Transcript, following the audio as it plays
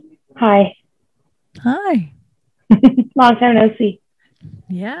Hi. Hi. Long time no see.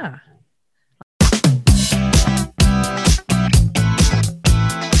 Yeah.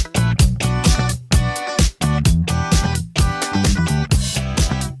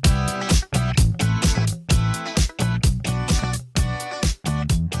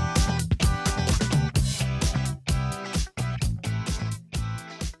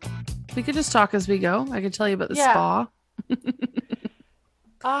 We could just talk as we go. I could tell you about the Yeah. spa.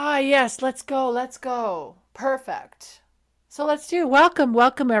 Yes, let's go. Let's go. Perfect. So let's do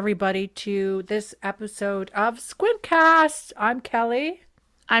welcome everybody to this episode of Squintcast. I'm Kelly,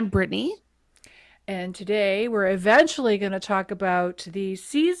 I'm Brittany. and today we're eventually going to talk about the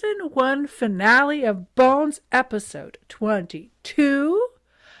season 1 finale of Bones episode 22.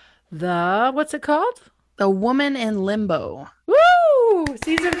 What's it called? The woman in Limbo. Woo!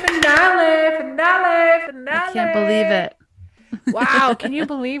 Season finale. I can't believe it. Wow, can you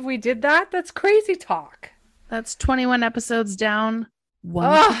believe we did that? That's crazy talk. That's 21 episodes down,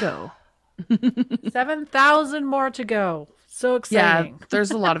 one to go. 7,000 more to go. So exciting. Yeah,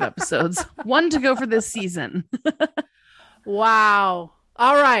 there's a lot of episodes. One to go for this season. Wow.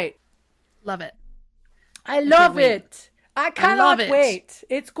 All right. Love it. I love wait. it. I cannot love it. wait.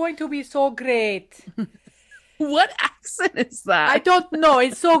 It's going to be so great. What accent is that? I don't know.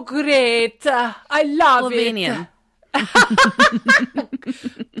 It's so great. I love Slovenian. it.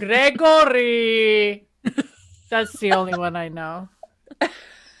 Gregory. That's the only one I know.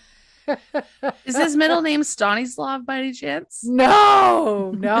 Is his middle name Stanislav by any chance?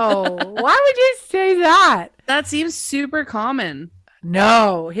 No. Why would you say that? That seems super common.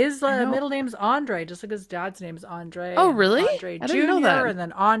 No, his I know. middle name's Andre, just like his dad's name's Andre. Oh, and really? Andre I didn't know Jr., that. and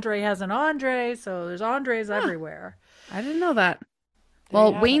then Andre has an Andre, so there's Andres everywhere. I didn't know that. There you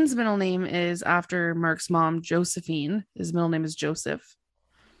Well, have Wayne's middle name is after Mark's mom, Josephine. His middle name is Joseph.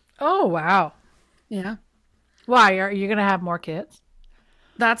 Oh, wow. Yeah. Why? Are you going to have more kids?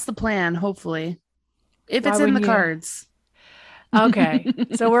 That's the plan, hopefully. If Why it's in the wouldn't you? cards. Okay.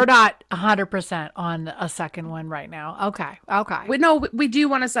 So we're not 100% on a second one right now. Okay. We do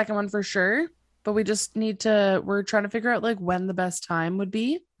want a second one for sure, but we just we're trying to figure out like when the best time would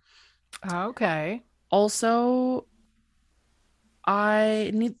be. Okay. Also,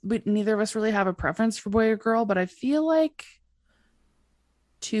 neither of us really have a preference for boy or girl, but I feel like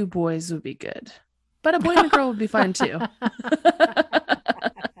 2 boys would be good. But a boy and a girl would be fine too.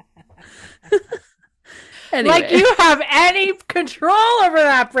 Anyway. Like you have any control over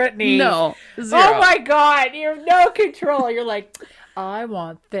that, Brittany? No. 0. Oh my God, you have no control. You're like, I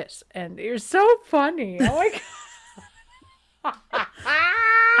want this, and you're so funny. Oh my God.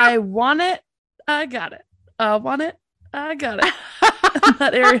 I want it. I got it. I want it. I got it.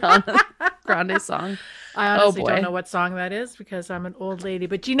 That Ariana Grande song. I honestly boy. don't know what song that is because I'm an old lady.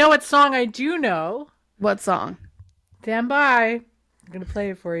 But you know what song I do know? What song? Stand by. I'm going to play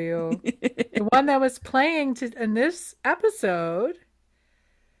it for you. The one that was playing in this episode.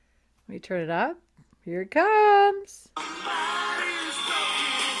 Let me turn it up. Here it comes.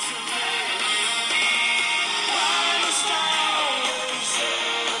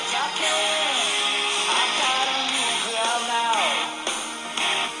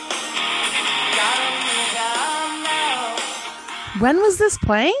 When was this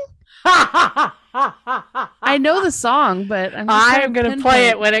playing? I know the song, but I'm going to play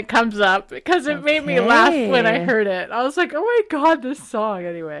it when it comes up because it made me laugh when I heard it. I was like, oh my God, this song.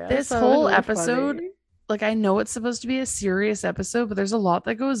 Anyway, this whole episode, funny. Like I know it's supposed to be a serious episode, but there's a lot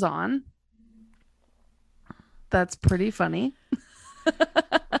that goes on. That's pretty funny.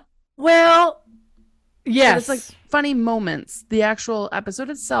 Well, yes. But it's like funny moments. The actual episode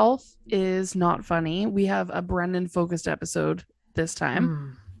itself is not funny. We have a Brendan focused episode this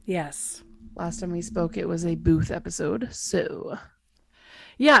time. Yes. Last time we spoke, it was a Booth episode. So,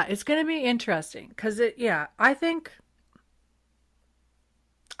 yeah, it's going to be interesting because I think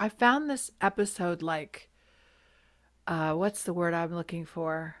I found this episode like, what's the word I'm looking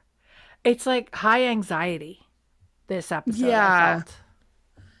for? It's like high anxiety. This episode, yeah.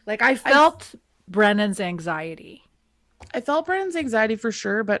 I felt Brennan's anxiety. I felt Brennan's anxiety for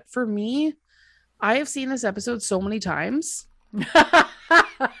sure, but for me, I have seen this episode so many times.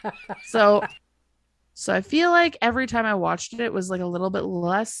 So I feel like every time I watched it, it was like a little bit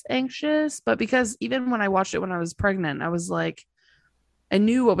less anxious, but because even when I watched it when I was pregnant, I was like, I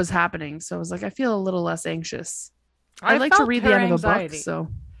knew what was happening. So I was like, I feel a little less anxious. I like to read the end anxiety. of a book. So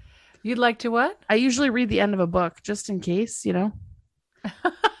you'd like to what? I usually read the end of a book just in case, you know,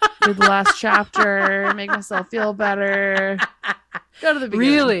 read the last chapter, make myself feel better. Go to the beginning.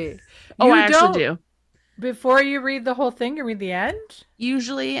 Really? Oh, I actually do. Before you read the whole thing, you read the end?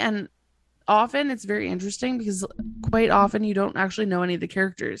 Usually, and often it's very interesting because quite often you don't actually know any of the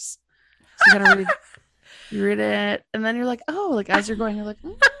characters. So you read it, and then you're like, oh, like as you're going, you're like,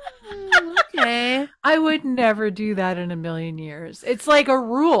 okay. I would never do that in a million years. It's like a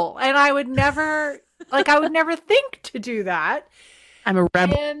rule, and I would never think to do that. I'm a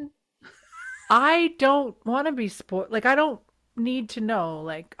rebel. And I don't want to be spoiled. Like, I don't need to know.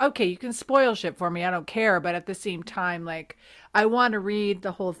 Like, okay, you can spoil shit for me. I don't care. But at the same time, like, I want to read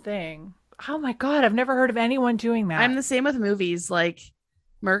the whole thing. Oh my God, I've never heard of anyone doing that. I'm the same with movies. Like,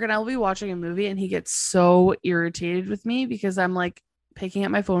 Mark and I will be watching a movie, and he gets so irritated with me because I'm like picking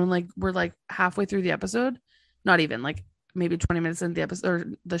up my phone, and like we're like halfway through the episode, not even like maybe 20 minutes into the episode or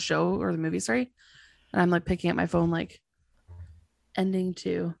the show or the movie, sorry. And I'm like picking up my phone, like ending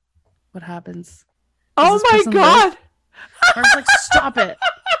to what happens. Oh my God. Mark's like, stop it.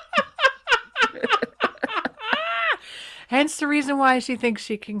 Hence the reason why she thinks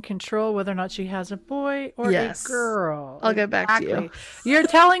she can control whether or not she has a boy or a girl. I'll get back to you. You're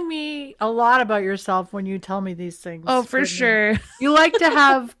telling me a lot about yourself when you tell me these things. Oh, for sure. You like to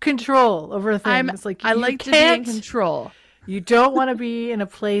have control over things. I like to be in control. You don't want to be in a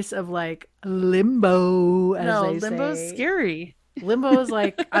place of like limbo, as they say. No, limbo's scary. Limbo is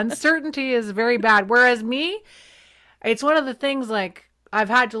like uncertainty is very bad. Whereas me, it's one of the things like I've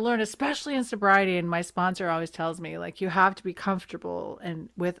had to learn, especially in sobriety, and my sponsor always tells me, like, you have to be comfortable and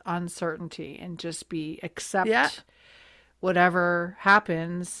with uncertainty and just accept whatever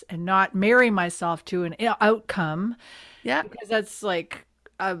happens and not marry myself to an outcome. Yeah. Because that's like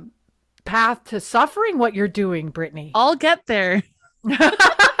a path to suffering what you're doing, Brittany. I'll get there. You're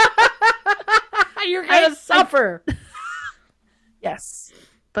going to suffer. Yes,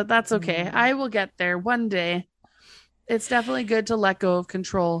 but that's okay. I will get there one day. It's definitely good to let go of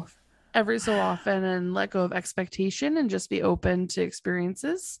control every so often and let go of expectation and just be open to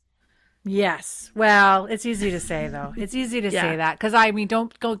experiences. Yes. Well, it's easy to say, though. It's easy to say that because, I mean,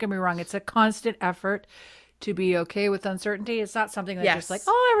 don't get me wrong. It's a constant effort to be okay with uncertainty. It's not something that's just like,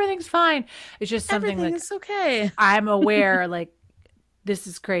 oh, everything's fine. It's just something everything like, is okay. I'm aware, like, this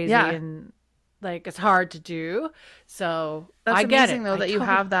is crazy and, like, it's hard to do. So that's I get amazing, it. though, that you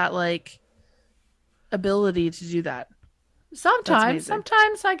have that, like, ability to do that. Sometimes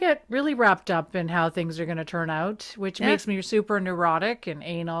I get really wrapped up in how things are going to turn out, which makes me super neurotic and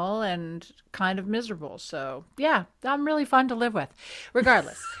anal and kind of miserable. So yeah, I'm really fun to live with.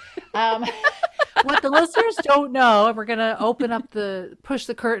 Regardless, what the listeners don't know, and we're going to push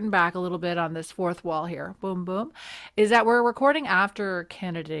the curtain back a little bit on this fourth wall here, boom, boom, is that we're recording after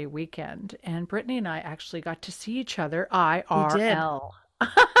Canada Day weekend, and Brittany and I actually got to see each other IRL.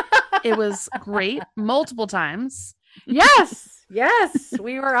 It was great multiple times. Yes,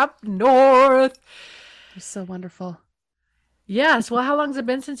 we were up north. It was so wonderful. Yes. Well, how long has it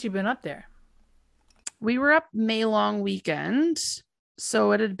been since you've been up there? We were up May long weekend,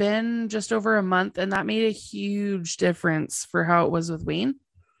 so it had been just over a month, and that made a huge difference for how it was with Wayne.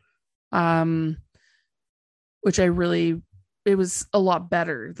 Which it was a lot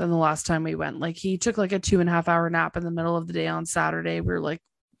better than the last time we went. Like, he took like a 2.5 hour nap in the middle of the day on Saturday. We were like,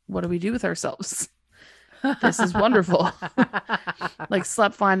 what do we do with ourselves? This is wonderful. Like,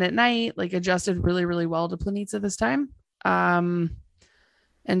 slept fine at night, like adjusted really, really well to Planitza this time. And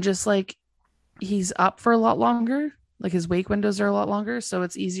just like, he's up for a lot longer. Like, his wake windows are a lot longer. So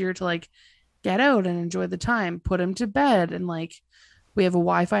it's easier to like get out and enjoy the time, put him to bed. And like, we have a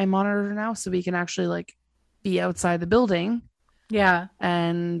Wi-Fi monitor now, so we can actually like be outside the building. Yeah.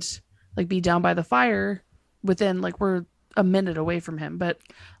 And like be down by the fire within, like, we're a minute away from him, but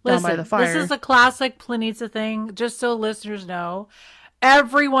down by the fire. This is a classic Planitza thing. Just so listeners know,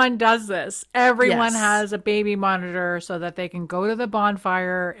 everyone does this. Everyone has a baby monitor so that they can go to the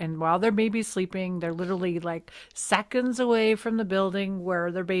bonfire, and while their baby's sleeping, they're literally like seconds away from the building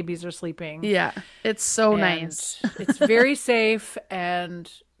where their babies are sleeping. Yeah, it's so nice. It's very safe, and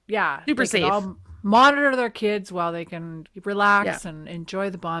super safe. Can all monitor their kids while they can relax and enjoy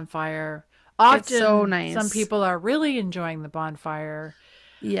the bonfire. Often, it's so nice. Some people are really enjoying the bonfire.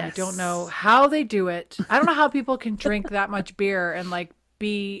 Yes. I don't know how they do it. I don't know how people can drink that much beer and like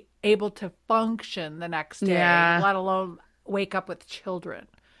be able to function the next day, let alone wake up with children.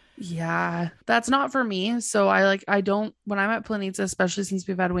 Yeah, that's not for me. So I don't, when I'm at Planitza, especially since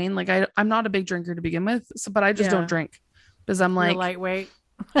we've had Wayne, like I'm not a big drinker to begin with, but I just don't drink because I'm like, you're lightweight.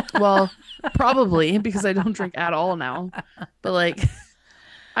 Well, probably because I don't drink at all now, but like,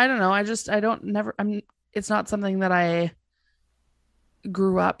 I don't know. It's not something that I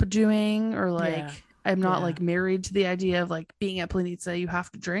grew up doing, or like I'm not Yeah. like married to the idea of like being at Planitza, you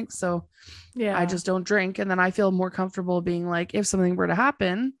have to drink. So Yeah. I just don't drink. And then I feel more comfortable being like, if something were to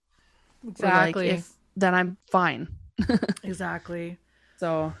happen, or like Exactly. then I'm fine. Exactly.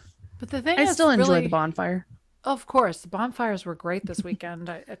 So But the thing I is, still enjoy the really, bonfire. of course, the bonfires were great this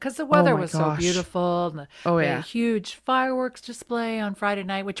weekend because the Oh weather my was so gosh. beautiful. And Oh we had a yeah. huge fireworks display on Friday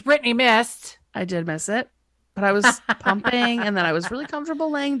night, which Brittany missed. I did miss it, but I was pumping and then I was really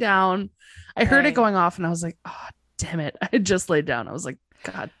comfortable laying down. I heard it Hey, going off and I was like, oh, damn it. I had just laid down. I was like,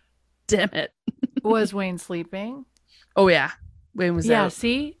 God damn it. was Wayne sleeping? Oh, yeah. Wayne was Yeah, out.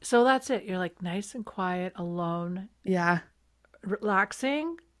 see? So that's it. You're like nice and quiet, alone, Yeah.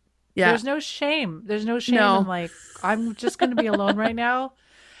 relaxing. Yeah. There's no shame. There's no shame No. in like, I'm just going to be alone right now.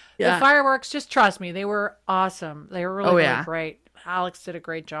 The Yeah. fireworks, just trust me, they were awesome. They were really, Oh, really yeah. great. Alex did a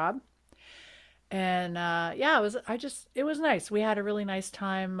great job. And yeah, it was nice. We had a really nice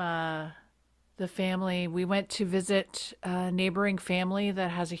time. The family, we went to visit a neighboring family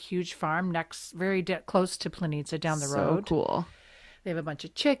that has a huge farm close to Planitza down the So road. cool. They have a bunch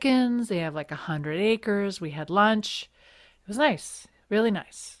of chickens. They have like 100 acres. We had lunch. It was nice, really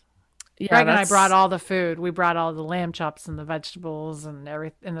nice. Yeah. Greg and I brought all the food. We brought all the lamb chops and the vegetables and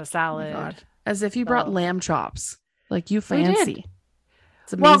everything, and the Oh my salad. God. As if you brought So lamb chops. Like you we did. fancy.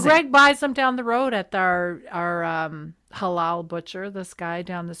 It's Well, amazing. Greg buys them down the road at our halal butcher, this guy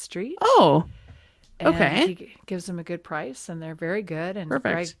down the street. Oh, And okay. he gives them a good price, and they're very good. And Greg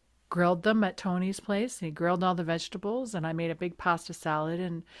Perfect. grilled them at Tony's place, and he grilled all the vegetables, and I made a big pasta salad.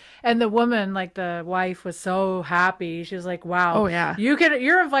 And the woman, like the wife, was so happy. She was like, "Wow, Oh, yeah.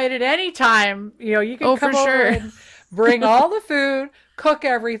 you're invited anytime. You know, you can Oh, come for over sure. and bring all the food, cook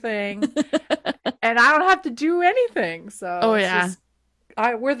everything, and I don't have to do anything." So Oh, it's yeah. just,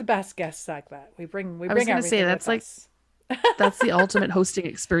 we're the best guests like that. We bring I was gonna say everything that's with like us. that's the ultimate hosting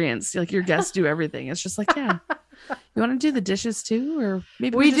experience. Like your guests do everything. It's just like, yeah, you want to do the dishes too, or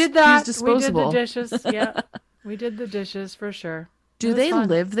maybe We just did use that. We did the disposable. dishes. Yeah, we did the dishes for sure. It Do was they fun.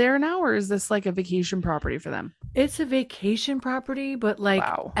 live there now, or is this like a vacation property for them? It's a vacation property, but like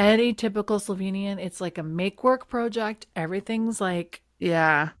Wow. any typical Slovenian, it's like a make work project. Everything's like,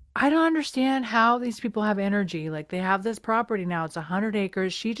 Yeah. I don't understand how these people have energy. Like they have this property now. It's 100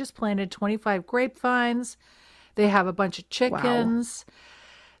 acres. She just planted 25 grapevines. They have a bunch of Wow. chickens.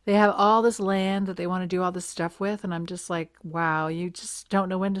 They have all this land that they want to do all this stuff with. And I'm just like, wow, you just don't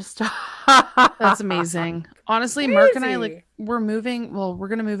know when to stop. That's amazing. Honestly, Mark and I Crazy. we're moving. Well, we're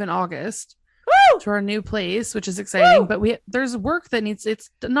gonna move in August Woo! to our new place, which is exciting. Woo! But there's work that needs. It's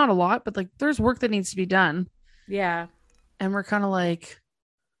not a lot, but like there's work that needs to be done, Yeah. and we're kind of like,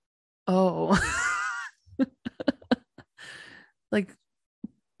 oh, like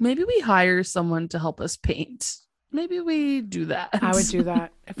maybe we hire someone to help us paint. Maybe we do that. I would do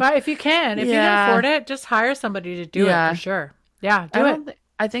that. If you can Yeah. afford it, just hire somebody to do it Yeah. for sure. Yeah, I do it. don't.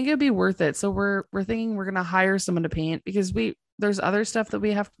 I think it'd be worth it. So we're thinking we're gonna hire someone to paint because there's other stuff that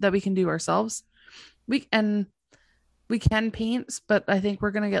we can do ourselves. We can paint, but I think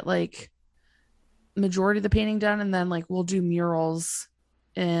we're gonna get like majority of the painting done, and then like we'll do murals,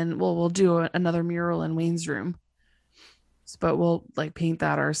 and we'll do another mural in Wayne's room. But we'll like paint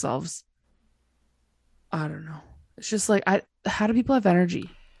that ourselves. I don't know. It's just like how do people have energy?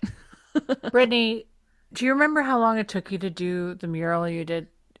 Brittany, do you remember how long it took you to do the mural you did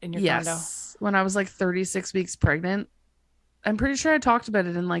in your condo? Yes. When I was like 36 weeks pregnant. I'm pretty sure I talked about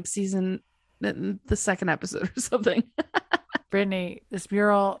it in like the second episode or something. Brittany, this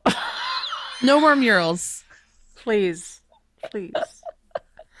mural, No more murals. please, please.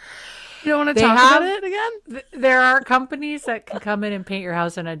 You don't want to They talk have- about it again? There are companies that can come in and paint your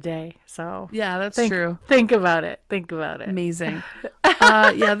house in a day. So Yeah, that's think, true. Think about it. Think about it. Amazing.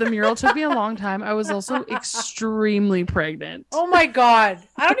 Yeah, the mural took me a long time. I was also extremely pregnant. Oh my God.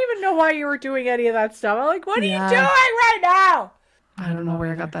 I don't even know why you were doing any of that stuff. I'm like, what are Yeah. you doing right now? I don't know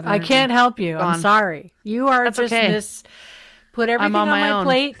where I got that I energy. can't help you. I'm Gone. sorry. You are That's just okay. put everything on on my my own.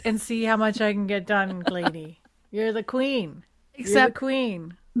 plate and see how much I can get done, lady. You're the queen. You're Except the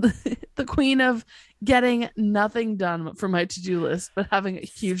queen. the queen of getting nothing done for my to-do list, but having a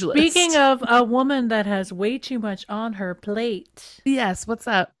huge list. Speaking of a woman that has way too much on her plate. Yes, what's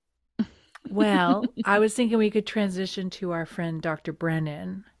up? Well, I was thinking we could transition to our friend Dr.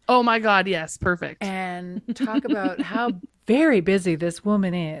 Brennan Oh my God, yes, perfect. and talk about how very busy this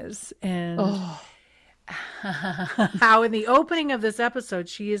woman is and Oh, how in the opening of this episode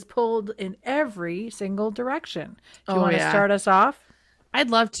she is pulled in every single direction. Do you Oh, want to yeah. start us off? I'd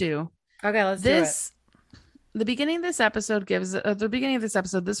love to. Okay, let's do it. The beginning of this episode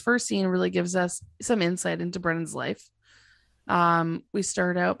this first scene really gives us some insight into Brennan's life. We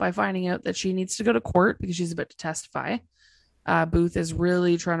start out by finding out that she needs to go to court because she's about to testify. Booth is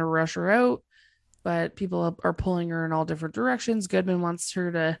really trying to rush her out, but people are pulling her in all different directions. Goodman wants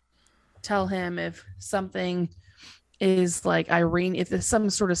her to tell him if something is like Irene, if there's some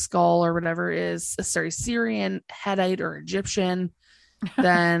sort of skull or whatever is, sorry, Syrian, Hittite, or Egyptian.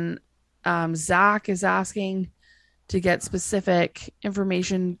 Then Zach is asking to get specific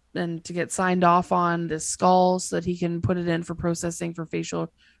information and to get signed off on this skull so that he can put it in for processing for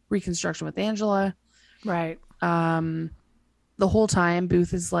facial reconstruction with Angela. Right. The whole time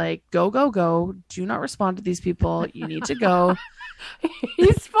Booth is like, go, go, go. Do not respond to these people. You need to go.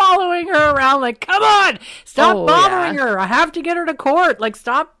 He's following her around like, come on, stop bothering her. I have to get her to court. Like,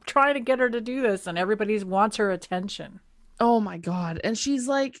 stop trying to get her to do this. And everybody wants her attention. Oh my God. And she's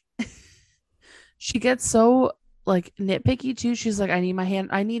like, she gets so like nitpicky too. She's like, I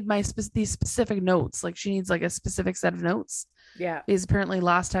need these specific notes. Like she needs like a specific set of notes. Yeah. Because apparently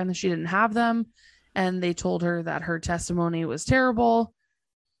last time that she didn't have them. And they told her that her testimony was terrible,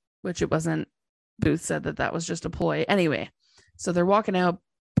 which it wasn't. Booth said that was just a ploy. Anyway, so they're walking out.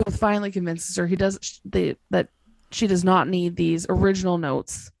 Booth finally convinces her that she does not need these original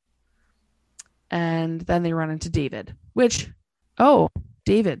notes. And then they run into David,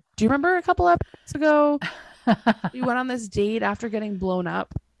 David, do you remember a couple episodes ago you went on this date after getting blown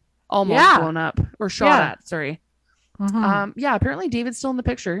up? Almost blown up or shot at, sorry. Mm-hmm. Apparently David's still in the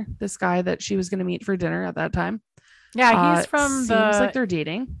picture. This guy that she was going to meet for dinner at that time. Yeah, he's from seems like they're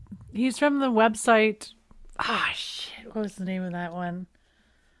dating. He's from the website. What was the name of that one?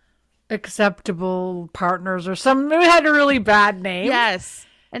 Acceptable Partners or something. It had a really bad name. Yes,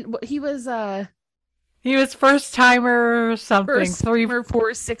 and he was first timer something. First timer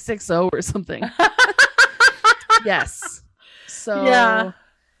 4660 or something. Yes. So yeah.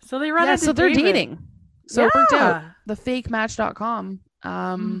 So they run into so they're David. dating. So it worked out. The fake match.com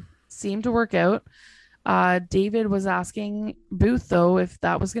seemed to work out. David was asking Booth, though, if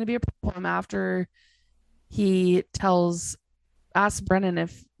that was going to be a problem after he asks Brennan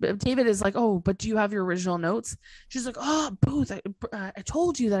if David is like, oh, but do you have your original notes? She's like, oh, Booth, I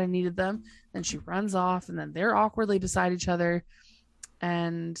told you that I needed them. Then she runs off, and then they're awkwardly beside each other.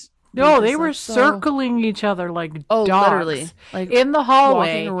 And no, they were circling each other like dogs. Literally, like in the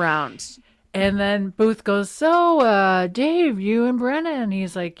hallway, walking around. And then Booth goes, so, Dave, you and Brennan?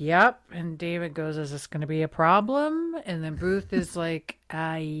 He's like, yep. And David goes, is this going to be a problem? And then Booth is like,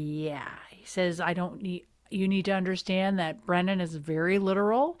 yeah. He says, you need to understand that Brennan is very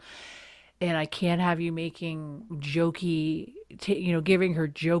literal. And I can't have you making giving her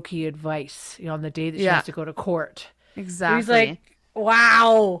jokey advice, on the day that she has to go to court. Exactly. He's like,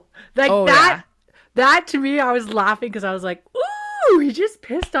 wow. Like that to me, I was laughing because I was like, ooh. He just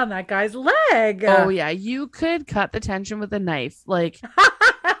pissed on that guy's leg. Oh, yeah. You could cut the tension with a knife. Like,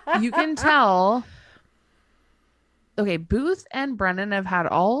 you can tell. Okay, Booth and Brennan have had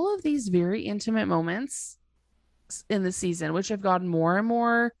all of these very intimate moments in the season, which have gotten more and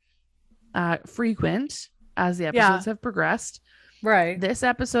more frequent as the episodes have progressed. Right. This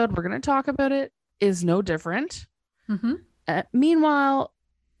episode, we're going to talk about it, is no different. Mm-hmm. Meanwhile,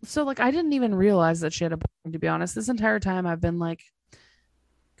 so like I didn't even realize that she had a boyfriend, to be honest. This entire time I've been like,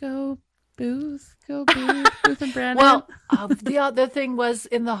 go Booth, Booth and Brandon. Well, the other thing was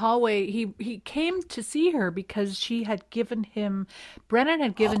in the hallway, he came to see her because Brennan had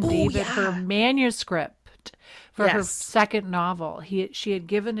given David her manuscript for her second novel. She had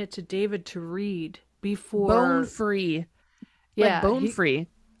given it to David to read before. Bone free. Yeah. Like bone free.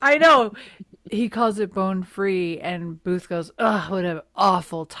 I know. He calls it Bone Free, and Booth goes, "Ugh, what an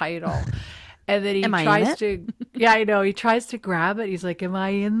awful title." And then he tries to, he tries to grab it. He's like, "Am I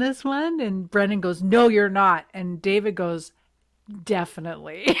in this one?" And Brennan goes, "No, you're not." And David goes,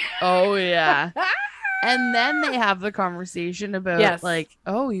 "Definitely." Oh yeah. And then they have the conversation about like,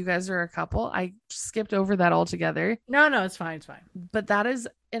 "Oh, you guys are a couple." I skipped over that altogether. No, it's fine. It's fine. But that is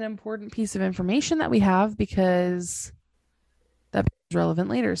an important piece of information that we have because that is relevant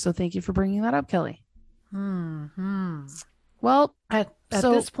later. So thank you for bringing that up, Kelly. Well, at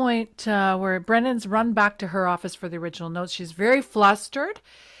this point, where Brennan's run back to her office for the original notes, she's very flustered.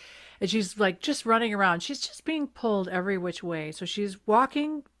 And she's like just running around. She's just being pulled every which way. So she's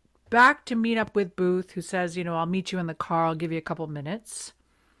walking back to meet up with Booth, who says, I'll meet you in the car. I'll give you a couple minutes.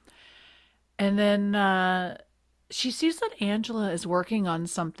 And then she sees that Angela is working on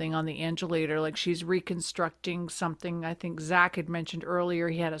something on the angulator, like she's reconstructing something. I think Zach had mentioned earlier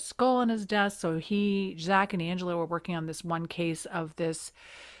he had a skull on his desk, so Zach and Angela were working on this one case of this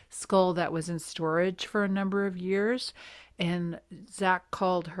skull that was in storage for a number of years, and Zach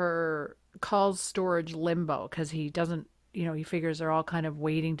calls storage Limbo because he doesn't he figures they're all kind of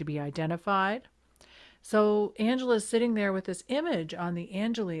waiting to be identified. So Angela's sitting there with this image on the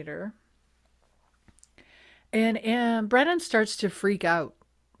angulator, and Brennan starts to freak out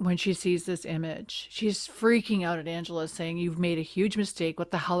when she sees this image. She's freaking out at Angela, saying, "You've made a huge mistake.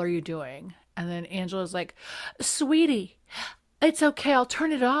 What the hell are you doing?" And then Angela's like, "Sweetie, it's okay. I'll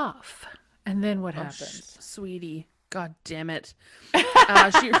turn it off." And then what happens? Sweetie, god damn it.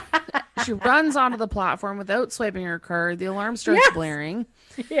 She runs onto the platform without swiping her card. The alarm starts blaring.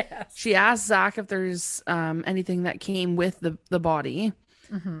 Yes. She asks Zach if there's anything that came with the body.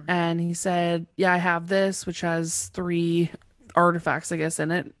 Mm-hmm. And he said, yeah, I have this, which has 3 artifacts, I guess, in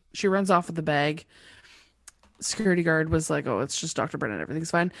it. She runs off with the bag. Security guard was like, oh, it's just Dr. Brennan.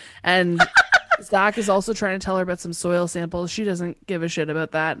 Everything's fine. And Zach is also trying to tell her about some soil samples. She doesn't give a shit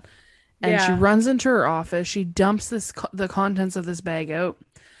about that. And she runs into her office. She dumps the contents of this bag out.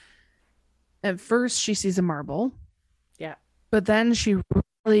 At first, she sees a marble. Yeah. But then she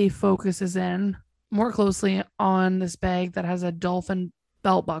really focuses in more closely on this bag that has a dolphin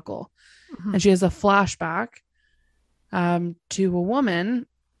belt buckle. Mm-hmm. And she has a flashback to a woman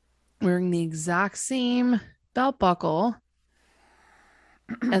wearing the exact same belt buckle.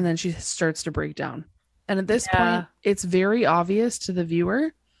 And then she starts to break down. And at this point, it's very obvious to the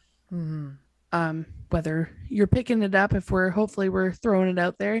viewer, whether you're picking it up, if hopefully we're throwing it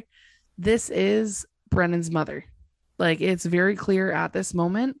out there. This is Brennan's mother. Like, it's very clear at this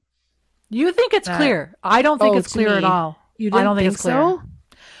moment. You think it's clear? I don't think it's clear at all. I don't think it's clear. So?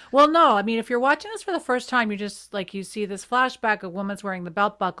 Well, no. I mean, if you're watching this for the first time, you just you see this flashback of woman's wearing the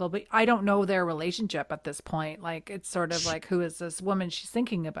belt buckle, but I don't know their relationship at this point. Like, it's sort of like, who is this woman she's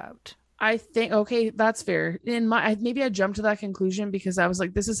thinking about? I think, okay, that's fair. Maybe I jumped to that conclusion because I was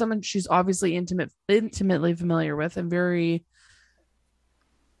like, this is someone she's obviously intimately familiar with and very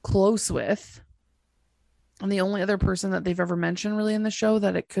close with. And the only other person that they've ever mentioned really in the show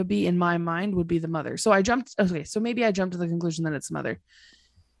that it could be, in my mind, would be the mother. So maybe I jumped to the conclusion that it's the mother.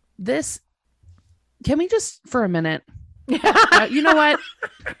 Can we just, for a minute, you know what?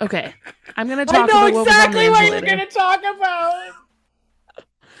 Okay. I'm going to talk about what exactly was on the what you're going to talk about.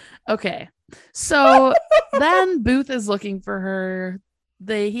 Okay. So then Booth is looking for her.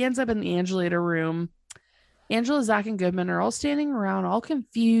 He ends up in the angulator room. Angela, Zach, and Goodman are all standing around, all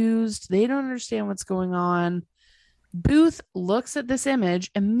confused. They don't understand what's going on. Booth looks at this image,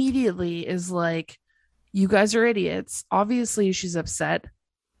 immediately is like, you guys are idiots. Obviously, she's upset.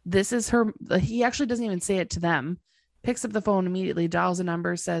 This is her. He actually doesn't even say it to them. Picks up the phone immediately, dials a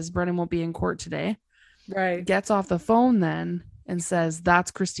number, says Brennan won't be in court today. Right. Gets off the phone then and says,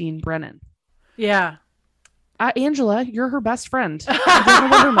 that's Christine Brennan. Yeah. Angela, you're her best friend. You don't know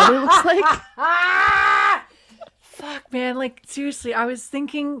what her mother looks like? Fuck, man. Like, seriously, I was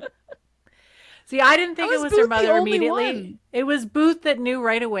thinking... See, I didn't think it was Booth her mother immediately. One. It was Booth that knew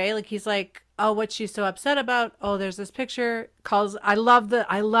right away. Like, he's like, oh, what's she so upset about? Oh, there's this picture. Calls. I love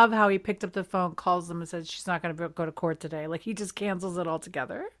how he picked up the phone, calls them and says she's not going to go to court today. Like, he just cancels it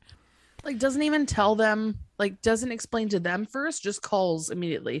altogether. Like, doesn't even tell them, like, doesn't explain to them first, just calls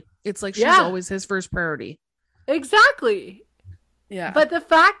immediately. It's like she's always his first priority. Exactly. Yeah. But the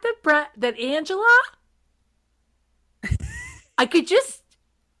fact that Angela, I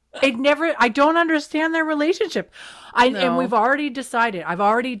don't understand their relationship. And we've already decided, I've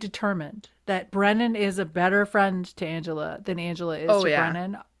already determined that Brennan is a better friend to Angela than Angela is to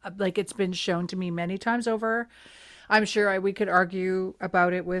Brennan. Like, it's been shown to me many times over. I'm sure we could argue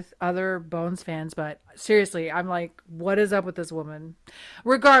about it with other Bones fans, but seriously, I'm like, what is up with this woman?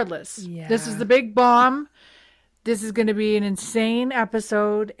 Regardless, this is the big bomb. This is going to be an insane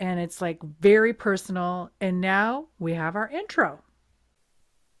episode, and it's like very personal. And now we have our intro.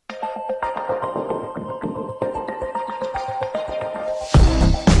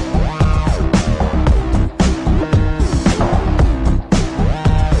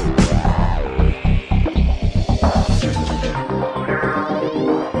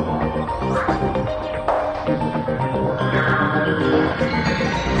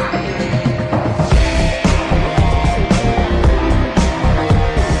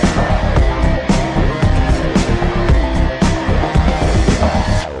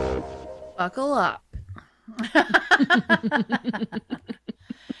 Buckle up.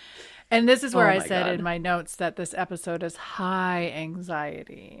 And this is where I said in my notes that this episode is high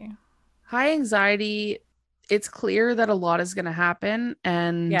anxiety. High anxiety. It's clear that a lot is going to happen.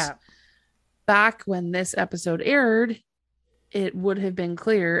 And back when this episode aired, it would have been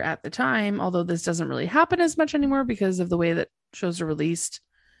clear at the time, although this doesn't really happen as much anymore because of the way that shows are released,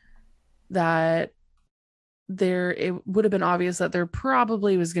 that it would have been obvious that there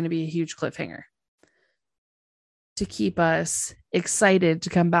probably was going to be a huge cliffhanger. to keep us excited to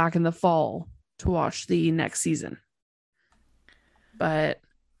come back in the fall to watch the next season. But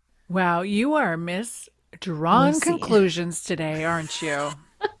wow, you are drawing conclusions today, aren't you?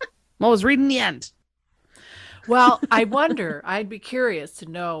 I was reading the end. Well, I wonder, I'd be curious to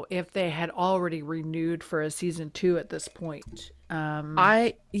know if they had already renewed for a season 2 at this point.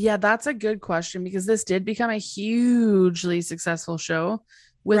 That's a good question, because this did become a hugely successful show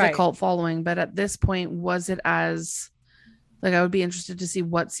with a cult following. But at this point, was it as, like, I would be interested to see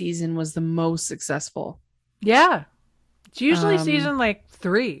what season was the most successful. Yeah. It's usually season like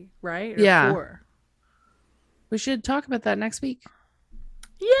 3, right? Or 4. We should talk about that next week.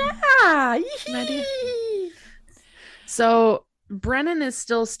 Yeah. An idea. So Brennan is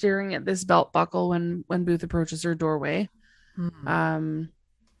still staring at this belt buckle when Booth approaches her doorway. Brennan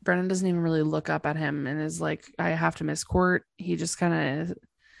doesn't even really look up at him and is like, I have to miss court. He just kind of,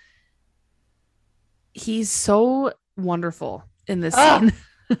 he's so wonderful in this scene.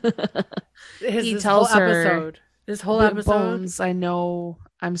 He tells her this whole episode. Bones, I know,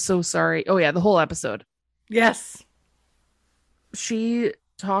 I'm so sorry. Oh yeah, the whole episode. Yes. She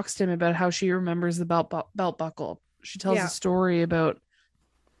talks to him about how she remembers the belt buckle. She tells a story about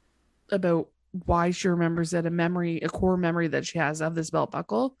why she remembers it, a core memory that she has of this belt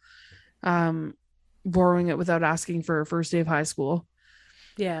buckle, borrowing it without asking for her first day of high school.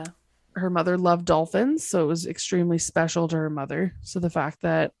 Yeah. Her mother loved dolphins, so it was extremely special to her mother. So the fact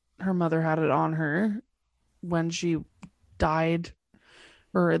that her mother had it on her when she died,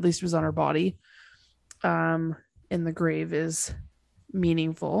 or at least was on her body, in the grave, is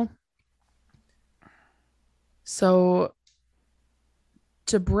meaningful. So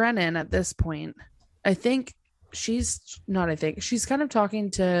to Brennan at this point, she's kind of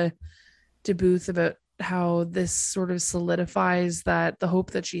talking to Booth about how this sort of solidifies that the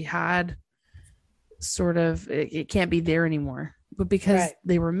hope that she had sort of, it can't be there anymore. But because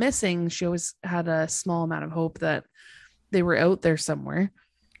they were missing, she always had a small amount of hope that they were out there somewhere.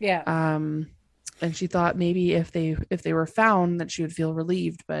 Yeah. And she thought maybe if they were found, that she would feel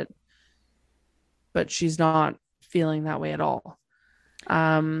relieved, but she's not feeling that way at all.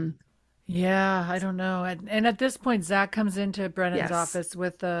 Yeah, I don't know. And at this point, Zach comes into Brennan's office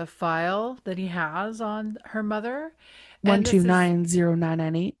with the file that he has on her mother.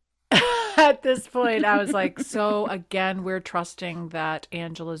 1290998. At this point, I was like, so again, we're trusting that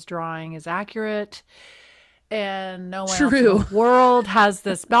Angela's drawing is accurate. And no one else in the world has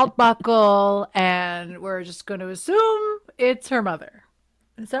this belt buckle, and we're just going to assume it's her mother.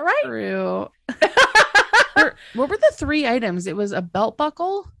 Is that right? True. What were the 3 items? It was a belt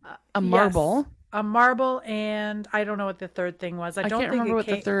buckle, a marble. Yes, a marble, and I don't know what the third thing was. I can't remember what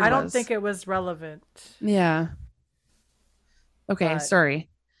the third was. I don't think it was relevant. Yeah. Okay, sorry.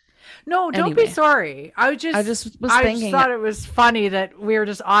 No, don't be sorry. I just thought it was funny that we were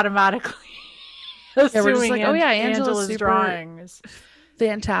just automatically assuming we're just like, oh yeah, Angela's drawing is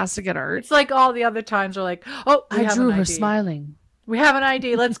fantastic at art. It's like all the other times we're like, oh, I drew her smiling. We have an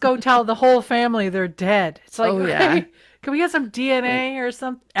ID. Let's go tell the whole family they're dead. It's like, okay, can we get some DNA or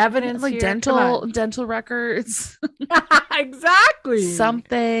some evidence, like here? dental records? Exactly.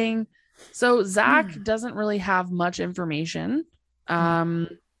 Something. So Zach doesn't really have much information.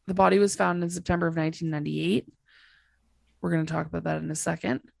 The body was found in September of 1998. We're going to talk about that in a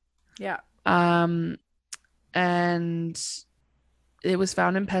second. Yeah. And it was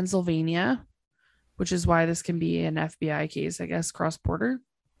found in Pennsylvania, which is why this can be an FBI case, I guess, cross-border,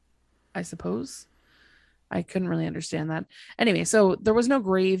 I suppose. I couldn't really understand that. Anyway, so there was no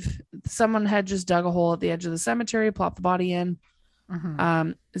grave. Someone had just dug a hole at the edge of the cemetery, plopped the body in.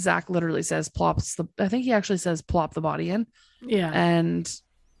 Zach literally says I think he actually says plop the body in. Yeah. And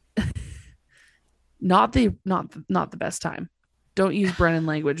not the best time. Don't use Brennan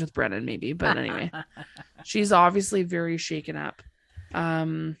language with Brennan, maybe. But anyway, she's obviously very shaken up.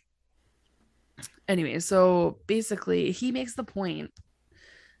 Anyway, so basically he makes the point,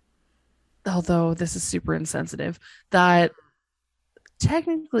 although this is super insensitive, that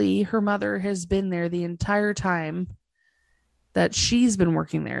technically her mother has been there the entire time that she's been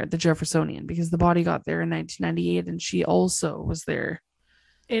working there at the Jeffersonian, because the body got there in 1998 and she also was there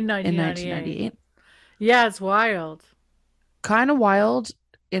in 1998. Yeah, it's wild. Kind of wild,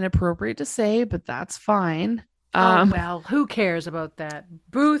 inappropriate to say, but that's fine. Well, who cares about that?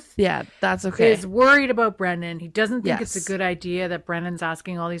 Booth, that's okay, is worried about Brennan. He doesn't think it's a good idea that Brennan's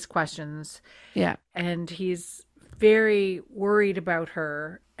asking all these questions. Yeah. And he's very worried about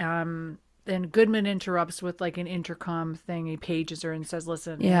her. Then Goodman interrupts with like an intercom thing. He pages her and says,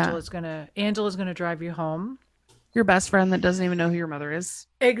 listen, Angela's gonna drive you home. Your best friend that doesn't even know who your mother is.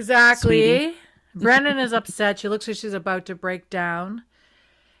 Exactly. Sweetie. Brennan is upset. She looks like she's about to break down.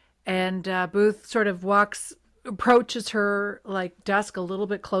 And Booth sort of approaches her like desk a little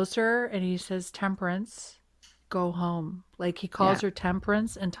bit closer, and he says, "Temperance, go home." Like he calls Yeah. her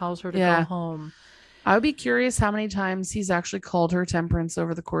Temperance and tells her to Yeah. go home. I would be curious how many times he's actually called her Temperance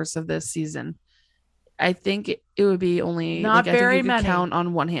over the course of this season. I think it would be only Not I think very you could many. count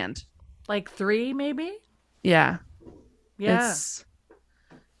on one hand. Like 3, maybe? Yeah. Yeah. It's,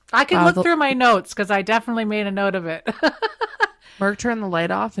 I can look through my notes because I definitely made a note of it. Mark turned the light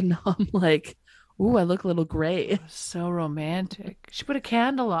off and now I'm like, ooh, I look a little gray. So romantic. She put a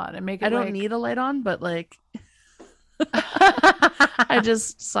candle on and make it I don't need a light on, but like I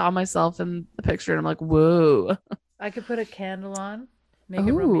just saw myself in the picture and I'm like, whoa. I could put a candle on. Make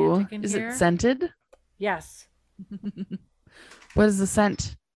it romantic in is here. It scented? Yes. What is the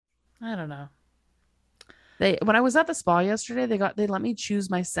scent? I don't know. When I was at the spa yesterday, they let me choose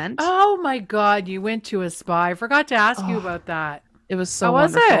my scent. Oh my God, you went to a spa. I forgot to ask you about that. It was so How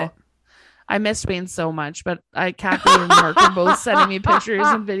was wonderful. it? I missed Wayne so much, but Kathy and Mark were both sending me pictures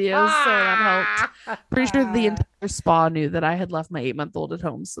and videos, so that helped. Pretty sure the entire spa knew that I had left my 8-month-old at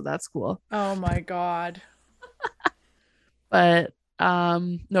home, so that's cool. Oh my God. But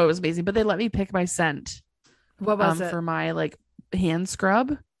no, it was amazing. But they let me pick my scent. What was it? For my like hand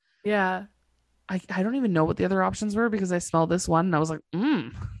scrub? Yeah. I don't even know what the other options were because I smelled this one and I was like,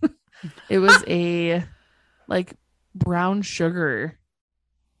 It was a like brown sugar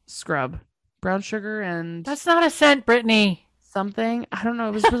scrub. Brown sugar and That's not a scent, Brittany. something. I don't know.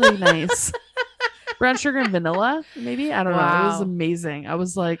 It was really nice. Brown sugar and vanilla, maybe. I don't know. It was amazing. I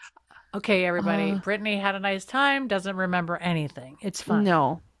was like, okay, everybody. Brittany had a nice time. Doesn't remember anything. It's fun.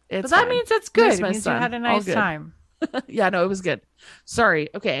 No, it's but that fine. means it's good. Miss It my means son. you had a All nice good. time. Yeah, no, it was good. Sorry.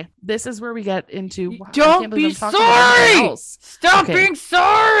 Okay, this is where we get into. Don't be sorry. Stop being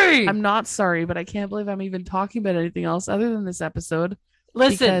sorry. I'm not sorry, but I can't believe I'm even talking about anything else other than this episode.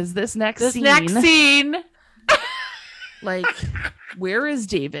 Listen, because this next scene, like, where is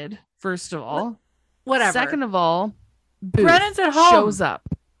David? First of all, whatever. Second of all, Booth Brennan's at home. shows up.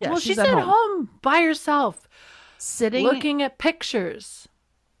 Yeah, well, she's at home by herself, sitting, looking at pictures.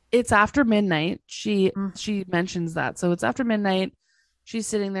 It's after midnight. She mentions that, so it's after midnight. She's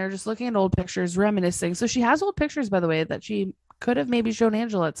sitting there just looking at old pictures, reminiscing. So she has old pictures, by the way, that she could have maybe shown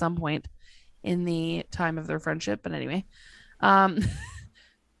Angela at some point in the time of their friendship. But anyway,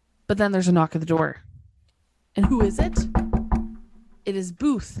 but then there's a knock at the door. And who is it? It is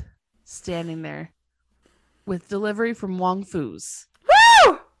Booth standing there with delivery from Wong Fu's.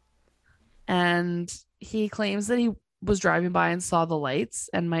 Woo! And he claims that he was driving by and saw the lights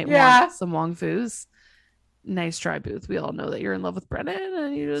and might want some Wong Fu's. Nice try, Booth. We all know that you're in love with Brennan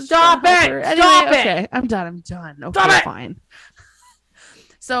and you just stop it. Anyway, stop it. Okay, I'm done. Okay, fine.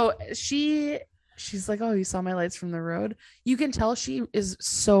 So she's like, oh, you saw my lights from the road. You can tell she is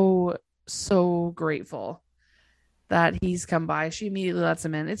so grateful that he's come by. She immediately lets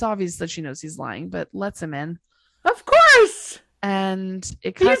him in. It's obvious that she knows he's lying, but lets him in. Of course. And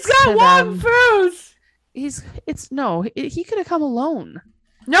it cuts he's got Wong Fu's. He could have come alone.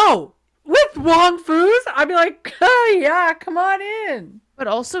 No. With Wong Fu's, I'd be like, oh, yeah, come on in. But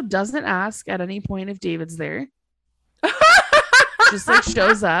also doesn't ask at any point if David's there. Just like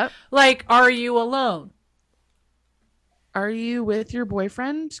shows up. Like, are you alone? Are you with your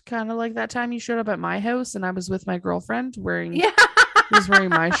boyfriend? Kind of like that time you showed up at my house and I was with my girlfriend he was wearing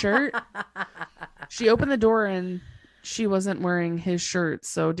my shirt. She opened the door and she wasn't wearing his shirt,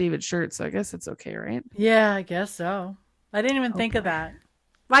 so David's shirt, so I guess it's okay, right? Yeah, I guess so. I didn't even think of that.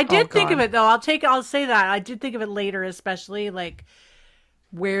 I did think of it though. I'll say that. I did think of it later, especially like,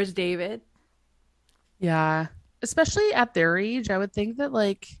 where's David? Yeah. Especially at their age, I would think that,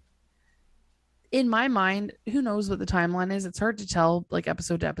 like, in my mind, who knows what the timeline is? It's hard to tell, like,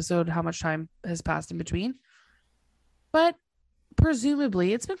 episode to episode, how much time has passed in between. But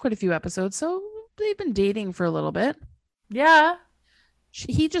presumably, it's been quite a few episodes, so they've been dating for a little bit. Yeah.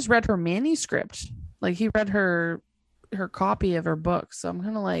 He just read her manuscript. Like, he read her copy of her book. So I'm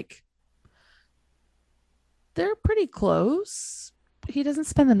kind of like, they're pretty close. He doesn't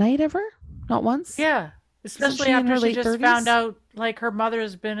spend the night ever? Not once? Yeah. Especially after she just 30s? Found out, like, her mother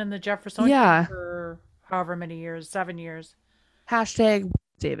has been in the Jeffersonian for however many years, 7 years. Hashtag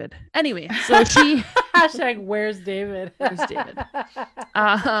David. Anyway, so she... Hashtag where's David? Where's David?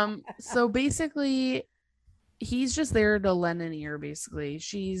 So basically, he's just there to lend an ear, basically.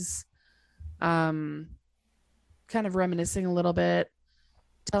 She's kind of reminiscing a little bit,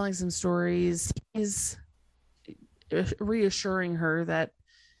 telling some stories. He's reassuring her that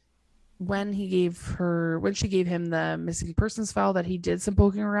when she gave him the missing persons file, that he did some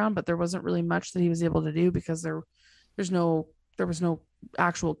poking around, but there wasn't really much that he was able to do because there was no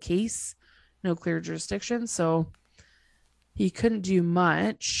actual case, no clear jurisdiction, so he couldn't do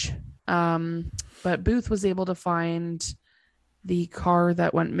much. But Booth was able to find the car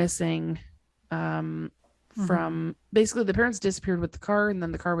that went missing. From basically the parents disappeared with the car, and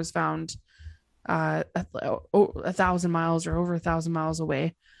then the car was found 1,000 miles or over 1,000 miles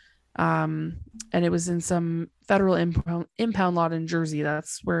away. And it was in some federal impound lot in Jersey.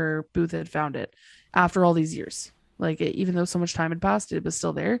 That's where Booth had found it after all these years. Like, even though so much time had passed, it was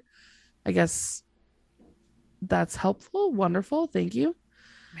still there. I guess that's helpful. Wonderful. Thank you.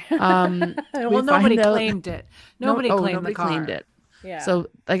 Well, nobody claimed it. Nobody claimed the car. Claimed it. Yeah. So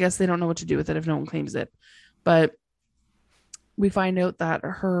I guess they don't know what to do with it if no one claims it. But we find out that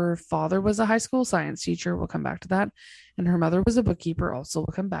her father was a high school science teacher. We'll come back to that. And her mother was a bookkeeper. Also,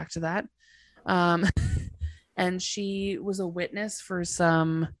 we'll come back to that. And she was a witness for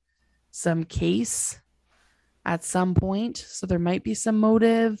some case at some point. So there might be some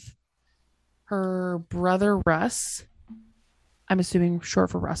motive. Her brother, Russ, I'm assuming short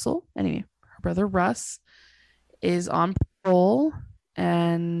for Russell. Anyway, her brother, Russ, is on parole,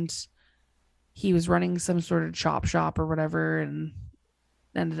 and he was running some sort of chop shop or whatever and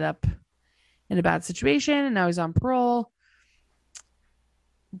ended up in a bad situation, and now he's on parole.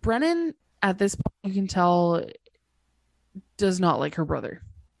 Brennan, at this point, you can tell, does not like her brother,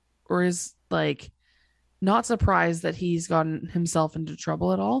 or is like not surprised that he's gotten himself into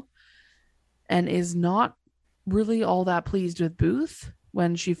trouble at all, and is not really all that pleased with Booth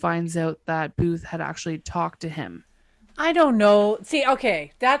when she finds out that Booth had actually talked to him. I don't know. See,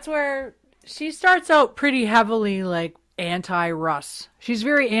 okay, that's where she starts out pretty heavily like anti-Russ. She's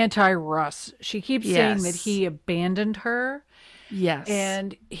very anti-Russ. She keeps saying that he abandoned her. Yes.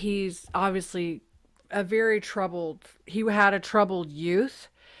 And he's obviously he had a troubled youth.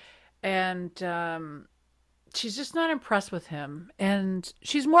 And she's just not impressed with him. And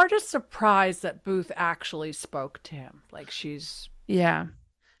she's more just surprised that Booth actually spoke to him. Like, she's... Yeah.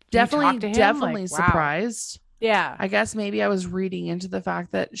 Definitely like, surprised. Wow. Yeah. I guess maybe I was reading into the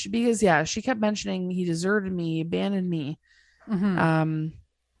fact that she kept mentioning he deserted me, abandoned me. Mm-hmm.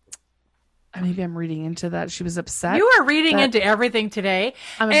 Maybe I'm reading into that. She was upset. You are reading into everything today.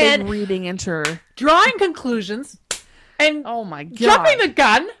 I'm a big reading into her. Drawing conclusions and oh my God, jumping the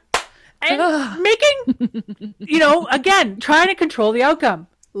gun and making, again, trying to control the outcome.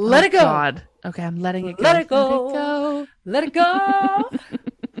 Let it go. God. Okay, I'm letting it go. Let it go. Let it go.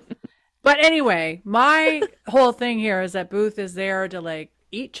 But anyway, my whole thing here is that Booth is there to like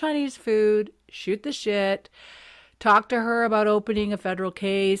eat Chinese food, shoot the shit, talk to her about opening a federal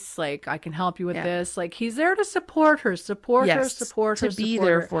case. Like, I can help you with this. Like, he's there to support her, to be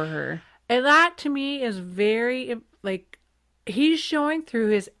there for her. And that to me is very like, he's showing through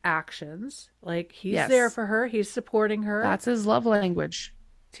his actions. Like, he's there for her. He's supporting her. That's his love language.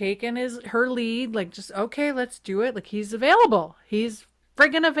 Taking her lead. Like, just, okay, let's do it. Like, he's available. He's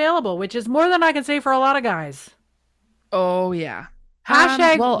friggin' available, which is more than I can say for a lot of guys. Oh yeah.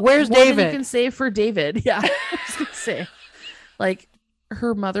 Where's David? You can say for David. Yeah. I was gonna say, like,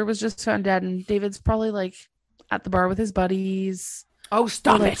 her mother was just found dead, and David's probably like at the bar with his buddies. Oh,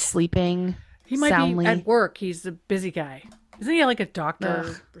 stop it! Sleeping. He might be at work. He's a busy guy. Isn't he like a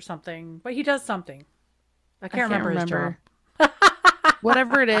doctor or something? But he does something. I can't remember his job.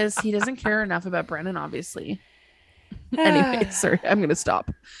 Whatever it is, he doesn't care enough about Brennan, obviously. Anyway, sorry, I'm going to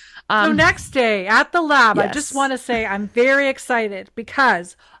stop. So next day at the lab, I just want to say I'm very excited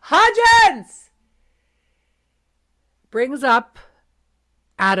because Hodgins brings up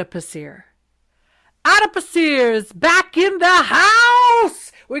Adipocere. Adipocere's back in the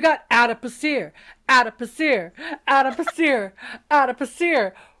house. We got Adipocere, Adipocere, Adipocere,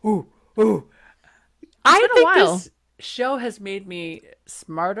 Adipocere. Ooh, ooh. I think this show has made me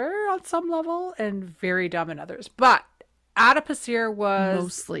smarter on some level and very dumb in others. But Adipocere was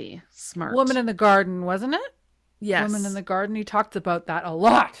mostly smart. Woman in the Garden, wasn't it? Yes. Woman in the Garden. He talked about that a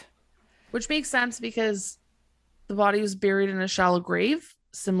lot. Which makes sense because the body was buried in a shallow grave,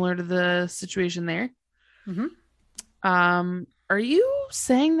 similar to the situation there. Mm-hmm. Are you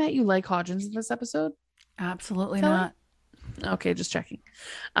saying that you like Hodgins in this episode? Absolutely not. Okay, just checking.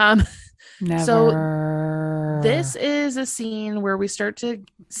 Never. So this is a scene where we start to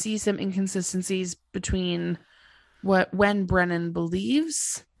see some inconsistencies between when Brennan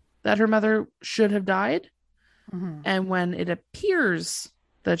believes that her mother should have died and when it appears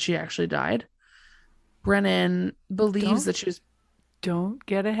that she actually died. Brennan believes that she was... Don't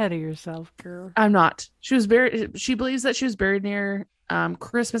get ahead of yourself, girl. I'm not. She was buried. She believes that she was buried near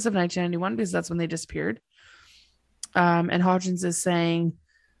Christmas of 1991, because that's when they disappeared. And Hodgins is saying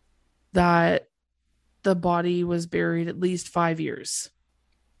that the body was buried at least 5 years,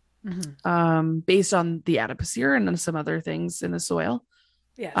 based on the adipocere and some other things in the soil.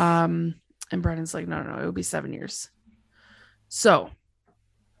 Yes. And Brennan's like, no, it would be 7 years. So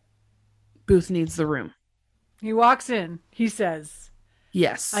Booth needs the room. He walks in. He says,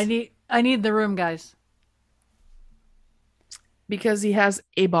 yes, I need the room, guys. Because he has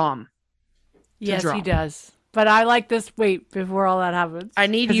a bomb. Yes, drop. he does. But I like this. Wait, before all that happens, I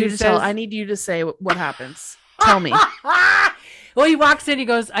need you to say what happens. Tell me. Well, he walks in. He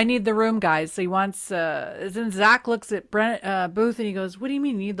goes, "I need the room, guys." So he wants. Then Zach looks at Booth and he goes, "What do you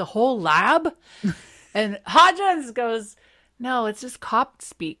mean? You need the whole lab?" And Hodgins goes, "No, it's just cop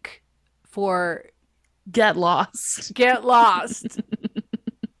speak for get lost." Get lost.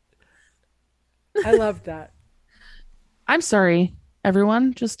 I love that. I'm sorry,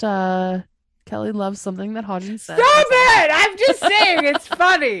 everyone. Just Kelly loves something that Hodgins said. Stop it! I'm just saying it's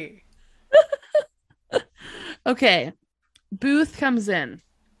funny. Okay. Booth comes in.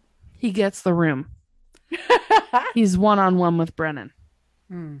 He gets the room. He's one-on-one with Brennan.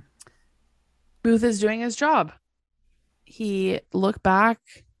 Booth is doing his job. He looked back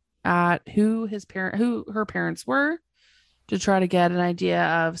at who her parents were to try to get an idea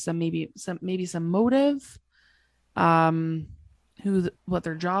of some motive, what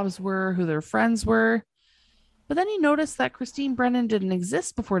their jobs were, who their friends were. But then he noticed that Christine Brennan didn't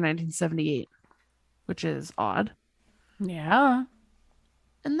exist before 1978, which is odd. Yeah.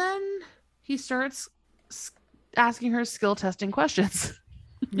 And then he starts asking her skill testing questions.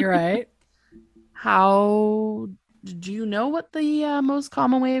 You're right. How do you know what the most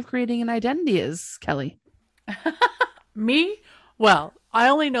common way of creating an identity is, Kelly? Me? Well, I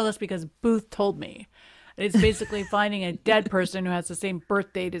only know this because Booth told me. It's basically finding a dead person who has the same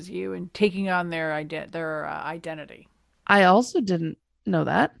birth date as you and taking on their identity. I also didn't know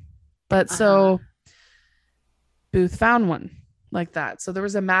that. But so Booth found one like that. So there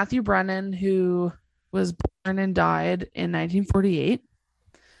was a Matthew Brennan who was born and died in 1948.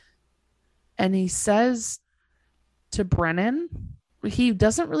 And he says to Brennan, he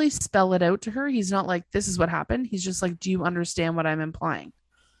doesn't really spell it out to her. He's not like, this is what happened. He's just like, do you understand what I'm implying?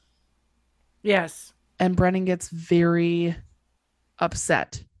 Yes. And Brennan gets very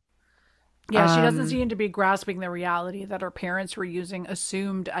upset. Yeah, she doesn't seem to be grasping the reality that her parents were using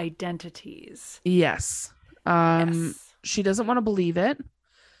assumed identities. Yes. She doesn't want to believe it.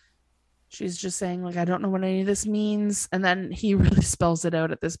 She's just saying, like, I don't know what any of this means. And then he really spells it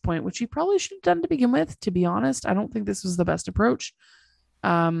out at this point, which he probably should have done to begin with, to be honest. I don't think this was the best approach.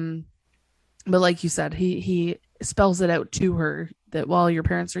 But like you said, he spells it out to her that while your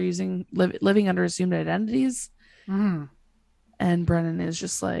parents are living under assumed identities. And Brennan is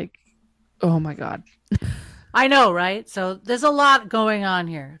just like, oh my God. I know, right? So there's a lot going on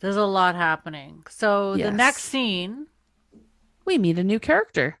here. There's a lot happening. So Yes. The next scene, we meet a new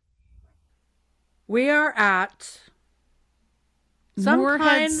character. We are at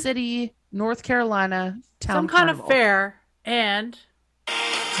Moorhead City, North Carolina town some kind carnival. of fair, and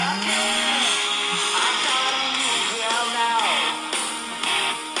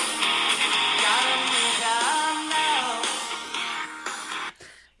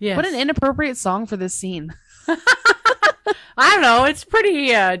yes. What an inappropriate song for this scene. I don't know. It's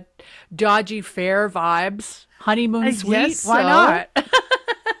pretty dodgy fair vibes. Honeymoon suite. So. Why not?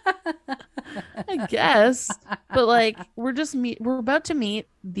 I guess, but like we're about to meet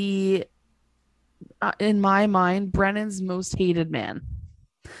the in my mind Brennan's most hated man,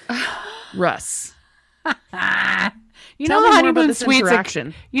 Russ. You Tell know me more about Honeymoon this Suite's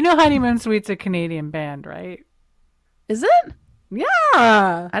interaction. Honeymoon Suite's a Canadian band, right? Is it? Yeah,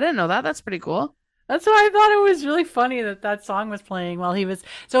 I didn't know that. That's pretty cool. that's why I thought it was really funny that song was playing while he was.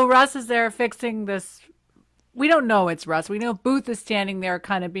 So Russ is there fixing this. We don't know it's Russ. We know Booth is standing there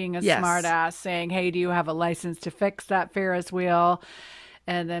kind of being a smart ass saying, hey, do you have a license to fix that Ferris wheel?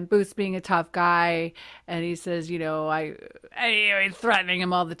 And then Booth's being a tough guy. And he says, I threatening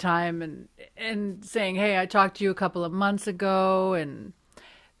him all the time and saying, hey, I talked to you a couple of months ago. And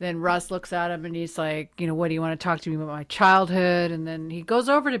then Russ looks at him and he's like, what do you want to talk to me about my childhood? And then he goes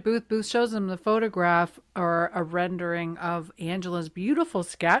over to Booth. Booth shows him the photograph or a rendering of Angela's beautiful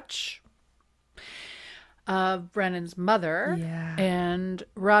sketch of Brennan's mother. Yeah. And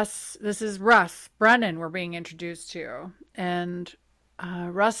this is Russ Brennan we're being introduced to. And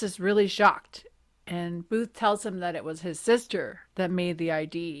Russ is really shocked. And Booth tells him that it was his sister that made the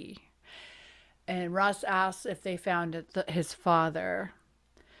ID. And Russ asks if they found his father.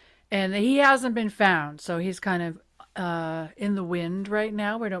 And he hasn't been found. So he's kind of in the wind right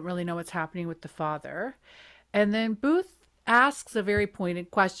now. We don't really know what's happening with the father. And then Booth asks a very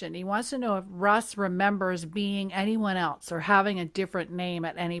pointed question. He wants to know if Russ remembers being anyone else or having a different name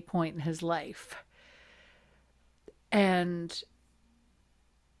at any point in his life. And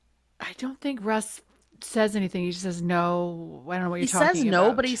I don't think Russ says anything. He just says no. I don't know what you're talking about. He says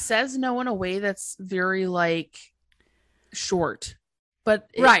no, but he says no in a way that's very like short. But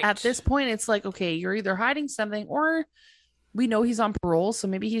at this point, it's like, okay, you're either hiding something or we know he's on parole. So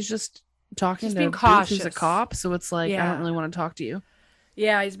maybe he's just talking to Booth, who's a cop. So it's like, I don't really want to talk to you.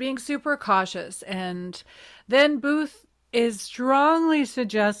 Yeah, he's being super cautious. And then Booth is strongly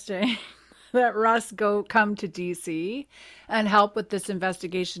suggesting that Russ come to DC and help with this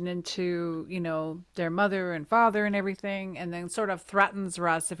investigation into, you know, their mother and father and everything, and then sort of threatens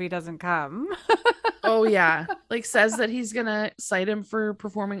Russ if he doesn't come. Oh yeah, like says that he's gonna cite him for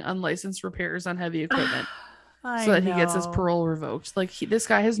performing unlicensed repairs on heavy equipment so that he gets his parole revoked. Like this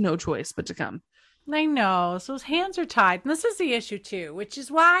guy has no choice but to come. I know. So his hands are tied. And this is the issue too, which is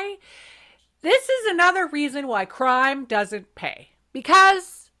why this is another reason why crime doesn't pay.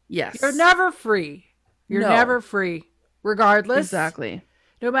 Because you're never free. You're never free, regardless. Exactly.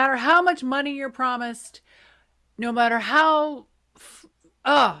 No matter how much money you're promised, no matter how,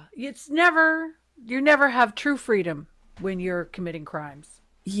 you never have true freedom when you're committing crimes.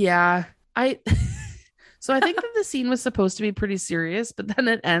 Yeah. So I think that the scene was supposed to be pretty serious, but then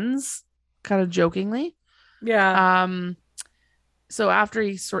it ends kind of jokingly. Yeah. So after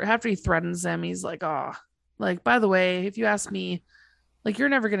he threatens him, he's like, oh, like, by the way, if you ask me, like, you're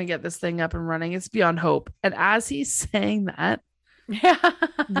never going to get this thing up and running. It's beyond hope. And as he's saying that,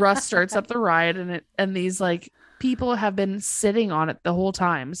 Russ starts up the ride, and these like people have been sitting on it the whole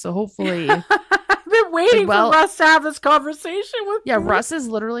time. So hopefully I've been waiting for Russ to have this conversation with Booth. Russ is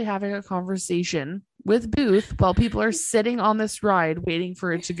literally having a conversation with Booth while people are sitting on this ride waiting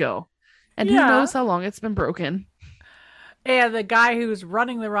for it to go. And who knows how long it's been broken. And the guy who's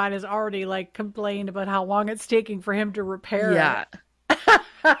running the ride has already like complained about how long it's taking for him to repair it.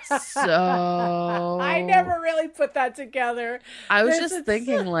 So I never really put that together. I was just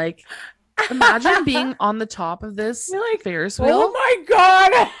thinking, like, imagine being on the top of this like, Ferris wheel. Oh my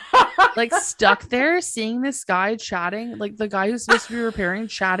god! Like stuck there, seeing this guy chatting, like the guy who's supposed to be repairing,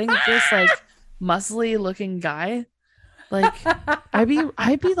 chatting with this like muscly looking guy. Like I'd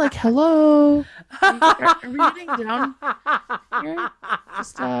be like, hello, are we getting down here?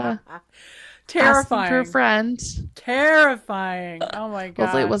 Just terrifying for a friend. Terrifying. Oh my god.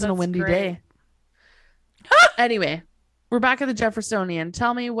 Hopefully it wasn't a windy day. Anyway, we're back at the Jeffersonian.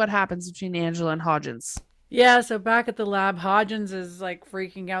 Tell me what happens between Angela and Hodgins. Yeah, so back at the lab, Hodgins is like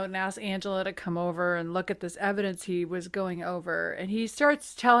freaking out and asks Angela to come over and look at this evidence he was going over. And he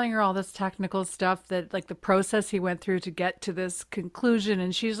starts telling her all this technical stuff that like the process he went through to get to this conclusion.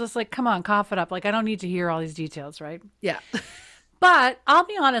 And she's just like, come on, cough it up. Like, I don't need to hear all these details, right? Yeah. But I'll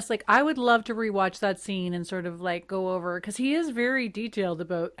be honest, like I would love to rewatch that scene and sort of like go over, because he is very detailed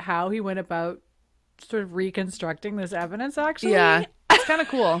about how he went about sort of reconstructing this evidence, actually. Yeah. It's kind of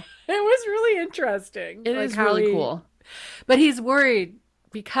cool. It was really interesting. It is really cool. But he's worried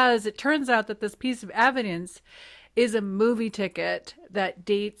because it turns out that this piece of evidence is a movie ticket that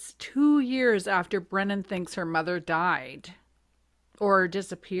dates 2 years after Brennan thinks her mother died or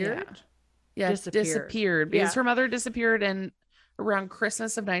disappeared. Yeah, disappeared because her mother disappeared in around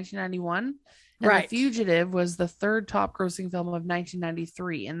Christmas of 1991. And The Fugitive was the third top grossing film of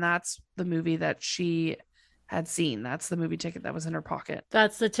 1993. And that's the movie that she had seen. That's the movie ticket that was in her pocket.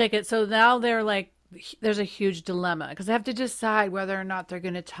 That's the ticket. So now they're like, there's a huge dilemma because they have to decide whether or not they're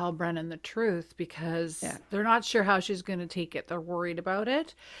going to tell Brennan the truth because they're not sure how she's going to take it. They're worried about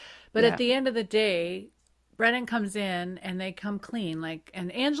it. But at the end of the day, Brennan comes in and they come clean. Like,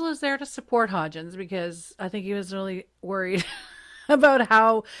 and Angela's there to support Hodgins because I think he was really worried about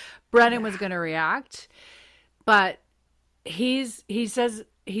how Brennan was going to react. But he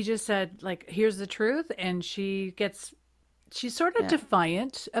just said, like, here's the truth. And she's sort of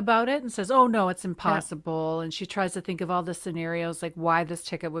defiant about it and says, oh, no, it's impossible. And she tries to think of all the scenarios, like why this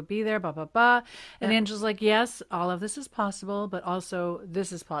ticket would be there, blah, blah, blah. And Angela's like, yes, all of this is possible. But also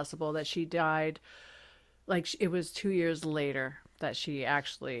this is possible that she died. Like it was 2 years later that she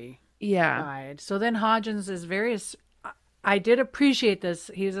actually died. So then Hodgins is I did appreciate this.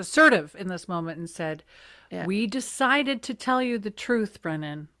 He's assertive in this moment and said, we decided to tell you the truth,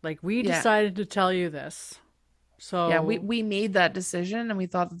 Brennan. Like we decided to tell you this. So we made that decision and we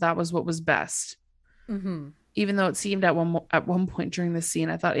thought that was what was best. Mm-hmm. Even though it seemed at one point during the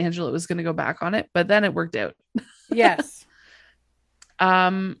scene, I thought Angela was going to go back on it, but then it worked out. Yes.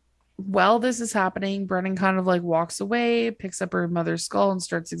 while this is happening, Brennan kind of like walks away, picks up her mother's skull and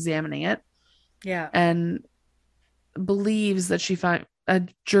starts examining it, Yeah. and believes that she found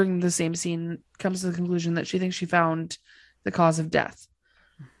during the same scene comes to the conclusion that she thinks she found the cause of death.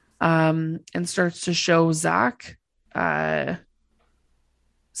 And starts to show Zach some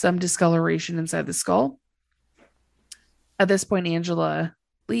discoloration inside the skull. At this point, Angela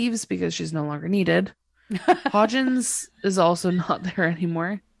leaves because she's no longer needed. Hodgins is also not there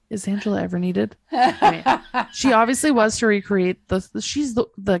anymore. Is Angela ever needed? Anyway, she obviously was to recreate she's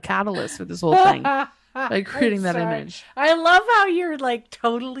the catalyst for this whole thing by creating that image. I love how you're like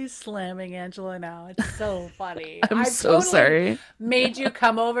totally slamming Angela now. It's so funny. I'm so totally sorry. Made you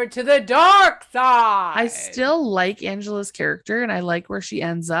come over to the dark side. I still like Angela's character and I like where she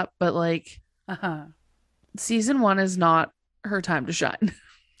ends up, but like season 1 is not her time to shine.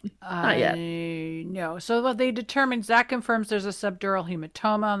 Not yet. No. So what they determined, Zach confirms there's a subdural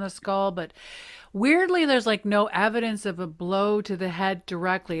hematoma on the skull, but weirdly there's like no evidence of a blow to the head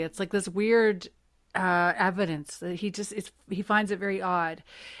directly. It's like this weird evidence that he finds it very odd.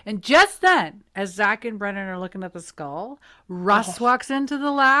 And just then, as Zach and Brennan are looking at the skull, Russ walks into the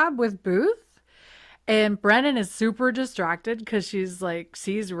lab with Booth. And Brennan is super distracted because she's like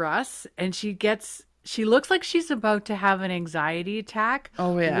sees Russ and she looks like she's about to have an anxiety attack.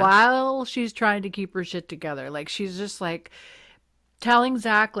 Oh, yeah. While she's trying to keep her shit together. Like she's just like telling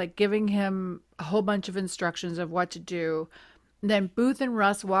Zach, like giving him a whole bunch of instructions of what to do. And then Booth and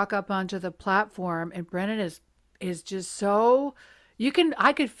Russ walk up onto the platform and Brennan is just so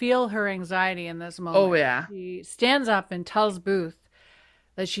I could feel her anxiety in this moment. Oh, yeah. She stands up and tells Booth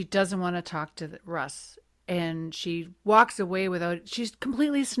that she doesn't want to talk to Russ. And she walks away she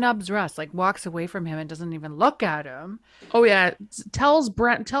completely snubs Russ, like walks away from him and doesn't even look at him. Oh yeah. Tells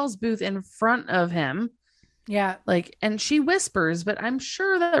Booth in front of him. Yeah. Like, and she whispers, but I'm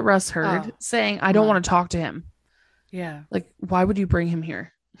sure that Russ heard saying, I don't want to talk to him. Yeah. Like, why would you bring him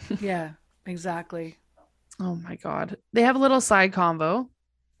here? Yeah, exactly. Oh my God. They have a little side convo.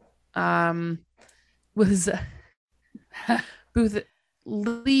 Booth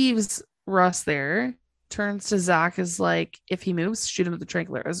leaves Russ there, turns to Zach, is like, if he moves, shoot him with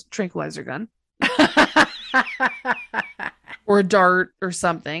the tranquilizer gun. Or a dart or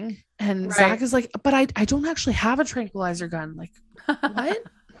something. And right. Zach is like, but I don't actually have a tranquilizer gun. Like, what?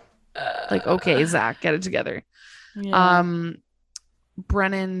 Like, okay, Zach, get it together. Yeah.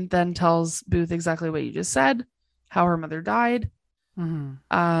 Brennan then tells Booth exactly what you just said, how her mother died.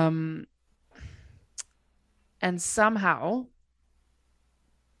 Mm-hmm. And somehow,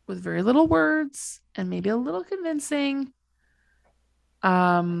 with very little words and maybe a little convincing,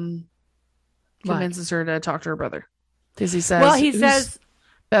 convinces her to talk to her brother. Because he says, he says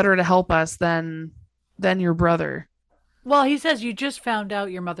better to help us than your brother. Well, he says you just found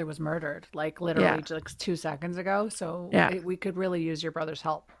out your mother was murdered, like literally just 2 seconds ago. So we could really use your brother's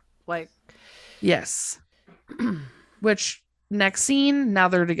help. Like, yes. Which next scene, now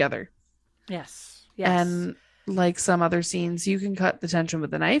they're together. Yes. And like some other scenes, you can cut the tension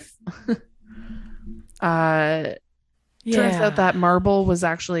with a knife. Turns out that marble was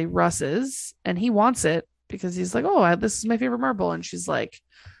actually Russ's, and he wants it because he's like, "Oh, this is my favorite marble," and she's like,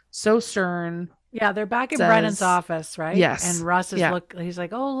 so stern. Yeah, they're back in Brennan's office, right? Yes. And Russ is he's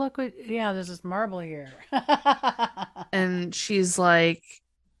like, "Oh, look what there's this marble here." And she's like,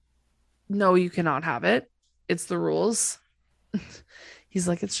 "No, you cannot have it. It's the rules." He's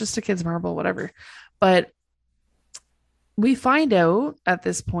like, "It's just a kid's marble, whatever." But we find out at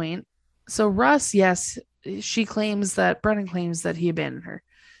this point, so Russ, yes, Brennan claims that he abandoned her.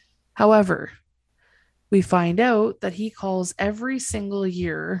 However, we find out that he calls every single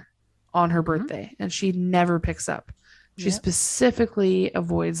year on her birthday, and she never picks up. She specifically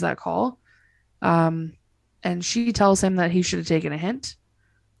avoids that call. And she tells him that he should have taken a hint,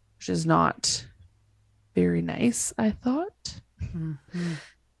 which is not very nice, I thought. Mm-hmm.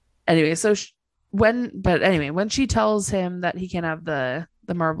 Anyway, when she tells him that he can have the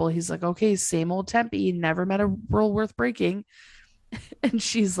marble, he's like, okay, same old Tempe, never met a rule worth breaking. And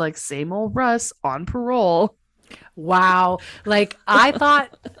she's like, same old Russ on parole. Wow. Like, I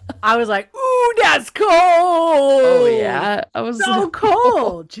was like, ooh, that's cold. Oh, yeah. I was so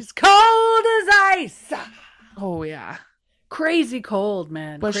cold. She's cold as ice. Oh, yeah. Crazy cold,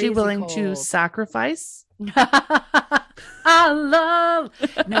 man. Was she willing to sacrifice? I love.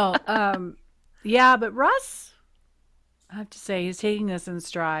 No, yeah, but Russ, I have to say, he's taking this in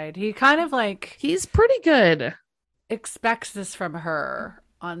stride. He kind of like. He's pretty good. Expects this from her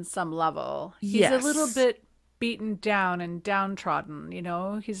on some level. He's a little bit beaten down and downtrodden,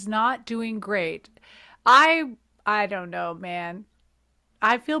 He's not doing great. I don't know, man.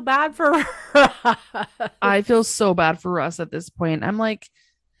 I feel bad for I feel so bad for Russ at this point. I'm like,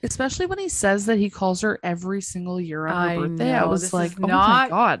 especially when he says that he calls her every single year on her birthday. I know was this like, is oh my not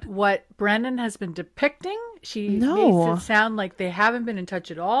God. what Brennan has been depicting. She makes No. it sound like they haven't been in touch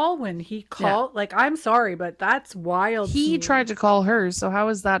at all when he Yeah. called. Like, I'm sorry, but that's wild. He to me. tried to call her, so how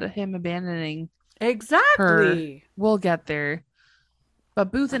is that him abandoning her? Exactly. We'll get there.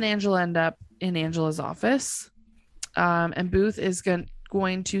 But Booth and Angela end up in Angela's office. And Booth is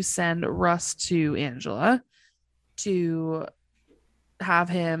going to send Russ to Angela to have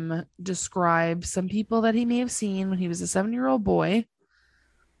him describe some people that he may have seen when he was a 7-year-old boy.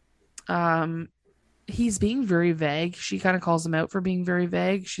 He's being very vague. She kind of calls him out for being very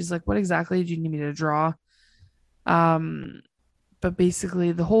vague. She's like, what exactly do you need me to draw? But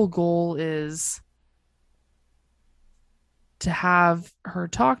basically the whole goal is to have her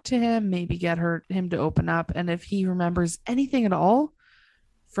talk to him, maybe get him to open up. And if he remembers anything at all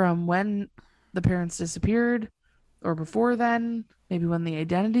from when the parents disappeared or before then, maybe when the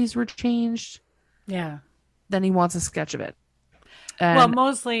identities were changed, Yeah. then he wants a sketch of it. And well,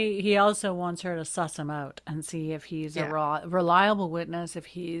 mostly he also wants her to suss him out and see if he's a reliable witness, if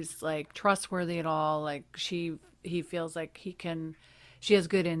he's like trustworthy at all. Like he feels like she has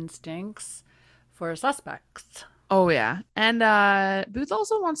good instincts for suspects. Oh yeah. And Booth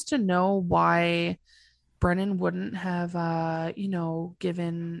also wants to know why Brennan wouldn't have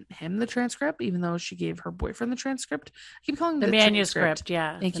given him the transcript, even though she gave her boyfriend the transcript. I keep calling it the transcript. manuscript.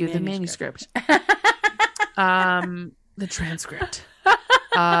 Yeah. Thank you. The manuscript. The transcript.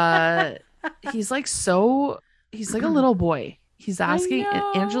 He's like a little boy. He's asking,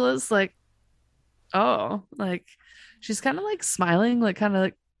 and Angela's like, oh, like she's kind of like smiling, like kind of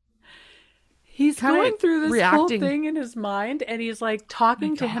like he's going through this whole reacting. thing in his mind, and he's like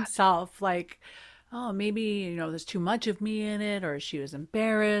talking to himself, like, oh, maybe, there's too much of me in it, or she was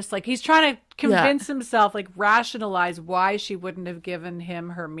embarrassed. Like he's trying to convince himself, like rationalize why she wouldn't have given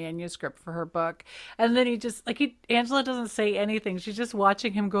him her manuscript for her book. And then Angela doesn't say anything. She's just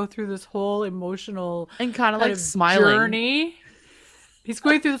watching him go through this whole emotional and kind of like smiling journey. He's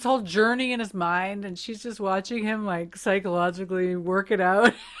going through this whole journey in his mind, and she's just watching him like psychologically work it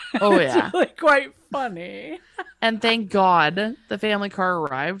out. Oh yeah. It's really quite funny. And thank God the family car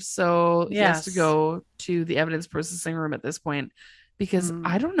arrived. So he has to go to the evidence processing room at this point, because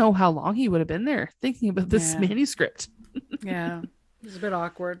I don't know how long he would have been there thinking about this manuscript. Yeah. It's a bit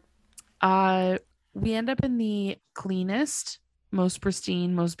awkward. We end up in the cleanest, most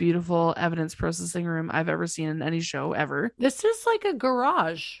pristine, most beautiful evidence processing room I've ever seen in any show ever. This is like a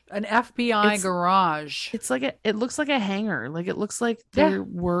garage, an FBI garage. It's like it looks like a hangar. Like it looks like there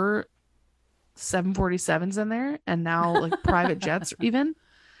were 747s in there, and now like private jets even.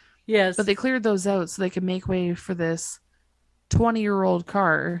 Yes. But they cleared those out so they could make way for this 20-year-old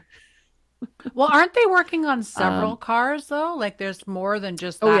car. Well, aren't they working on several cars though? Like there's more than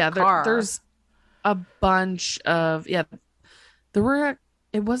just that car. There's a bunch of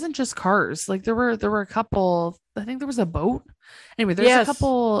it wasn't just cars. Like there were a couple, I think there was a boat. Anyway, there's a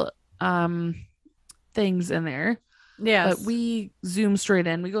couple things in there. Yes. But we zoom straight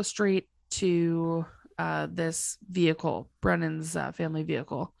in. We go straight to this vehicle, Brennan's family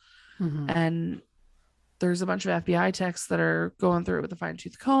vehicle. Mm-hmm. And there's a bunch of FBI techs that are going through it with a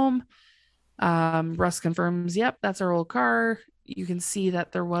fine-tooth comb. Russ confirms, yep, that's our old car. You can see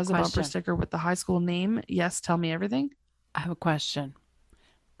that there was a bumper sticker with the high school name. Yes, tell me everything. I have a question.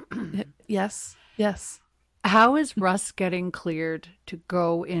 Yes. How is Russ getting cleared to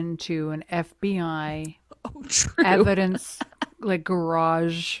go into an FBI evidence like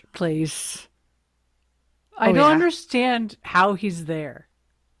garage place? I don't understand how he's there.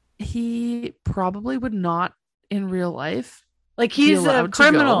 He probably would not in real life. Like he's a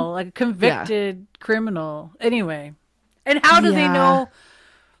criminal, like a convicted criminal. Anyway. And how do they know?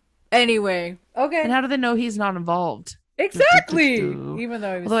 Anyway. Okay. And how do they know he's not involved? Exactly. Even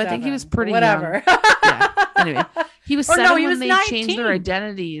though he was I think he was pretty whatever. Young. Anyway, he was 7 when they 19. changed their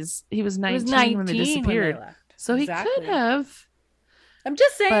identities. He was 19 when they disappeared. So he could have. I'm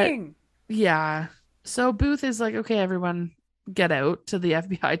just saying. But, so Booth is like, okay, everyone get out, to the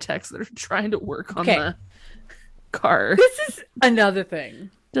FBI techs that are trying to work on the car. This is another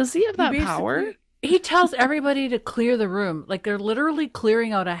thing. Does he have that power? He tells everybody to clear the room. Like they're literally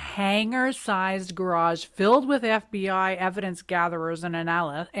clearing out a hangar-sized garage filled with FBI evidence gatherers and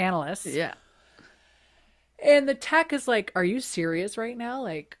analysts. Yeah. And the tech is like, are you serious right now?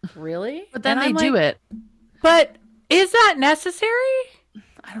 Like, really? But then they do it. But is that necessary?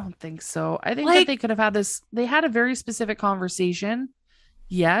 I don't think so. I think that they could have had this. They had a very specific conversation.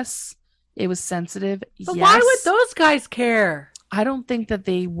 Yes. It was sensitive. But why would those guys care? I don't think that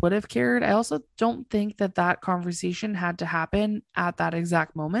they would have cared. I also don't think that that conversation had to happen at that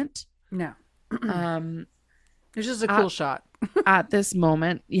exact moment. No. Um, It's just a at cool shot. at this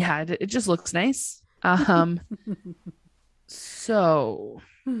moment, yeah, it just looks nice. So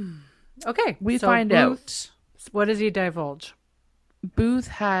Okay, we so find Booth, out what does he divulge? Booth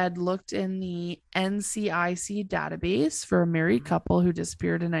had looked in the NCIC database for a married couple who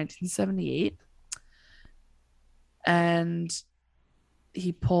disappeared in 1978, and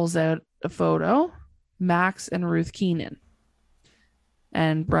he pulls out a photo, Max and Ruth Keenan.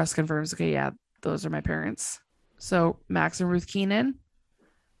 And Russ confirms, okay, yeah, those are my parents. So Max and Ruth Keenan,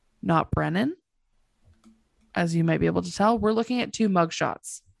 not Brennan. As you might be able to tell, we're looking at two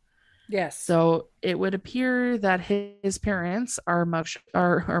mugshots. Yes. So it would appear that his parents are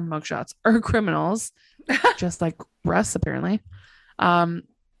mugshots, are criminals, just like Russ apparently. And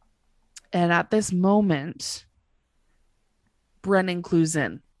at this moment, Brennan clues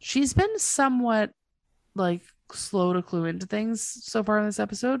in. She's been somewhat like slow to clue into things so far in this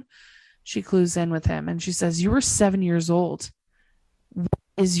episode. She clues in with him and she says, "You were 7 years old. What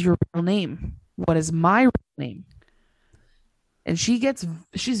is your real name? What is my real name?" And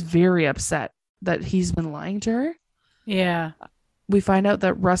she's very upset that he's been lying to her. Yeah. We find out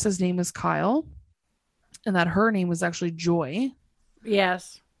that Russ's name is Kyle and that her name was actually Joy.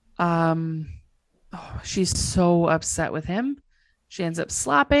 Yes. She's so upset with him. She ends up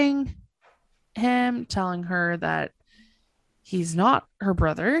slapping him, telling her that he's not her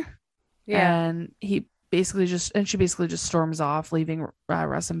brother. Yeah. And she basically just storms off, leaving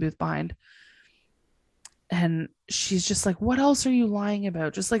Russ and Booth behind. And she's just like, what else are you lying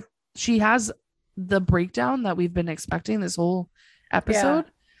about? Just like she has the breakdown that we've been expecting this whole episode.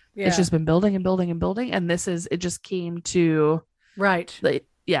 Yeah. It's just been building and building and building. And it just came to Right. like,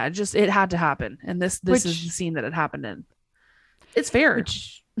 yeah, it had to happen. And this is the scene that it happened in. It's fair.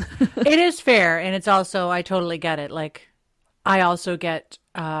 It is fair. And it's also, I totally get it. Like, I also get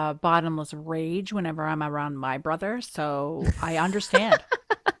bottomless rage whenever I'm around my brother. So I understand.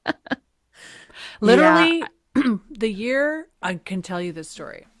 Literally, the year, I can tell you this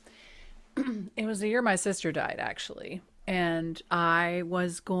story. It was the year my sister died, actually. And I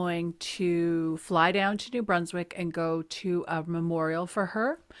was going to fly down to New Brunswick and go to a memorial for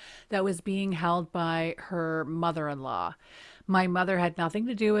her that was being held by her mother-in-law. My mother had nothing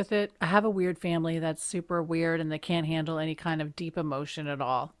to do with it. I have a weird family that's super weird and they can't handle any kind of deep emotion at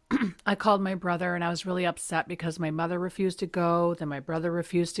all. I called my brother and I was really upset because my mother refused to go. Then my brother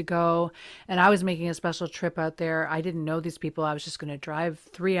refused to go. And I was making a special trip out there. I didn't know these people. I was just going to drive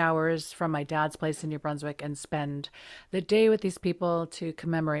 3 hours from my dad's place in New Brunswick and spend the day with these people to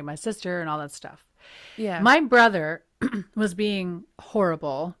commemorate my sister and all that stuff. Yeah. My brother was being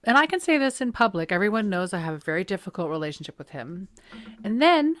horrible. And I can say this in public. Everyone knows I have a very difficult relationship with him. And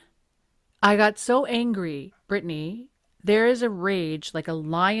then I got so angry, Brittany. There is a rage, like a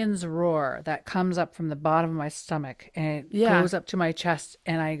lion's roar, that comes up from the bottom of my stomach and it goes up to my chest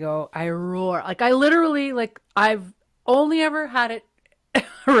and I roar. Like I literally, like I've only ever had it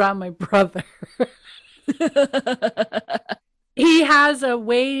around my brother. He has a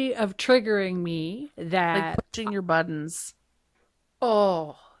way of triggering me that... Like pushing your buttons.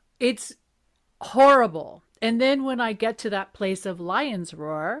 Oh, it's horrible. And then when I get to that place of lion's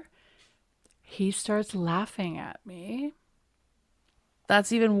roar... he starts laughing at me.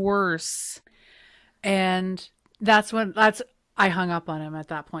 That's even worse. And I hung up on him at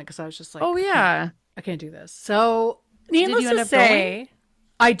that point because I was just like, oh yeah, I can't do this. So needless to say,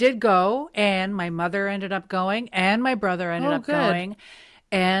 I did go, and my mother ended up going, and my brother ended up going,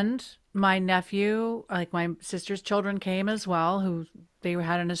 and my nephew, like my sister's children, came as well, who they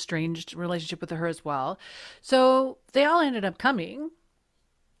had an estranged relationship with her as well. So they all ended up coming.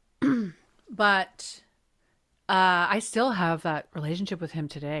 But I still have that relationship with him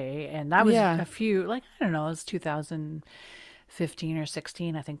today. And that was a few, like, I don't know, it was 2015 or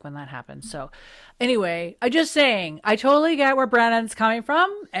 16, I think, when that happened. So anyway, I just saying, I totally get where Brennan's coming from.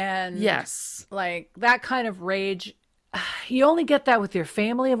 And yes, like that kind of rage, you only get that with your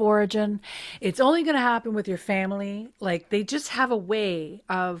family of origin. It's only going to happen with your family. Like they just have a way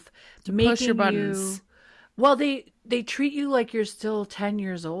of making push your buttons. Well, they treat you like you're still 10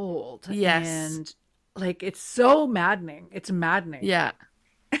 years old. Yes. And like, it's so maddening. It's maddening. Yeah.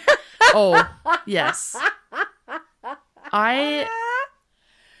 Oh, yes. I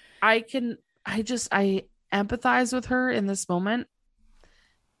empathize with her in this moment.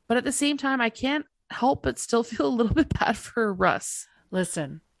 But at the same time, I can't help but still feel a little bit bad for Russ.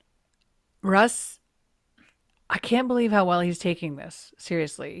 Listen, Russ, I can't believe how well he's taking this.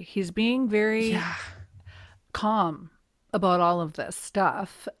 Seriously. He's being very calm about all of this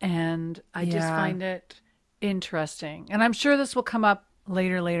stuff. And I just Yeah. find it interesting. And I'm sure this will come up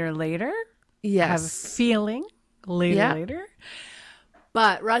later. I have a Yes. feeling Yeah. later.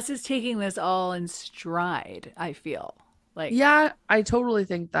 But Russ is taking this all in stride, I feel. Like, Yeah, I totally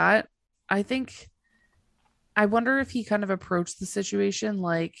think that. I think I wonder if he kind of approached the situation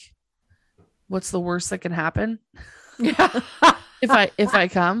like, what's the worst that can happen? yeah. If I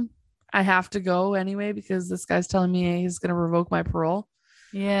come, I have to go anyway because this guy's telling me he's gonna revoke my parole.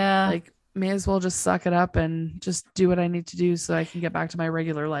 Yeah. Like, may as well just suck it up and just do what I need to do so I can get back to my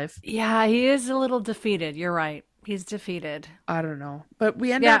regular life. Yeah, he is a little defeated. You're right. He's defeated. I don't know. But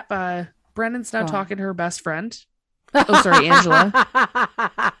we end Yeah. up Brendan's now Go on. talking to her best friend. Oh, sorry, Angela.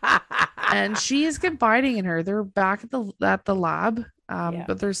 And she is confiding in her. They're back at the lab, Yeah.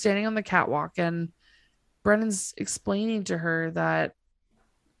 but they're standing on the catwalk, and Brendan's explaining to her that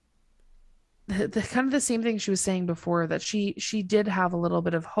the kind of the same thing she was saying before, that she did have a little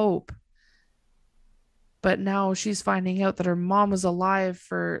bit of hope, but now she's finding out that her mom was alive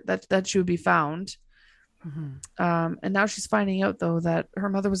for that she would be found. And now she's finding out though that her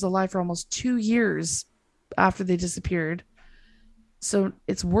mother was alive for almost 2 years after they disappeared. So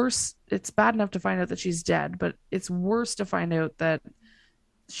it's worse. It's bad enough to find out that she's dead, but it's worse to find out that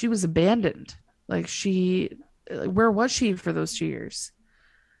she was abandoned. Like where was she for those 2 years?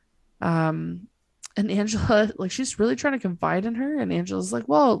 And Angela, like, she's really trying to confide in her, and Angela's like,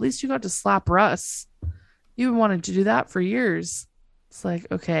 well, at least you got to slap Russ. You've been wanting to do that for years. It's like,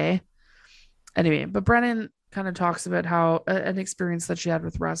 okay. Anyway, but Brennan kind of talks about how an experience that she had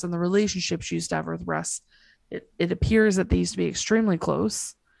with Russ and the relationship she used to have with Russ. It appears that they used to be extremely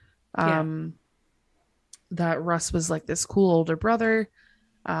close. That Russ was like this cool older brother.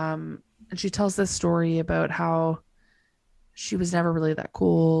 And she tells this story about how she was never really that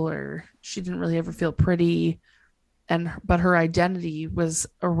cool, or she didn't really ever feel pretty. But her identity was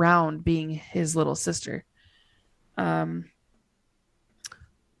around being his little sister.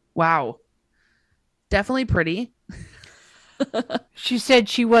 Wow. Definitely pretty. She said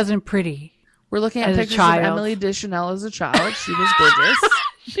she wasn't pretty. We're looking at As a pictures of child. Emily Deschanel as a child. She was gorgeous.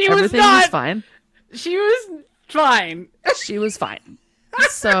 She was Everything not. was fine. She was fine. She was fine.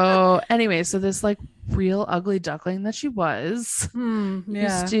 So anyway, so this like real ugly duckling that she was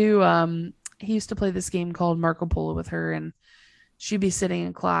Yeah. he used to play this game called Marco Polo with her, and she'd be sitting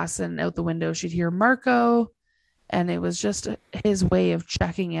in class, and out the window she'd hear Marco, and it was just his way of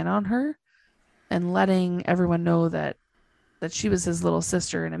checking in on her and letting everyone know that she was his little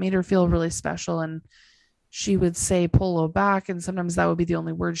sister, and it made her feel really special. And she would say polo back, and sometimes that would be the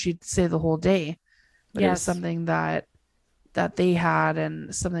only word she'd say the whole day, but it was something that they had,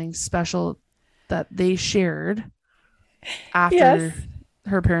 and something special that they shared after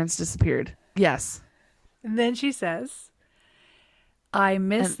her parents disappeared. Yes. And then she says, I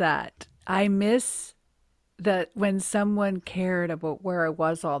miss that. I miss that when someone cared about where I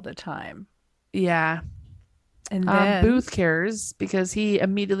was all the time. Yeah. And then Booth cares because he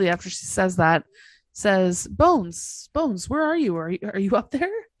immediately after she says that says, Bones, where are you? Are you up there?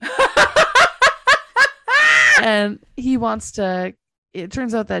 And he wants to. It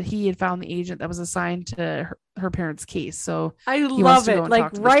turns out that he had found the agent that was assigned to her parents' case. So I he wants love to go it. and Like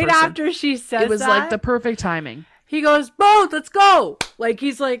talk to this right person. after she says it was that, like the perfect timing. he goes, "Both, let's go!" Like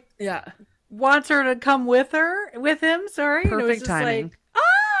he's like, Yeah, wants her to come with him. Sorry, and it was perfect just timing. like, ah!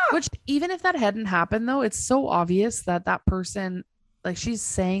 Which, even if that hadn't happened, though, it's so obvious that person, like, she's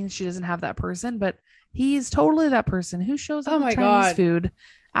saying she doesn't have that person, but he's totally that person who shows up Oh with my Chinese God. food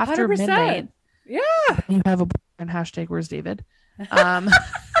after 100%. midnight. Yeah. You have a boyfriend, hashtag where's David?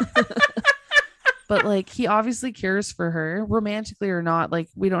 But like, he obviously cares for her, romantically or not. Like,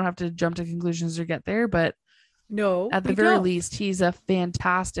 we don't have to jump to conclusions or get there, but No, at the we very don't. least, he's a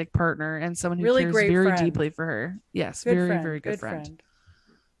fantastic partner and someone who Really cares great very friend. deeply for her. Yes, Good very, friend. very good friend.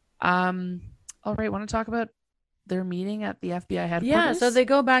 All right, want to talk about their meeting at the FBI headquarters? Yeah, so they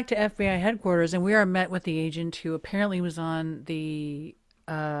go back to FBI headquarters, and we are met with the agent who apparently was on the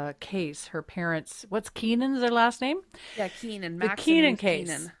case. Her parents, what's Keenan's their last name? Yeah, Keenan. The Keenan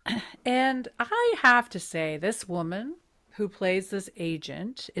case. And I have to say, this woman who plays this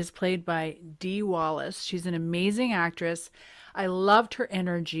agent is played by Dee Wallace. She's an amazing actress. I loved her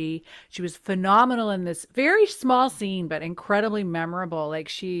energy. She was phenomenal in this very small scene, but incredibly memorable. Like,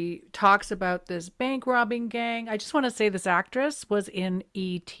 she talks about this bank robbing gang. I just want to say this actress was in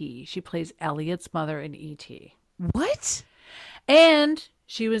E.T. She plays Elliot's mother in E.T. What? And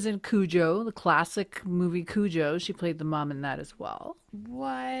she was in Cujo, the classic movie Cujo. She played the mom in that as well.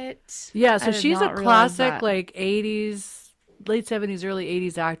 What? Yeah, I so did she's not a realize classic, that. like 80s, late 70s, early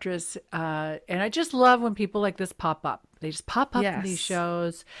 80s actress. And I just love when people like this pop up They just pop up in these Yes.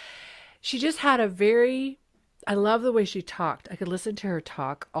 shows. She just had a very, I love the way she talked. I could listen to her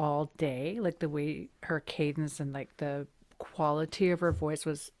talk all day. Like the way her cadence and like the quality of her voice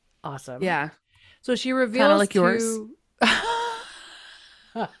was awesome. Yeah. So she Kind of reveals like yours. to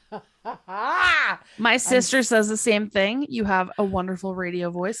My sister says the same thing. You have a wonderful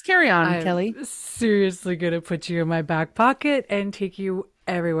radio voice. Carry on, I'm Kelly. seriously going to put you in my back pocket and take you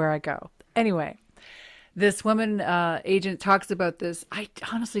everywhere I go. Anyway, this woman agent talks about this. I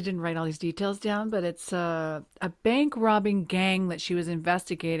honestly didn't write all these details down, but it's a bank robbing gang that she was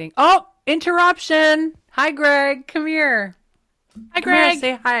investigating. Oh, interruption. Hi, Greg. Come here. Hi, Come here, Greg.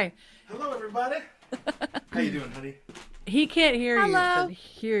 say hi. Hello, everybody. How you doing, honey? He can't hear you, Hello. but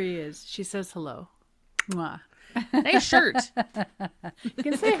here he is. She says hello. Mwah. Nice shirt. You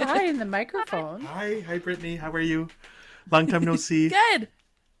can say hi in the microphone. Hi, Brittany. How are you? Long time no see. Good.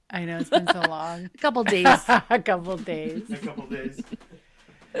 I know, it's been so long. A couple days. A couple days. A couple days.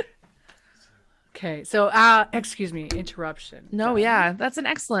 Okay, so excuse me, interruption. No, yeah, that's an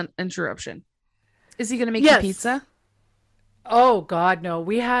excellent interruption. Is he going to make Yes. you pizza? Oh God, no.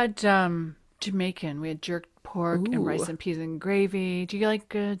 We had Jamaican. We had jerk pork and Ooh. rice and peas and gravy. Do you like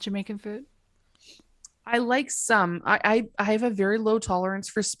Jamaican food? I like some. I have a very low tolerance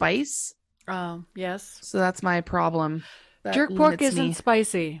for spice, Oh, yes. so that's my problem. That Jerk pork limits isn't me.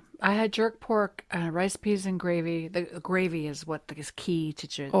 spicy. I had jerk pork, rice, peas, and gravy. The gravy is what is key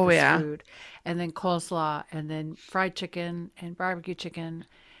to Oh, this yeah. food. And then coleslaw, and then fried chicken and barbecue chicken.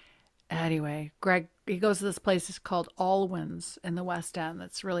 Anyway, Greg, he goes to this place. It's called Alwyn's in the West End.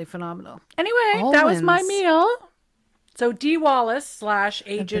 That's really phenomenal. Anyway, that was my Alwyn's. meal. So D. Wallace /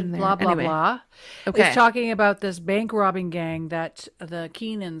 agent there. blah, blah, Anyway. blah Okay. is talking about this bank robbing gang that the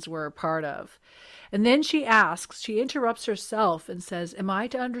Keenans were a part of. And then she interrupts herself and says, am I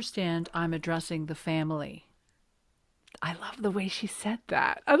to understand I'm addressing the family? I love the way she said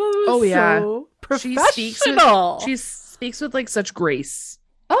that. I thought it was Oh, yeah. so She professional. speaks with like such grace.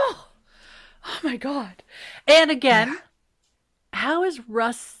 Oh my God. And again, how is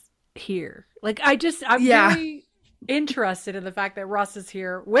Russ here? Like, I'm Yeah. very interested in the fact that Russ is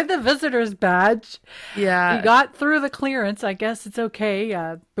here with a visitor's badge. Yeah. He got through the clearance. I guess it's okay.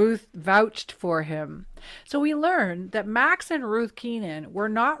 Booth vouched for him. So we learned that Max and Ruth Keenan were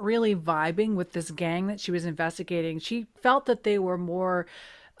not really vibing with this gang that she was investigating. She felt that they were more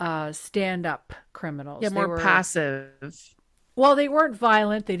stand-up criminals. Yeah, They more were passive. Well, they weren't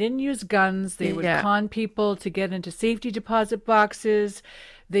violent. They didn't use guns. They would Yeah. con people to get into safety deposit boxes.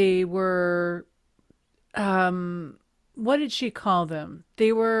 They were, what did she call them?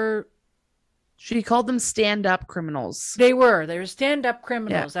 She called them stand-up criminals. They were stand-up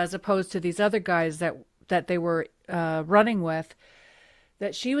criminals as opposed to these other guys that they were running with,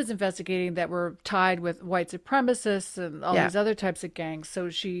 that she was investigating, that were tied with white supremacists and all these other types of gangs. So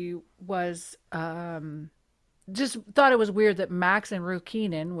she was just thought it was weird that Max and Ruth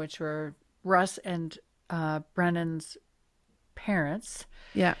Keenan, which were Russ and Brennan's parents,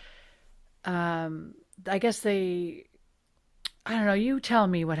 Yeah. I guess I don't know. You tell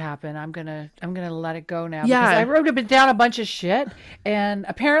me what happened. I'm gonna let it go now. Yeah. Because I wrote down a bunch of shit, and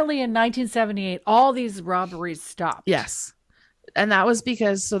apparently in 1978, all these robberies stopped. Yes. And that was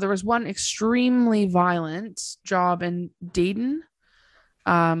because there was one extremely violent job in Dayton,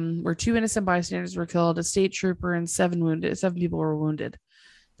 where 2 innocent bystanders were killed, a state trooper, and 7 people were wounded.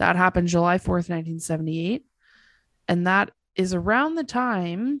 That happened July 4th, 1978. And that is around the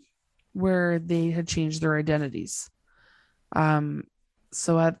time where they had changed their identities.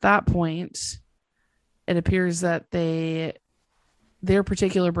 So at that point, it appears that their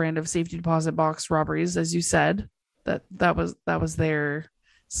particular brand of safety deposit box robberies, as you said, that was their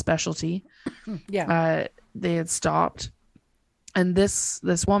specialty. Yeah. They had stopped, and this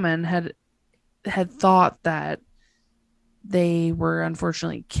woman had thought that they were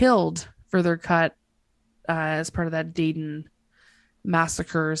unfortunately killed for their cut as part of that Dayton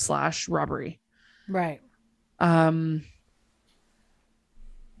massacre / robbery. Right.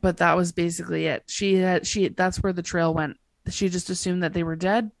 But that was basically it. That's where the trail went. She just assumed that they were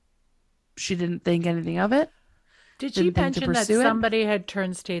dead. She didn't think anything of it. Did she Didn't think to mention that pursue it. somebody had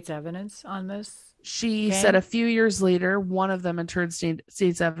turned state's evidence on this? She Okay. said a few years later, one of them had turned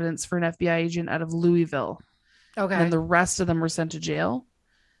state's evidence for an FBI agent out of Louisville, Okay. and the rest of them were sent to jail.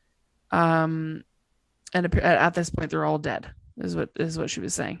 And at this point, they're all dead. Is what she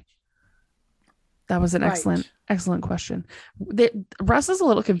was saying. That was an Right. excellent question. Russ is a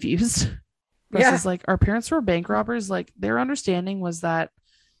little confused. Russ Yeah. is like, our parents were bank robbers. Like, their understanding was that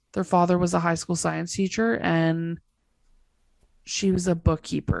their father was a high school science teacher and she was a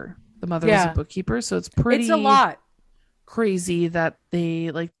bookkeeper. The mother was Yeah. a bookkeeper, so it's pretty. It's a lot. crazy that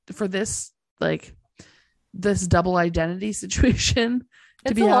they like for this like this double identity situation to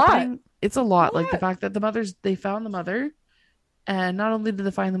It's be a lot. happening. It's a lot. Like the What? fact that they found the mother, and not only did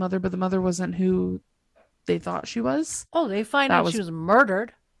they find the mother, but the mother wasn't who they thought she was. Oh, they find That out she was was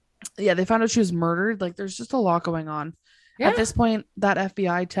murdered. Yeah, they found out she was murdered. Like there's just a lot going on. Yeah. At this point, that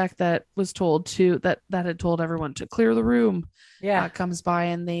FBI tech that was told to that had told everyone to clear the room Yeah. comes by,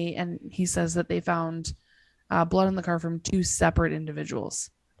 and he says that they found blood in the car from two separate individuals.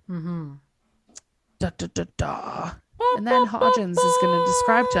 Mm-hmm. Da, da, da, da. And then Hodgins is going to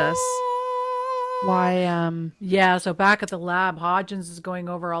describe to us why. Yeah, so back at the lab, Hodgins is going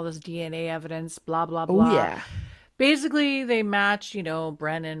over all this DNA evidence, blah, blah, Oh blah. yeah, Basically, they match,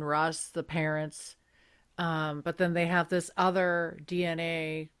 Brennan, Russ, the parents. But then they have this other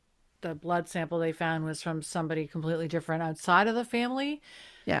DNA. The blood sample they found was from somebody completely different outside of the family.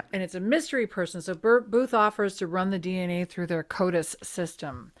 yeah, And it's a mystery person. So Booth offers to run the DNA through their CODIS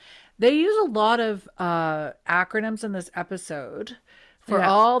system. They use a lot of acronyms in this episode for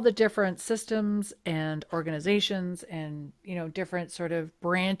Yeah. all the different systems and organizations and, different sort of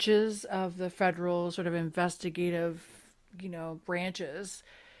branches of the federal sort of investigative, branches,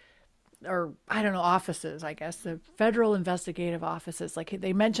 or I don't know, offices, I guess, the federal investigative offices. Like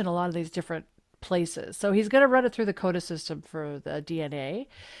they mention a lot of these different places. So he's going to run it through the CODIS system for the DNA.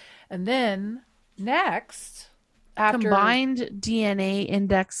 And then next, after. combined DNA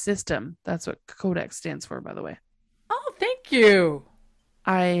index system. That's what Codex stands for, by the way. Oh, thank you.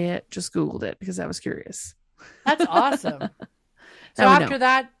 I just Googled it because I was curious. That's awesome. So Now we after know.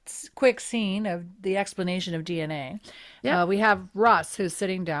 that quick scene of the explanation of DNA, Yeah. we have Russ who's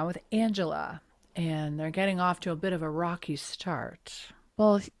sitting down with Angela, and they're getting off to a bit of a rocky start.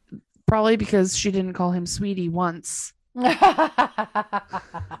 Well, probably because she didn't call him sweetie once.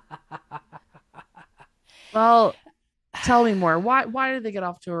 Well, tell me more. Why did they get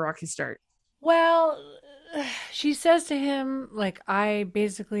off to a rocky start? Well, she says to him, like, I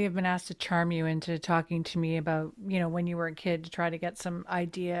basically have been asked to charm you into talking to me about, when you were a kid, to try to get some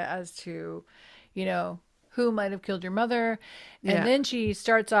idea as to, who might have killed your mother. And Yeah. then she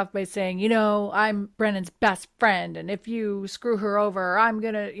starts off by saying, I'm Brennan's best friend. And if you screw her over, I'm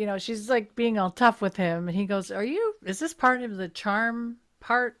going to, she's like being all tough with him. And he goes, is this part of the charm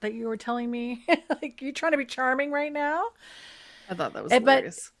part that you were telling me? Like, you trying to be charming right now? I thought that was But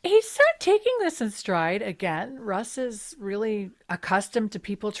hilarious. he started taking this in stride again. Russ is really accustomed to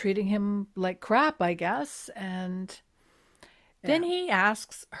people treating him like crap, I guess. And then he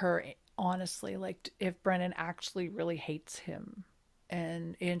asks her honestly, like, if Brennan actually really hates him.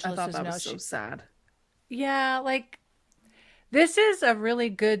 And I Angela thought says that no. was so sad. Yeah, like, this is a really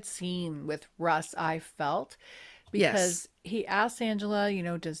good scene with Russ, I felt. Because he asks Angela,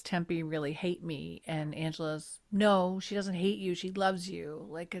 does Tempe really hate me? And Angela's, no, she doesn't hate you. She loves you.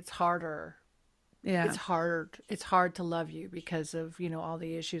 Like, it's harder. Yeah. It's hard. It's hard to love you because of, all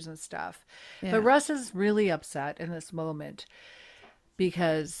the issues and stuff. Yeah. But Russ is really upset in this moment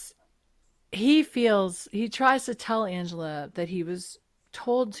because he tries to tell Angela that he was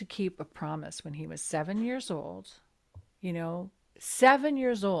told to keep a promise when he was 7 years old. 7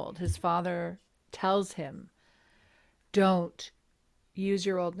 years old, his father tells him, don't use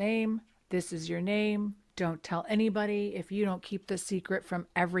your old name. This is your name. Don't tell anybody. If you don't keep the secret from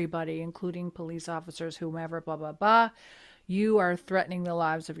everybody, including police officers, whomever, blah, blah, blah, you are threatening the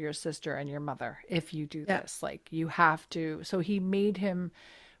lives of your sister and your mother if you do this. Like, you have to. So he made him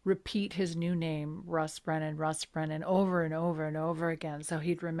repeat his new name, Russ Brennan, over and over and over again. So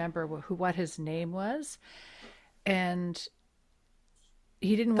he'd remember what his name was. And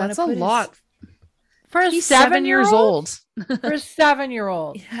he didn't want to That's put a lot. for a He's 7 years old. For a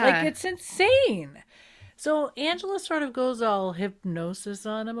 7-year-old. Yeah. Like, it's insane. So Angela sort of goes all hypnosis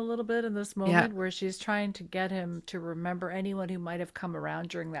on him a little bit in this moment where she's trying to get him to remember anyone who might have come around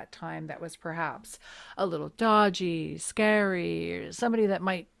during that time that was perhaps a little dodgy, scary, or somebody that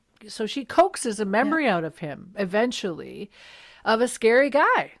might. So she coaxes a memory out of him eventually of a scary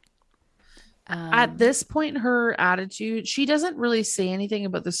guy. At this point in her attitude, she doesn't really say anything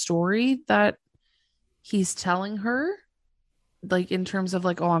about the story that he's telling her, like in terms of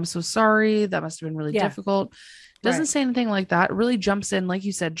like, oh, I'm so sorry, that must have been really difficult. Doesn't say anything like that. It really jumps in, like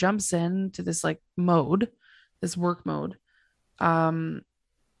you said, jumps into this like mode, this work mode.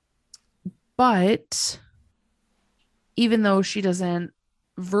 But even though she doesn't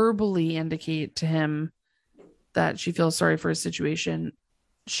verbally indicate to him that she feels sorry for his situation,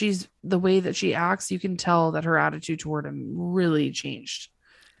 the way that she acts, you can tell that her attitude toward him really changed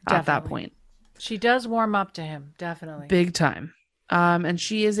at that point. She does warm up to him, definitely. Big time. And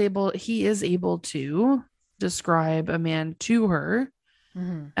he is able to describe a man to her,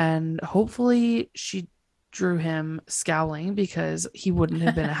 and hopefully she drew him scowling because he wouldn't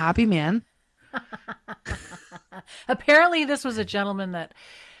have been a happy man. Apparently, this was a gentleman that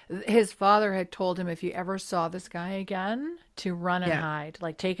his father had told him if you ever saw this guy again to run and hide,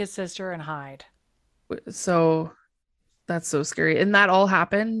 like take his sister and hide. So that's so scary. And that all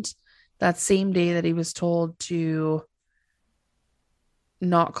happened that same day that he was told to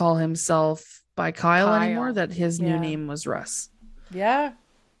not call himself by Kyle anymore, that his new name was Russ. Yeah.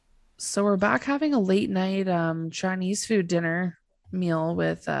 So we're back having a late night Chinese food dinner meal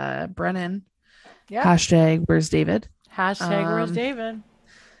with Brennan. Yeah. Hashtag where's David? Hashtag where's David?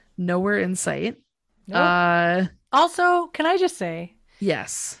 Nowhere in sight. Nope. Also, can I just say?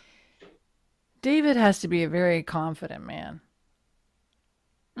 Yes. David has to be a very confident man.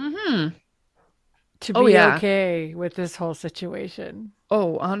 Mm-hmm. To be okay with this whole situation.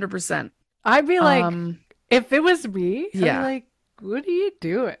 Oh, 100%. I'd be like, if it was me, I'd be like, what are you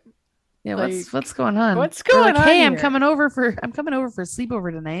doing? Yeah, like, what's going on? What's going on? Hey, here? I'm coming over for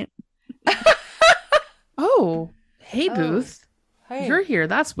sleepover tonight. Oh, hey, Booth. Hey. You're here.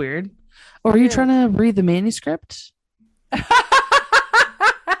 That's weird. Or are you trying to read the manuscript?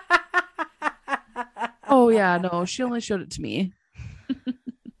 Oh, yeah. No, she only showed it to me.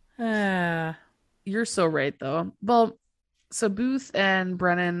 You're so right, though. Well, so Booth and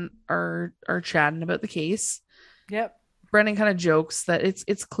Brennan are chatting about the case. Yep. Brennan kind of jokes that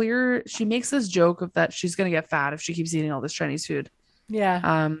it's clear. She makes this joke of that she's going to get fat if she keeps eating all this Chinese food.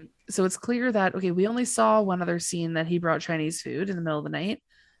 Yeah. So it's clear that, okay, we only saw one other scene that he brought Chinese food in the middle of the night,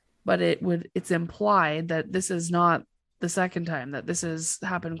 but it's implied that this is not the second time, that this has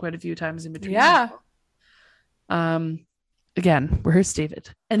happened quite a few times in between. Yeah. Again, where's David?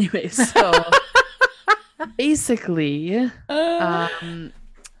 Anyway, so basically, Brennan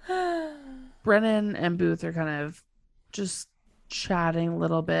and Booth are kind of just chatting a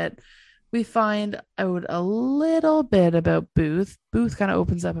little bit. We find out a little bit about Booth. Booth kind of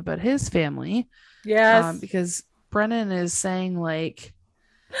opens up about his family. Yes. Because Brennan is saying, like,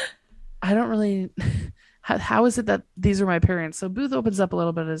 I don't really... how is it that these are my parents? So Booth opens up a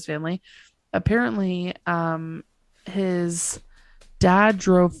little bit of his family. Apparently, his dad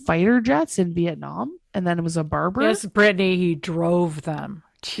drove fighter jets in Vietnam and then was a barber. Yes, Brittany, he drove them.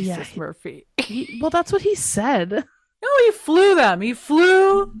 Jesus, Murphy. Well, that's what he said. No, he flew them. He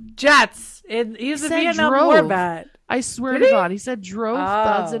flew jets. He's a Vietnam War vet. I swear to God, he said drove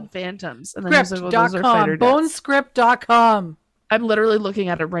Thuds and Phantoms. And then he was like, well, those are fighter jets. Bonescript.com. I'm literally looking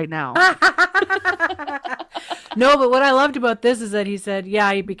at it right now. No, but what I loved about this is that he said,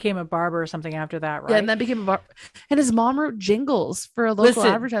 yeah, he became a barber or something after that, right? Yeah, and then became a barber. And his mom wrote jingles for a local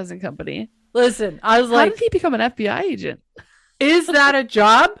advertising company. Listen, I was like... How did he become an FBI agent? Is that a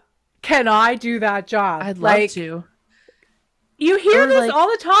job? Can I do that job? I'd love to. You hear this all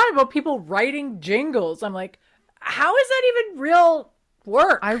the time about people writing jingles. I'm like, how is that even real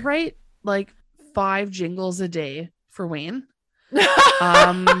work? I write like 5 jingles a day for Wayne.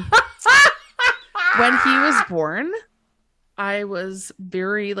 When he was born, I was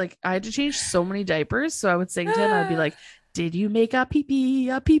very I had to change so many diapers. So I would sing to him. I'd be like, did you make a pee pee,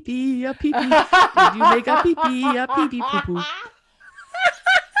 a pee pee, a pee pee? Did you make a pee pee, a pee pee poo poo?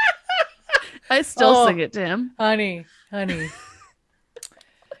 I still sing it to him. Honey.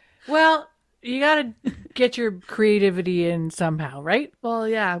 Well, you got to get your creativity in somehow, right? Well,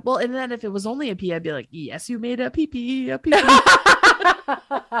 yeah. Well, and then if it was only a pee, I'd be like, yes, you made a pee pee, a pee pee.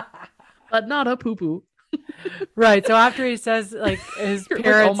 But not a poo poo. Right. So after he says his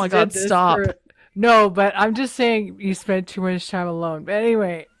parents, oh my God, stop. No, but I'm just saying you spent too much time alone. But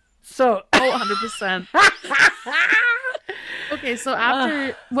anyway, so 100%. Okay, so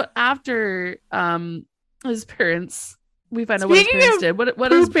after his parents, we find out what his parents did. What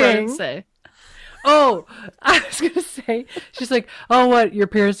does Brennan say? Oh, I was going to say, she's like, oh, what, your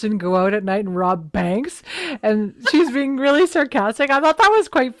parents didn't go out at night and rob banks? And she's being really sarcastic. I thought that was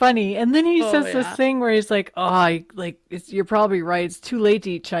quite funny. And then he says this thing where he's like, oh, you're probably right. It's too late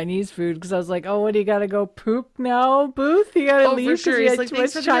to eat Chinese food. Because I was like, oh, what, do you got to go poop now, Booth? You got to leave? For sure. He's like,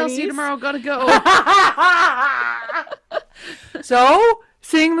 thanks for Chinese. See you tomorrow. Gotta go. So,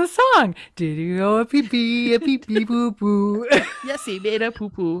 sing the song. Did you go a pee pee, poo poo? Yes, he made a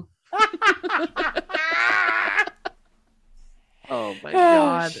poo poo. Oh my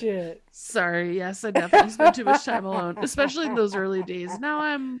God. Shit. Sorry. Yes, I definitely spent too much time alone, especially in those early days. Now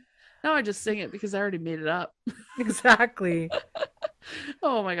I just sing it because I already made it up. Exactly.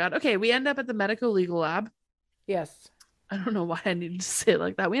 Oh my God. Okay, we end up at the medical legal lab. Yes. I don't know why I needed to say it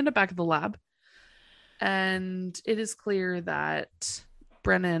like that. We end up back at the lab, and it is clear that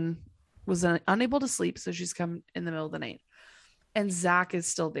Brennan was unable to sleep, so she's come in the middle of the night. And Zach is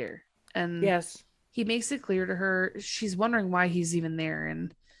still there. And Yes. he makes it clear to her, she's wondering why he's even there.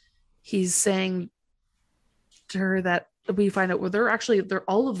 And he's saying to her that we find out, well, they're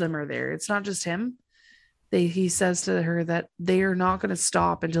all of them are there. It's not just him. He says to her that they are not going to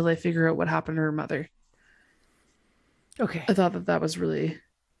stop until they figure out what happened to her mother. Okay. I thought that was really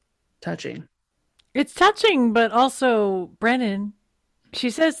touching. It's touching, but also, Brennan, she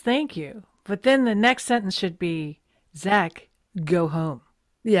says thank you. But then the next sentence should be, Zach, go home.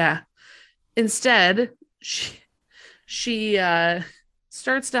 Yeah. Instead, she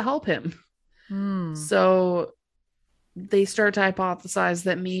starts to help him. So they start to hypothesize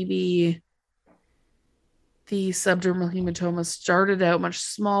that maybe the subdermal hematoma started out much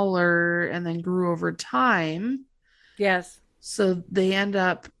smaller and then grew over time. Yes. So they end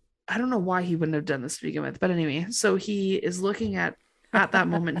up, I don't know why he wouldn't have done this to begin with, but anyway, so he is looking at that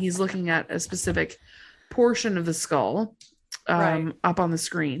moment, he's looking at a specific portion of the skull up on the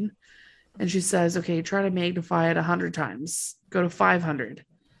screen. And she says, okay, try to magnify it 100 times, go to 500.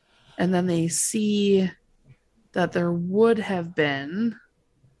 And then they see that there would have been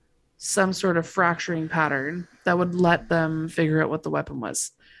some sort of fracturing pattern that would let them figure out what the weapon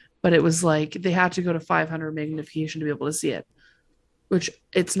was. But it was like they had to go to 500 magnification to be able to see it, which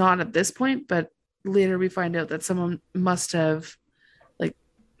it's not at this point. But later we find out that someone must have like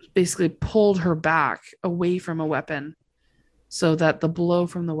basically pulled her back away from a weapon so that the blow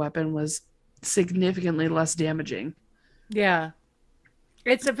from the weapon was significantly less damaging. Yeah.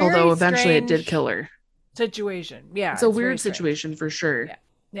 It's a very although eventually it did strange kill her. Situation. Yeah. It's a weird situation for sure.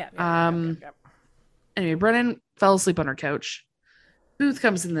 Yeah. Anyway, Brennan fell asleep on her couch. Booth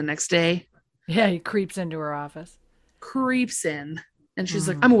comes in the next day. Yeah, he creeps into her office. Creeps in. And she's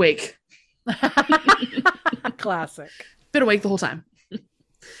like, I'm awake. Classic. Been awake the whole time.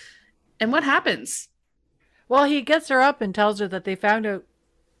 And what happens? Well, he gets her up and tells her that they found out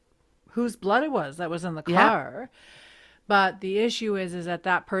whose blood it was that was in the car. Yeah. But the issue is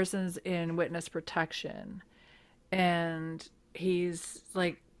that person's in witness protection. And he's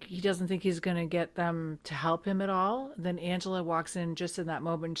like, he doesn't think he's going to get them to help him at all. Then Angela walks in just in that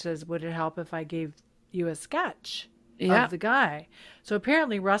moment and says, would it help if I gave you a sketch of the guy? So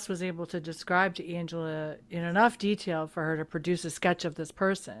apparently Russ was able to describe to Angela in enough detail for her to produce a sketch of this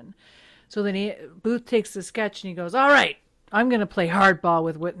person. So then Booth takes the sketch and he goes, all right, I'm going to play hardball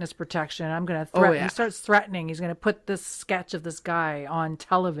with witness protection. I'm going to threaten. He starts threatening. He's going to put this sketch of this guy on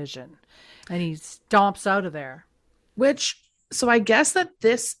television. And he stomps out of there. So I guess that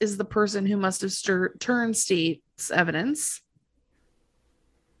this is the person who must have turned state's evidence,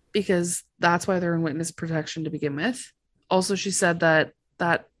 because that's why they're in witness protection to begin with. Also, she said that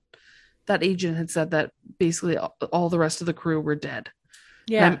agent had said that basically all the rest of the crew were dead.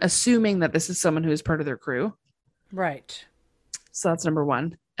 Yeah. And I'm assuming that this is someone who is part of their crew. Right. So that's number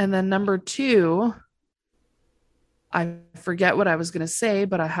one. And then number two, I forget what I was going to say,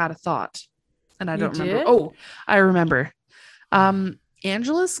 but I had a thought and I don't remember. Oh, I remember.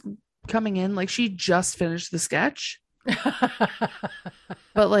 Angela's coming in like she just finished the sketch.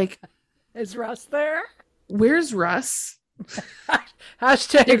 But like, is Russ there? Where's Russ?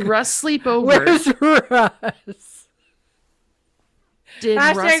 Hashtag did Russ sleep over? Where's Russ? Did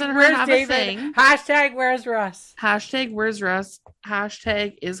hashtag Russ and her have David? A thing? Hashtag where's Russ? Hashtag where's Russ?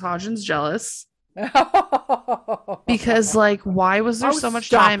 Hashtag is Hodgins jealous? Because like, why was there so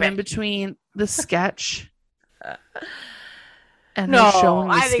much time in between the sketch and her showing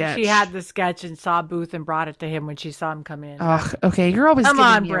the sketch? I think she had the sketch and saw Booth and brought it to him when she saw him come in. Oh, okay. You're always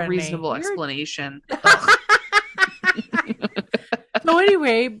giving me a reasonable explanation. So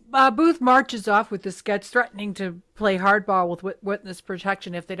anyway, Booth marches off with the sketch, threatening to play hardball with witness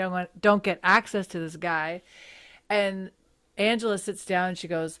protection if they don't get access to this guy. And Angela sits down and she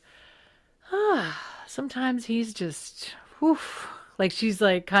goes, sometimes he's just, woof. Like she's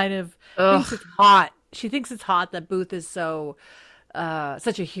like kind of thinks it's hot. She thinks it's hot that Booth is so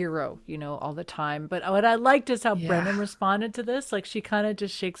such a hero, all the time. But what I liked is how Brennan responded to this. Like she kind of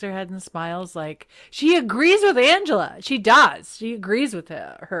just shakes her head and smiles. Like she agrees with Angela. She does. She agrees with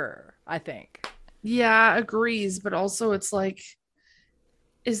her, I think. Yeah, agrees. But also it's like,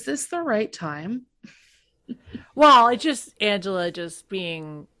 is this the right time? Well, it's just Angela just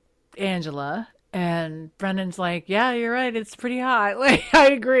being Angela. And Brennan's like, yeah, you're right. It's pretty hot. Like,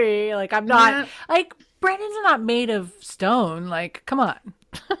 I agree. Like, I'm not like Brennan's not made of stone. Like, come on.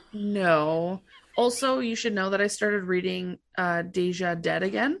 No. Also, you should know that I started reading Deja Dead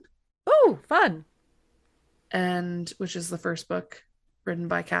again. Oh, fun. And which is the first book written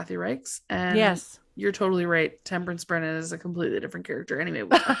by Kathy Reichs. And yes. You're totally right. Temperance Brennan is a completely different character. Anyway,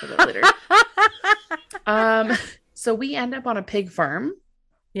 we'll talk about that later. So we end up on a pig farm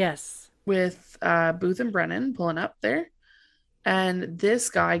Yes. with Booth and Brennan pulling up there. And this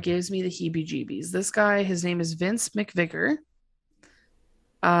guy gives me the heebie-jeebies. This guy, his name is Vince McVicker.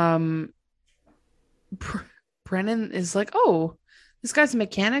 Brennan is like, oh, this guy's a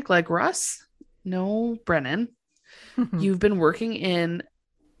mechanic like Russ. No, Brennan, you've been working in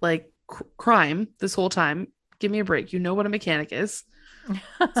like crime this whole time. Give me a break. You know what a mechanic is.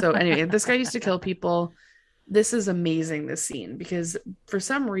 So anyway, this guy used to kill people. This is amazing, this scene, because for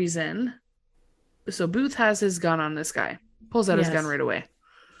some reason, so Booth has his gun on this guy, pulls out his gun right away,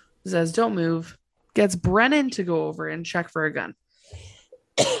 says, don't move, gets Brennan to go over and check for a gun.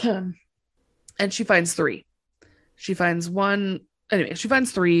 And she finds three. She finds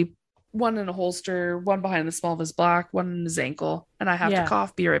three, one in a holster, one behind the small of his back, one in his ankle. And I have to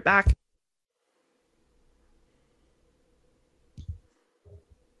cough. Be right back.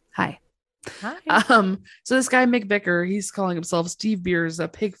 Hi. So this guy, McVicker, he's calling himself Steve Beers, a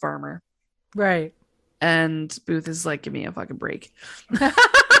pig farmer. Right. And Booth is like, give me a fucking break.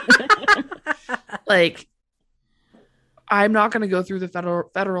 Like, I'm not going to go through the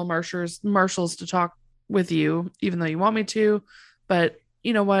federal marshals to talk with you, even though you want me to. But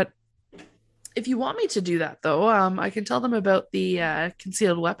you know what? If you want me to do that, though, I can tell them about the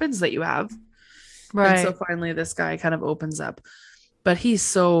concealed weapons that you have. Right. And so finally, this guy kind of opens up. But he's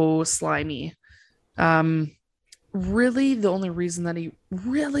so slimy. Really, the only reason that he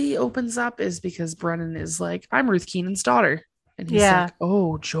really opens up is because Brennan is like, I'm Ruth Keenan's daughter. And he's like,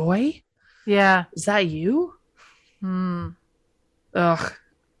 oh, Joy? Yeah. Is that you? Ugh.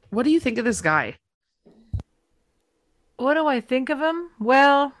 What do you think of this guy? What do I think of him?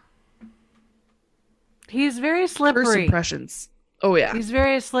 Well, he's very slippery. First impressions. Oh, yeah. He's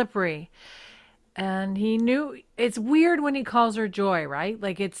very slippery. And he knew, it's weird when he calls her Joy, right?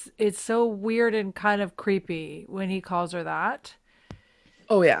 Like it's so weird and kind of creepy when he calls her that.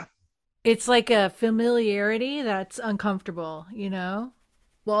 Oh, yeah. It's like a familiarity that's uncomfortable, you know?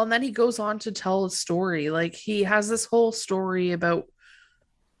 Well, and then he goes on to tell a story. Like, he has this whole story about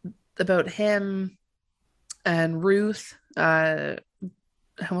him and Ruth, I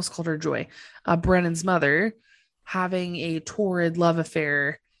almost called her Joy, Brennan's mother, having a torrid love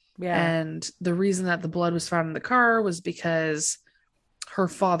affair. Yeah. And the reason that the blood was found in the car was because her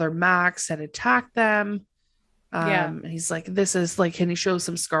father, Max, had attacked them. And he's like, this is like, can he show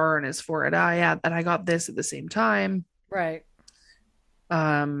some scar on his forehead? And I got this at the same time. Right.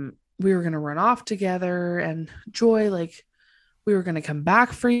 We were going to run off together, and Joy, like, we were going to come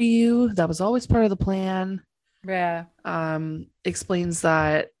back for you. That was always part of the plan. Yeah. Explains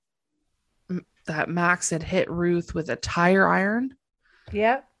that Max had hit Ruth with a tire iron.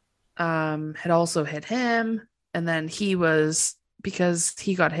 Yep. Had also hit him, and then because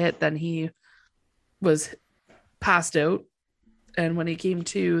he got hit, then he was passed out, and when he came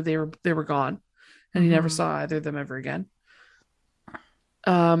to, they were gone, and he never saw either of them ever again.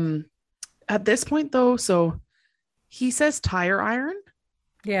 At this point, though, so he says tire iron,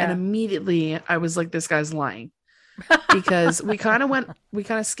 and immediately I was like, this guy's lying, because we kind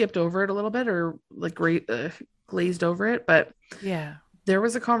of skipped over it a little bit, or like glazed over it, but there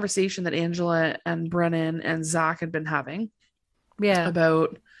was a conversation that Angela and Brennan and Zach had been having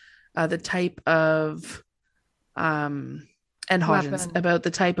about the type of and Hodgins about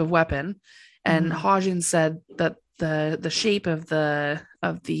the type of weapon, and Hodgins said that the shape of the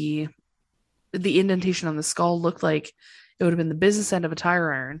indentation on the skull looked like it would have been the business end of a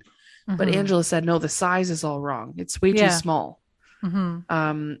tire iron, but Angela said no, the size is all wrong, it's way too small.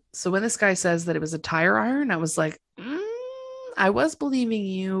 So when this guy says that it was a tire iron, I was like, I was believing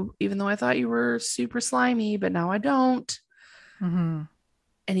you, even though I thought you were super slimy, but now I don't. And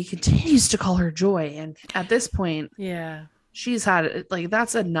he continues to call her Joy, and at this point, she's had, like,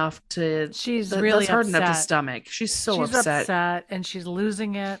 that's enough to. She's really that's hard enough to stomach. She's upset, and she's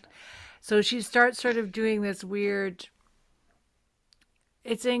losing it. So she starts sort of doing this weird.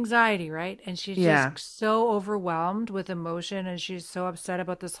 It's anxiety, right? And she's just so overwhelmed with emotion, and she's so upset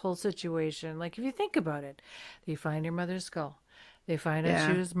about this whole situation. Like, if you think about it, they find your mother's skull. They find out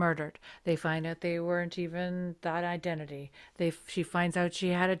she was murdered. They find out they weren't even that identity. She finds out she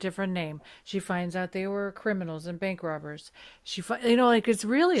had a different name. She finds out they were criminals and bank robbers. Like, it's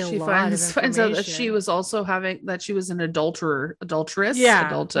really a lot of information. She finds out that she was also she was an adulteress.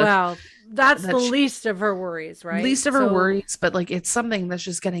 Yeah. Well, that's the least of her worries, right? Least of her worries, but like, it's something that's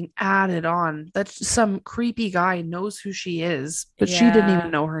just getting added on. That some creepy guy knows who she is, but she didn't even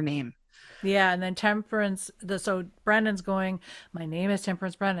know her name. Yeah, and then so Brendan's going, my name is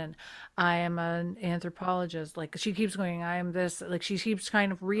Temperance Brennan. I am an anthropologist. Like she keeps going, I am this. Like she keeps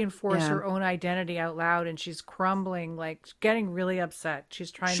kind of reinforce Yeah. her own identity out loud, and she's crumbling, like getting really upset.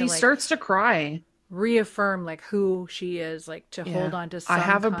 She's trying She to like starts to cry. reaffirm like who she is, like to hold on to some I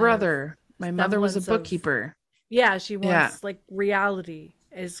have a kind of brother. My mother was a semblance of- bookkeeper. Yeah, she Yeah. wants like reality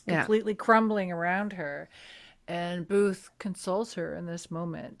is Yeah. completely crumbling around her. And Booth consoles her in this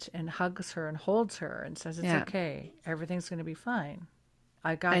moment and hugs her and holds her and says, it's Yeah. okay. Everything's going to be fine.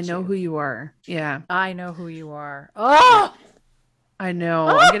 I got you. I know who you are. Yeah. I know who you are. Oh! I know.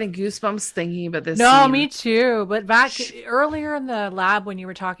 I'm getting goosebumps thinking about this No, scene. me too. But back earlier in the lab when you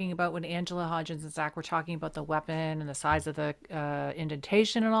were talking about when Angela Hodgins and Zach were talking about the weapon and the size of the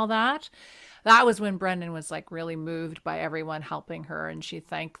indentation and all that, that was when Brendan was like really moved by everyone helping her, and she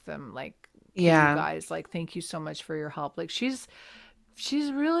thanked them like, hey, Yeah. you guys, like, thank you so much for your help. Like she's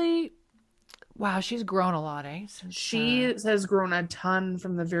really, wow, she's grown a lot, eh? Since, She has grown a ton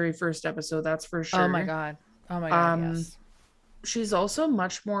from the very first episode, that's for sure. oh my god, yes. She's also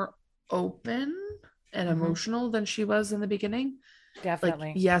much more open and emotional than she was in the beginning. Definitely.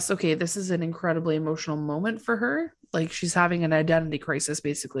 Like, yes, okay, this is an incredibly emotional moment for her. Like she's having an identity crisis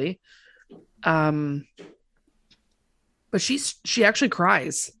basically. But she actually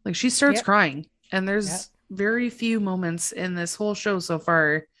cries. Like she starts crying. And there's very few moments in this whole show so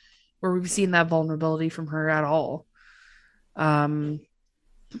far where we've seen that vulnerability from her at all.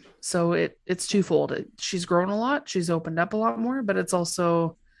 So it's twofold. She's grown a lot, she's opened up a lot more, but it's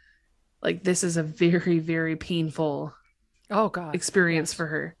also like this is a very, very painful experience for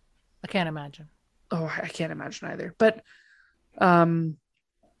her. I can't imagine. Oh, I can't imagine either. But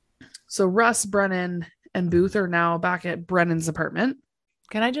so Russ, Brennan, and Booth are now back at Brennan's apartment.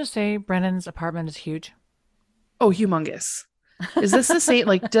 Can I just say Brennan's apartment is huge? Oh, humongous. Is this the same?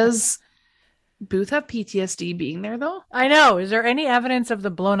 Like, does Booth have PTSD being there though? I know. Is there any evidence of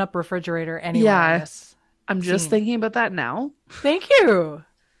the blown up refrigerator anywhere in this I'm just scene? thinking about that now. Thank you.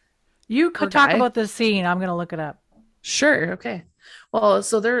 You could talk guy. about this scene. I'm going to look it up. Sure. Okay. Well,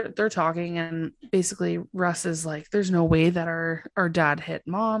 so they're talking, and basically Russ is like, there's no way that our dad hit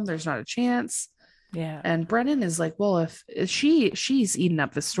mom. There's not a chance. Yeah. And Brennan is like, well, if she's eaten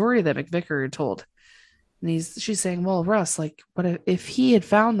up the story that McVicker told. And she's saying, well, Russ, like, what if he had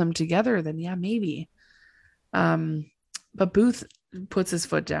found them together, then yeah, maybe. But Booth puts his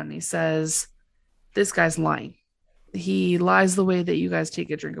foot down and he says, this guy's lying. He lies the way that you guys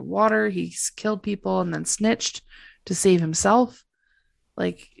take a drink of water. He's killed people and then snitched to save himself.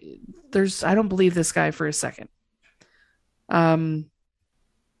 Like, I don't believe this guy for a second. And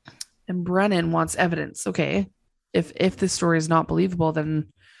Brennan wants evidence. Okay, if this story is not believable,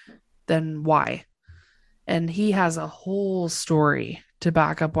 then why? And he has a whole story to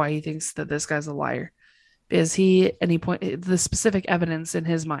back up why he thinks that this guy's a liar. Because the specific evidence in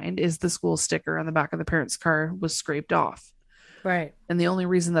his mind is the school sticker on the back of the parents' car was scraped off. Right. And the only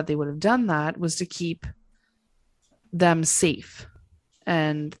reason that they would have done that was to keep them safe.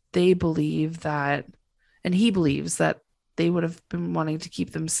 And they believe that, and he believes that they would have been wanting to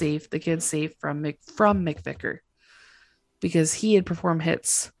keep them safe, the kids safe from McVicker, because he had performed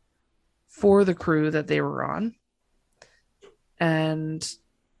hits for the crew that they were on, and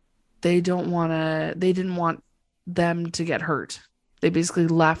they didn't want them to get hurt. They basically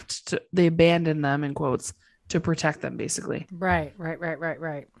they abandoned them in quotes to protect them, basically. Right.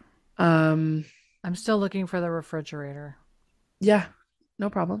 I'm still looking for the refrigerator. Yeah, no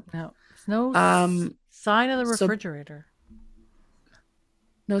problem. No, there's no sign of the refrigerator.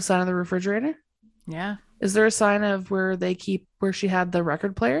 No sign of the refrigerator? Yeah. Is there a sign of where she had the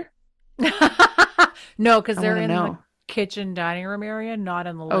record player? No, because they're in the kitchen dining room area, not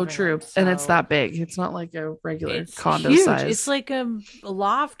in the living room. Oh, true. So and it's that big. It's not like a regular condo huge. size. It's like a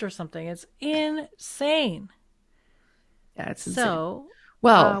loft or something. It's insane. Yeah, it's insane. So,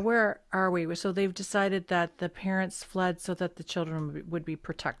 well, where are we? So they've decided that the parents fled so that the children would be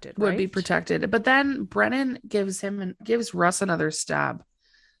protected. Would right? be protected. But then Brennan gives Russ another stab.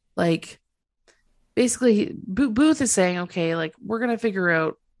 Like, basically, Booth is saying, okay, like, we're going to figure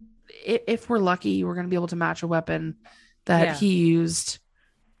out if we're lucky, we're going to be able to match a weapon that he used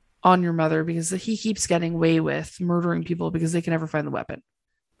on your mother, because he keeps getting away with murdering people because they can never find the weapon.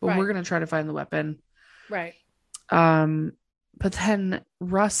 But we're going to try to find the weapon. Right. But then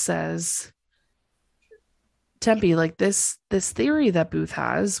Russ says, Tempe, like this theory that Booth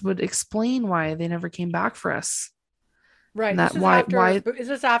has would explain why they never came back for us. Right. That is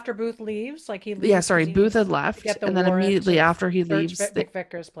this after Booth leaves? Like he leaves? Yeah, sorry. Booth had left, and then immediately after he leaves,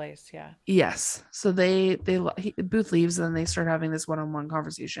 McVicker's place. Yeah. Yes. So Booth leaves, and then they start having this one-on-one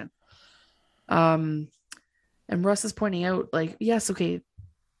conversation. And Russ is pointing out, like, yes, okay,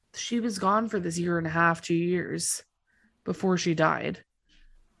 she was gone for this 1.5 years, 2 years before she died.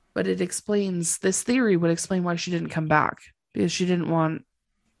 But this theory would explain why she didn't come back, because she didn't want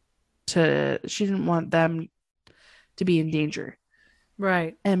them to be in danger.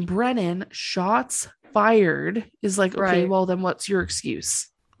 Right. And Brennan, shots fired, is like, okay, Right. well, then what's your excuse?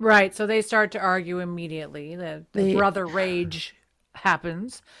 Right. So they start to argue immediately. The brother rage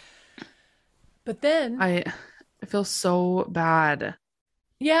happens. But then I feel so bad.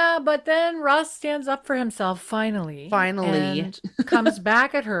 yeah, but then Russ stands up for himself finally. And comes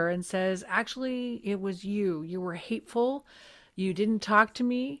back at her and says, actually, it was you. You were hateful. You didn't talk to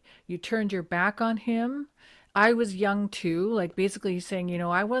me. You turned your back on him. I was young too. Like basically saying,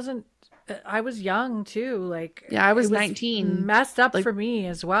 I was young too. Like yeah, I was it 19. Messed up for me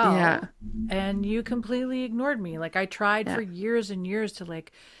as well. Yeah. And you completely ignored me. Like I tried for years and years to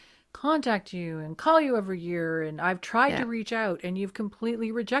like contact you and call you every year, and I've tried to reach out and you've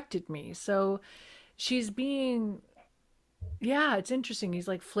completely rejected me. So she's being it's interesting. He's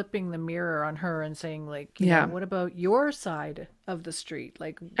like flipping the mirror on her and saying like, you know, what about your side of the street?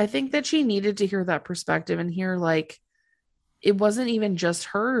 Like I think that she needed to hear that perspective and hear like it wasn't even just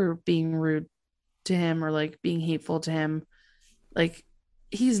her being rude to him or like being hateful to him. Like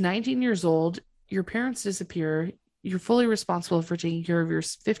he's 19 years old, your parents disappear, you're fully responsible for taking care of your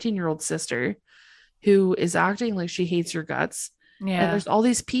 15-year-old sister who is acting like she hates your guts. yeah. And there's all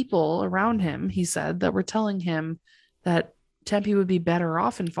these people around him, he said, that were telling him that Tempe would be better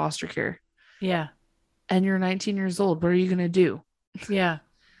off in foster care. Yeah. And you're 19 years old. What are you going to do? Yeah,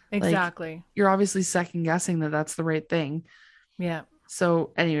 exactly. Like, you're obviously second guessing that that's the right thing. Yeah.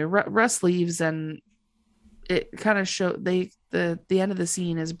 So anyway, Russ leaves, and it kind of showed the end of the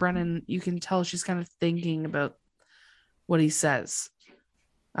scene is Brennan. You can tell she's kind of thinking about what he says,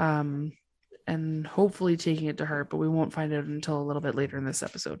 and hopefully taking it to heart. But we won't find out until a little bit later in this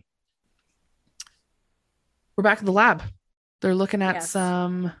episode. We're back at the lab. They're looking at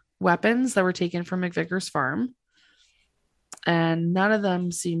some weapons that were taken from McVicker's farm, and none of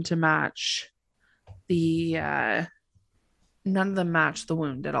them seem to match the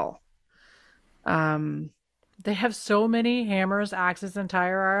wound at all. They have so many hammers, axes, and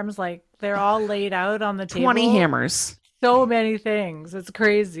firearms. Like they're all laid out on the table. 20 hammers. So many things. It's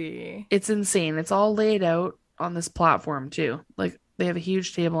crazy. It's insane. It's all laid out on this platform too. Like they have a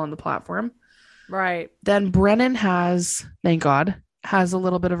huge table on the platform. Right. Then Brennan thank God, has a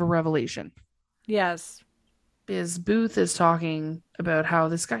little bit of a revelation. Yes. Because Booth is talking about how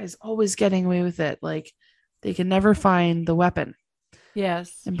this guy is always getting away with it. Like they can never find the weapon.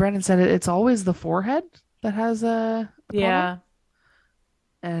 Yes. And Brennan said it's always the forehead that has a problem.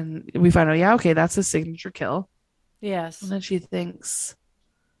 And we find out, okay, that's a signature kill. Yes. And then she thinks,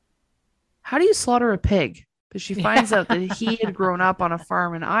 how do you slaughter a pig? Because she finds out that he had grown up on a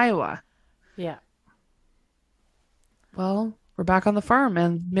farm in Iowa. Yeah. Well, we're back on the farm,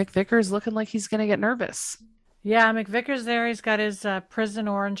 and Mick Vickers looking like he's going to get nervous. Yeah, McVicker's there. He's got his prison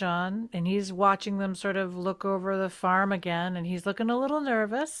orange on, and he's watching them sort of look over the farm again, and he's looking a little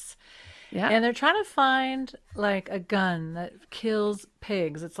nervous. Yeah. And they're trying to find, like, a gun that kills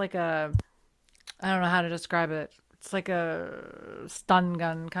pigs. It's like I don't know how to describe it. It's like a stun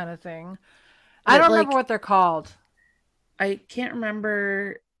gun kind of thing. I don't remember what they're called. I can't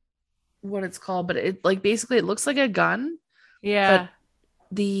remember what it's called, but it like basically it looks like a gun. Yeah. But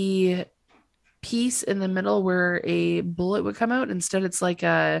the piece in the middle where a bullet would come out, instead it's like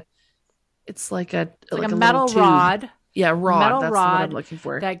a metal rod. Yeah, rod. Metal That's rod what I'm looking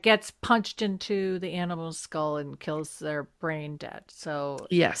for. That gets punched into the animal's skull and kills their brain dead. So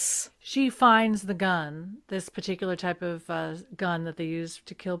yes, she finds the gun, this particular type of gun that they use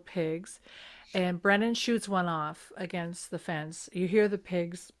to kill pigs, and Brennan shoots one off against the fence. You hear the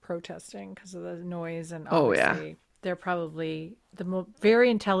pigs protesting because of the noise, and obviously they're probably very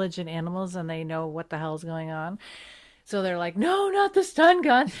intelligent animals, and they know what the hell's going on. So they're like, no, not the stun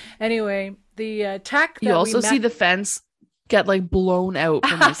gun. Anyway, the tech that you also see the fence get like blown out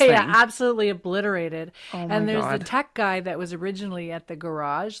from this thing. Yeah, absolutely obliterated. Oh and there's God. the tech guy that was originally at the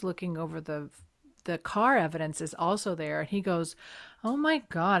garage looking over the car evidence is also there. And he goes, oh my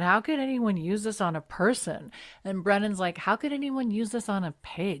God, how could anyone use this on a person? And Brennan's like, how could anyone use this on a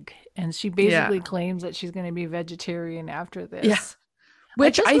pig? And she basically claims that she's going to be vegetarian after this. Yeah.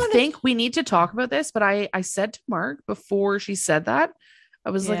 Which I think we need to talk about this, but I said to Mark before she said that, I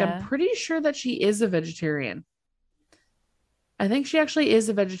was like, I'm pretty sure that she is a vegetarian. I think she actually is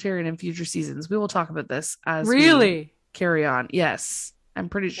a vegetarian in future seasons. We will talk about this as we carry on. Yes, I'm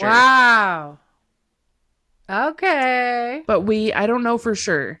pretty sure. Wow. Okay. But I don't know for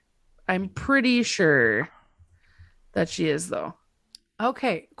sure. I'm pretty sure that she is, though.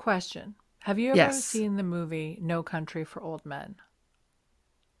 Okay, question. Have you ever Yes. seen the movie No Country for Old Men?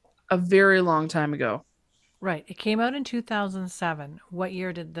 A very long time ago. Right. It came out in 2007. What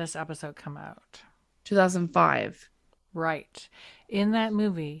year did this episode come out? 2005. Right. In that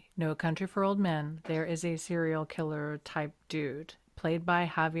movie, No Country for Old Men, there is a serial killer type dude played by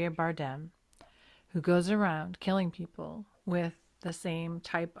Javier Bardem who goes around killing people with the same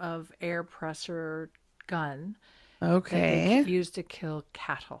type of air pressure gun that they Okay. use to kill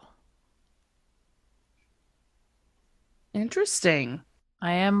cattle. Interesting.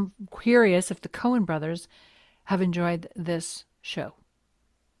 I am curious if the Coen brothers have enjoyed this show.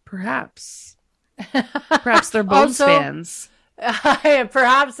 Perhaps. Perhaps they're Bones Also, fans.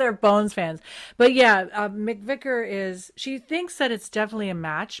 perhaps they're Bones fans. But yeah, McVicker she thinks that it's definitely a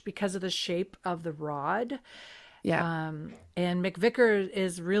match because of the shape of the rod. Yeah. And McVicker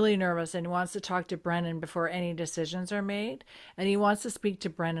is really nervous and wants to talk to Brennan before any decisions are made. And he wants to speak to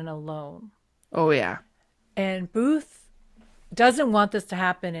Brennan alone. Oh, yeah. And Booth doesn't want this to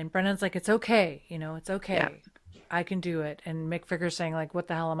happen. And Brennan's like, it's okay. It's okay. Yeah. I can do it. And McVicker's saying, like, what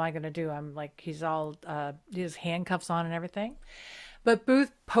the hell am I going to do? I'm like, he's all, his handcuffs on and everything. But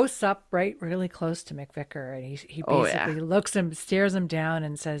Booth posts up really close to McVicker. And he basically looks him, stares him down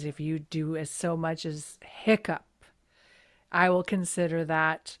and says, if you do as so much as hiccup, I will consider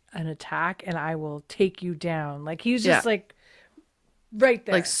that an attack and I will take you down. Like, he's just like right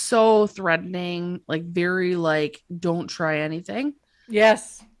there. Like, so threatening, like very like, don't try anything.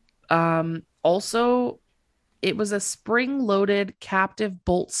 Yes. Also, it was a spring-loaded captive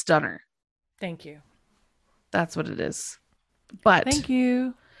bolt stunner. Thank you. That's what it is. But thank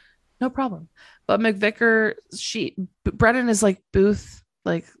you. No problem. But McVicker, Brennan is like, Booth,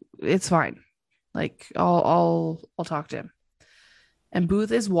 like, it's fine. Like, I'll talk to him. And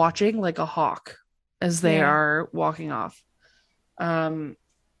Booth is watching like a hawk as they are walking off. As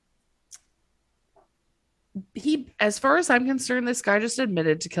far as I'm concerned, this guy just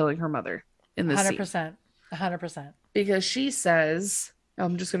admitted to killing her mother in this 100%. scene. 100%. Because she says,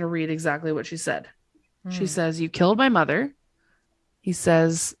 I'm just going to read exactly what she said. She says, you killed my mother. He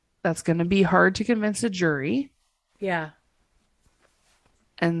says, that's going to be hard to convince a jury. Yeah.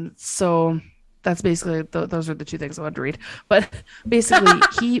 And so that's basically, those are the two things I wanted to read. But basically,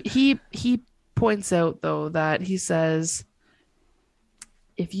 he points out, though, that he says,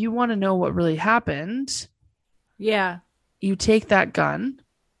 if you want to know what really happened, you take that gun,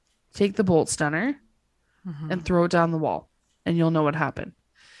 take the bolt stunner, and throw it down the wall, and you'll know what happened.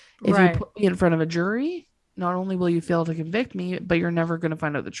 If you put me in front of a jury, not only will you fail to convict me, but you're never going to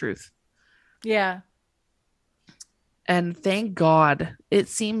find out the truth. Yeah. And thank God, it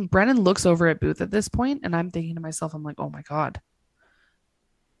seemed Brennan looks over at Booth at this point, and I'm thinking to myself, I'm like, oh my God,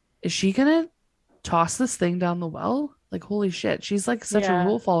 is she going to toss this thing down the well? Like, holy shit. She's like such a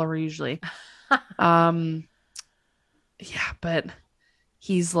rule follower usually. Yeah, but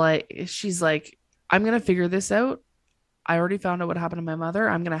she's like, I'm going to figure this out. I already found out what happened to my mother.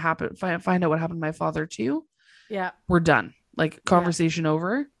 I'm going to find out what happened to my father too. Yeah. We're done. Like, conversation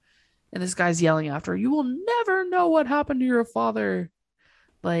over. And this guy's yelling after her, you will never know what happened to your father.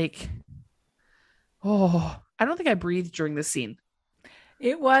 Like, I don't think I breathed during this scene.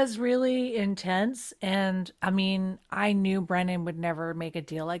 It was really intense. And I mean, I knew Brennan would never make a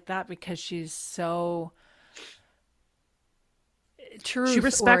deal like that because she's so truth. She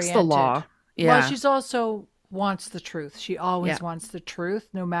respects the law. Yeah. Well, she's also wants the truth. She always wants the truth,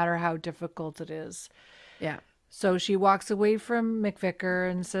 no matter how difficult it is. Yeah. So she walks away from McVicker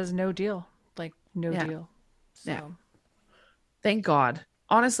and says, no deal. Like, no deal. So. Yeah. Thank God.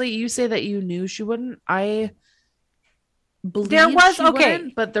 Honestly, you say that you knew she wouldn't. I believe there was, she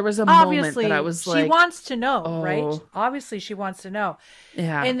wouldn't, but there was a moment that I was like, she wants to know, right? Obviously, she wants to know.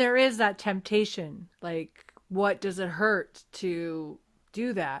 Yeah. And there is that temptation. Like, what does it hurt to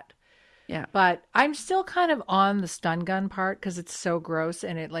do that? Yeah. But I'm still kind of on the stun gun part because it's so gross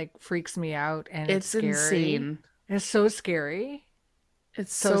and it like freaks me out and it's scary. Insane. It's so scary.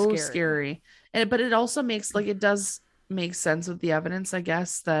 It's so scary. But it also makes it does make sense with the evidence, I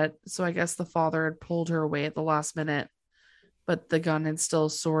guess, I guess the father had pulled her away at the last minute, but the gun had still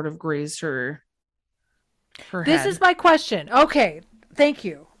sort of grazed her head. This is my question. Okay. Thank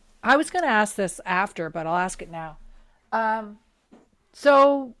you. I was going to ask this after, but I'll ask it now.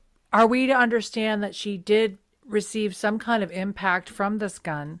 So are we to understand that she did receive some kind of impact from this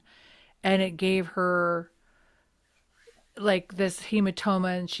gun and it gave her like this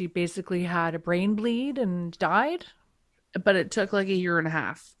hematoma and she basically had a brain bleed and died? But it took like a year and a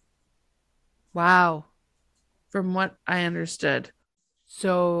half. Wow. From what I understood.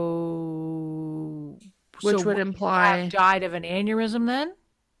 So, Which so would would he have imply, died of an aneurysm then,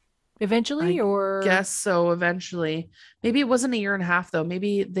 eventually, I or guess so eventually. Maybe it wasn't a year and a half though.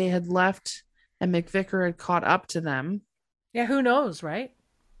 Maybe they had left and McVicker had caught up to them, yeah, who knows, right?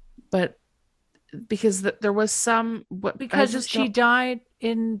 but because there was some what I Because just she don't died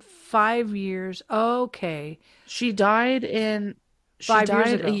in 5 years. Okay, she died in she 5 years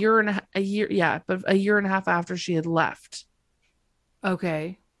died ago. a year, yeah, but a year and a half after she had left.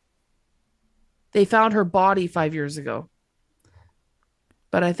 Okay, They found her body 5 years ago,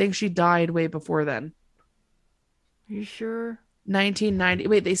 but I think she died way before then. you sure? 1990.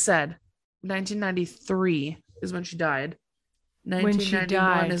 Wait, they said 1993 is when she died. When she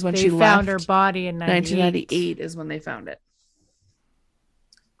 1991 died, is when they she found her left. body in 98. 1998 is when they found it.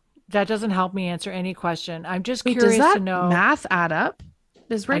 That doesn't help me answer any question. I'm just Wait, does curious to that know. math add up?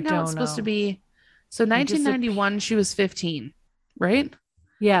 Because I right now it's don't supposed to know. be so It disap- 1991 she was 15, right?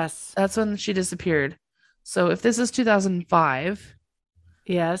 Yes. That's when she disappeared. So if this is 2005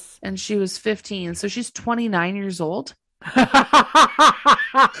 Yes. and she was 15, so she's 29 years old.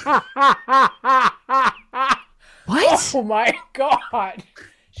 What? Oh my God.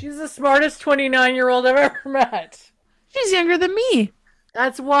 She's the smartest 29-year-old I've ever met. She's younger than me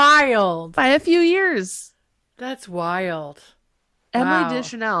That's wild. by a few years. That's wild. Emily Wow.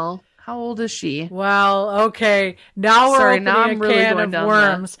 Deschanel, how old is she? Well, okay. Now we're Sorry, opening now I'm a really can going of down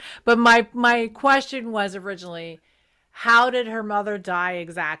worms. But my question was originally, how did her mother die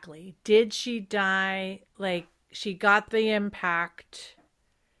exactly? Did she die like she got the impact?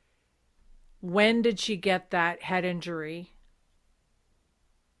 When did she get that head injury?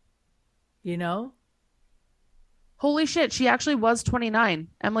 You know? Holy shit, she actually was 29.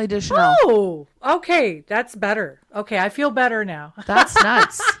 Emily Deschanel. Oh, okay. That's better. Okay, I feel better now. That's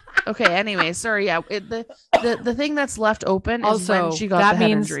nuts. Okay, anyway, sorry. Yeah, the thing that's left open is Also, when she got that the head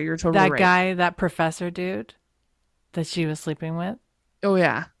means injury. You're totally that right. guy, that professor dude that she was sleeping with, Oh,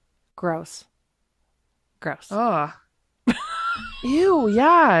 yeah. gross. Gross. Oh. Ew,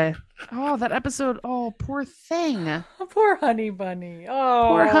 yeah. Oh, that episode. Oh, poor thing. Poor honey bunny. Oh.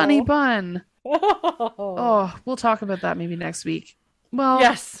 Poor honey bun. Oh. Oh, we'll talk about that maybe next week. Well,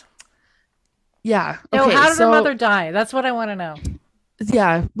 Yes. yeah. No, Okay, how did so, her mother die? That's what I want to know.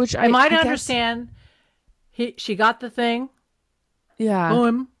 yeah, which I might guess- understand. She got the thing, Yeah.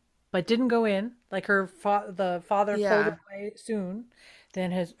 boom, but didn't go in. Like the father Yeah. pulled away soon.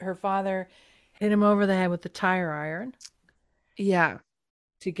 Then her father hit him over the head with the tire iron Yeah.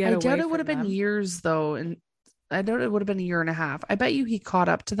 to get I away doubt it from would have been them. years though, and I doubt it would have been a year and a half. I bet you he caught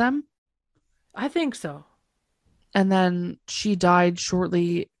up to them, I think so. and then she died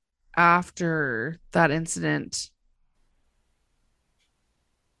shortly after that incident.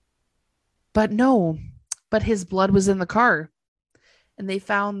 But no, but his blood was in the car, and they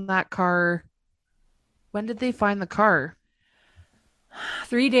found that car. When did they find the car?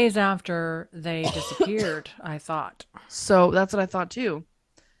 3 days after they disappeared, I thought. So that's what I thought too.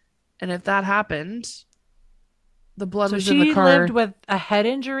 And if that happened, the blood So was in the she car lived with a head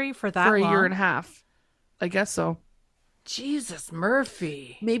injury for that for a long? year and a half. I guess so. Jesus,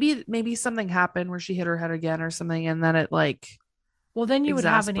 Murphy. Maybe something happened where she hit her head again or something, and then it like, Well, then you would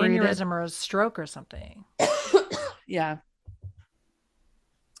have an exasperated. aneurysm or a stroke or something. yeah.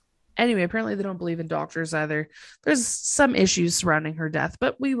 Anyway, apparently they don't believe in doctors either. There's some issues surrounding her death,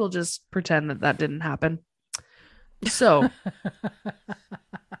 but we will just pretend that didn't happen. So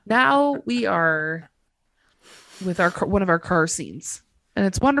now we are with one of our car scenes, and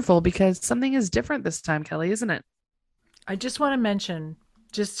it's wonderful because something is different this time, Kelly, isn't it? I just want to mention,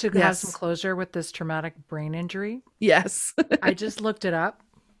 just to have Yes. some closure with this traumatic brain injury, Yes. I just looked it up.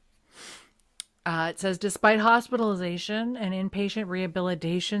 It says, despite hospitalization and inpatient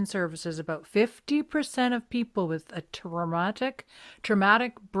rehabilitation services, about 50% of people with a traumatic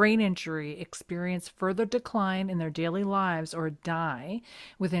brain injury experience further decline in their daily lives or die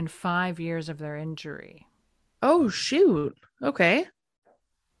within 5 years of their injury. Oh, shoot. Okay.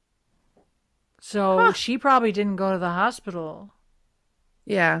 So she probably didn't go to the hospital.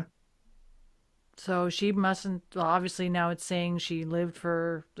 Yeah. So she mustn't, well, obviously now it's saying she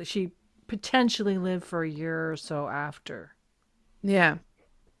potentially lived for a year or so after. Yeah.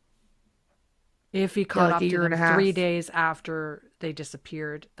 If he caught like up a to year them and a half. 3 days after they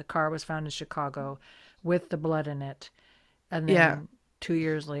disappeared. The car was found in Chicago with the blood in it. And then Yeah. 2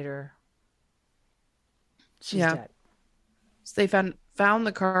 years later, she's Yeah. dead. So they found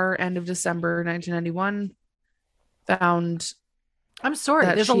the car end of December 1991. Found I'm sorry.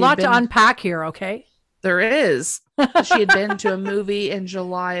 that There's a she had lot to been- unpack here, okay? there is. She had been to a movie in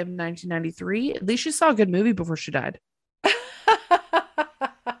July of 1993. At least she saw a good movie before she died.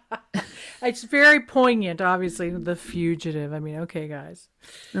 It's very poignant, obviously, The Fugitive. I mean, okay, guys.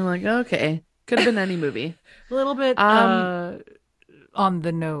 I'm like, okay, could have been any movie. A little bit on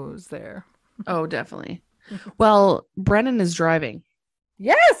the nose there. Oh, definitely. Well, Brennan is driving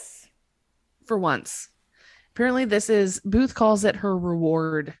Yes! for once. Apparently, Booth calls it her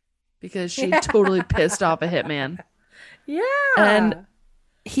reward because she Yeah. totally pissed off a hitman. Yeah. And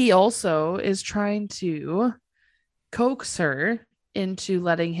he also is trying to coax her into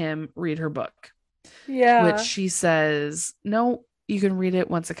letting him read her book, yeah. which she says, no, you can read it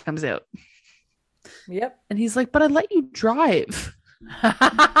once it comes out. Yep. And he's like, but I let you drive.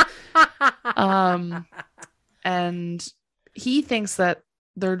 And he thinks that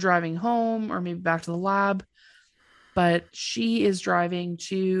they're driving home or maybe back to the lab, but she is driving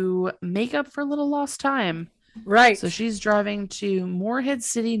to make up for a little lost time. Right. So she's driving to Morehead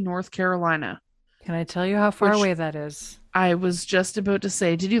City, North Carolina. Can I tell you how far away that is? I was just about to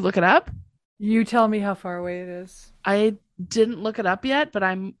say, did you look it up? You tell me how far away it is. I didn't look it up yet, but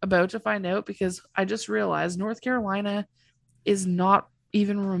I'm about to find out because I just realized North Carolina is not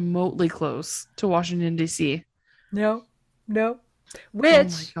even remotely close to Washington, D.C. No. Which, oh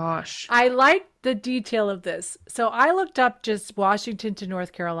my gosh. I like the detail of this. So I looked up just Washington to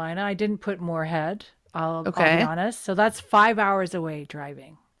North Carolina. I didn't put Morehead. I'll be honest. So that's 5 hours away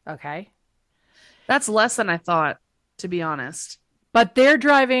driving. Okay. That's less than I thought, to be honest. But they're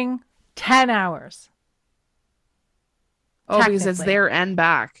driving 10 hours. Oh, because it's there and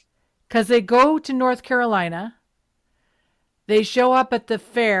back. Because they go to North Carolina. They show up at the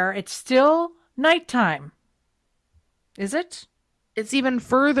fair. It's still nighttime. Is it? It's even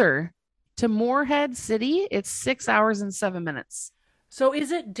further. To Morehead City, it's 6 hours and 7 minutes. So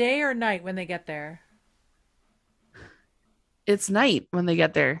is it day or night when they get there? It's night when they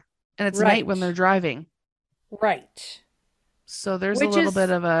get there. And it's night when they're driving. Right. So there's a little bit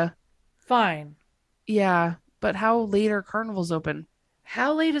of a... Fine. Yeah. But how late are carnivals open?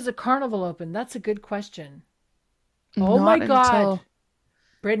 How late is a carnival open? That's a good question. Not Oh my God. until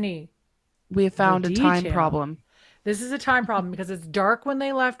Brittany. we have found a time problem. This is a time problem because it's dark when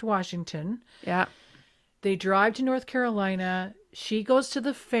they left Washington. Yeah. They drive to North Carolina. She goes to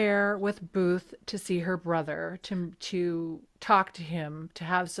the fair with Booth to see her brother, to talk to him, to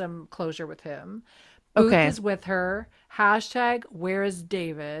have some closure with him. Booth is with her. Hashtag, where is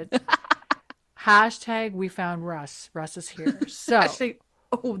David? Hashtag, we found Russ. Russ is here. So, Hashtag,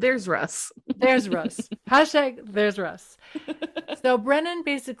 oh, there's Russ. There's Russ. Hashtag, there's Russ. So Brennan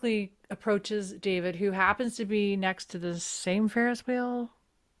basically approaches David, who happens to be next to the same Ferris wheel.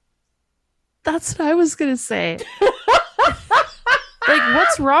 That's what I was going to say. Like,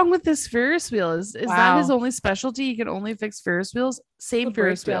 what's wrong with this Ferris wheel? Is that his only specialty? He can only fix Ferris wheels? Same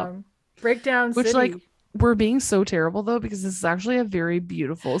Ferris wheel. Breakdown Which, City. like, we're being so terrible, though, because this is actually a very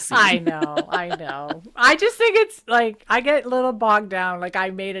beautiful scene. I know. I just think it's, like, I get a little bogged down. Like,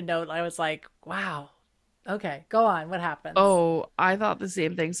 I made a note. I was like, wow. Okay, go on. What happens? Oh, I thought the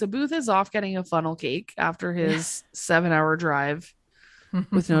same thing. So Booth is off getting a funnel cake after his 7-hour drive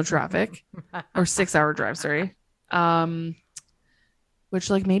with no traffic. Or 6-hour drive, sorry. Which,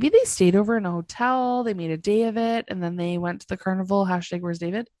 like, maybe they stayed over in a hotel, they made a day of it, and then they went to the carnival. Hashtag, where's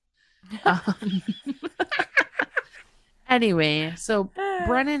David? Anyway, so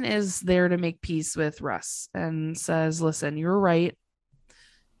Brennan is there to make peace with Russ and says, listen, you were right.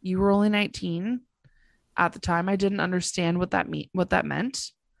 You were only 19. At the time, I didn't understand what that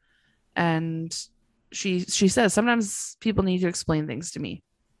meant. And she says, sometimes people need to explain things to me.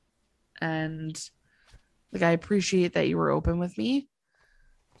 And, like, I appreciate that you were open with me.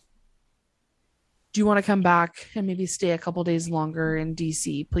 Do you want to come back and maybe stay a couple days longer in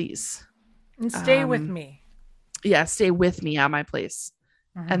DC, please? And stay with me. Yeah, stay with me at my place.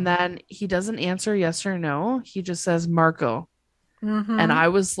 Mm-hmm. And then he doesn't answer yes or no. He just says Marco. Mm-hmm. And I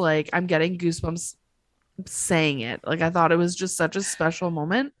was like, I'm getting goosebumps saying it. Like, I thought it was just such a special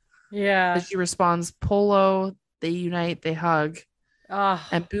moment. Yeah. That she responds, Polo, they unite, they hug.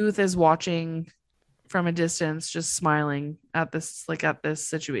 And Booth is watching from a distance, just smiling at this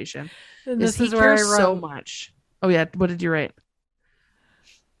situation. And this he is where I cares wrote so much. Oh yeah, what did you write?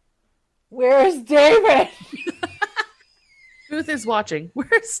 Where's David? Booth is watching.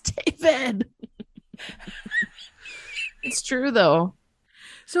 Where's David? It's true though.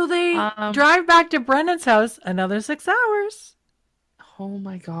 So they drive back to Brennan's house another 6 hours. Oh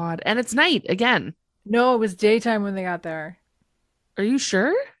my God. And it's night again. No, it was daytime when they got there. Are you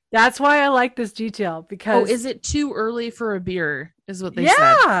sure? That's why I like this detail, because... Oh, is it too early for a beer, is what they said?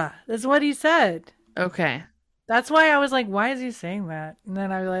 Yeah, that's what he said. Okay. That's why I was like, why is he saying that? And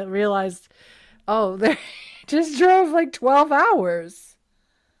then I realized, oh, they just drove like 12 hours.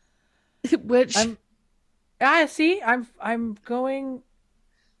 Which I'm going.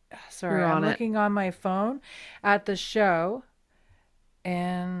 Sorry, You're I'm on it. looking on my phone at the show,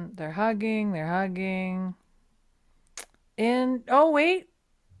 and they're hugging. They're hugging. And oh wait,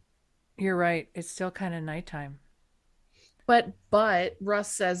 you're right. It's still kind of nighttime. but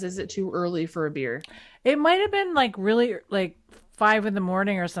Russ says, is it too early for a beer? It might have been like really like 5 in the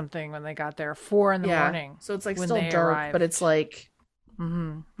morning or something when they got there. 4 in the morning. So it's like when still they dark, arrived. but it's like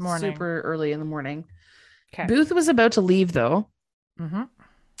morning. super early in the morning. Okay. Booth was about to leave though, Mm-hmm.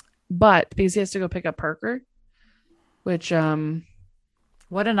 but because he has to go pick up Parker, which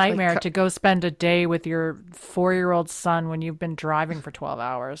What a nightmare Like- to go spend a day with your 4-year-old son when you've been driving for 12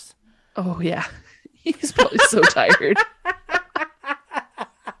 hours. oh yeah, he's probably so tired.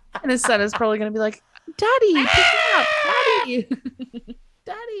 And his son is probably going to be like, Daddy, pick me up, Daddy,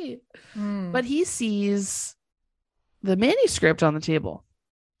 Daddy. Mm. But he sees the manuscript on the table.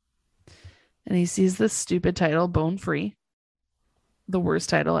 And he sees this stupid title, Bone Free, the worst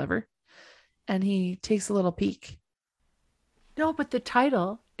title ever. And he takes a little peek. No, but the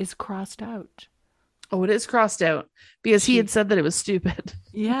title is crossed out. Oh, it is crossed out because he She- had said that it was stupid.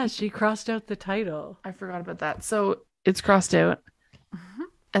 Yeah, she crossed out the title. I forgot about that. So it's crossed out. Mhm.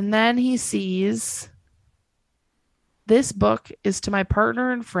 And then he sees, this book is to my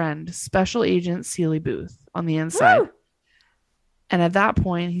partner and friend, Special Agent Seeley Booth, on the inside. Woo! And at that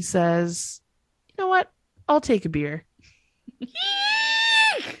point, he says, you know what? I'll take a beer.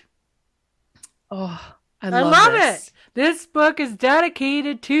 Oh, I love this. it. This book is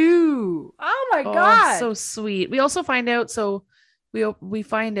dedicated to. Oh my Oh, God. so sweet. We also find out, we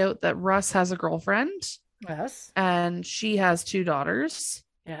find out that Russ has a girlfriend Yes. and she has 2 daughters.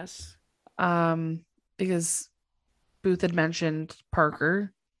 Yes. Because Booth had mentioned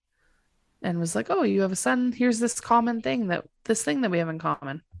Parker and was like, oh, you have a son. Here's this thing that we have in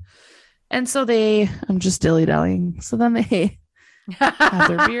common. And so I'm just dilly-dallying. So then they have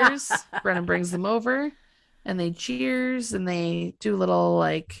their beers. Brennan brings them over and they cheers and they do a little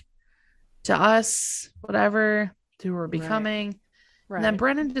like to us, whatever, to her becoming. Right. And then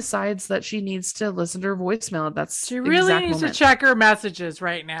Brennan decides that she needs to listen to her voicemail at that She really needs to check her messages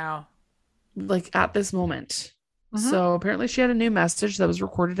right now. like at this moment. Mhm. So apparently she had a new message that was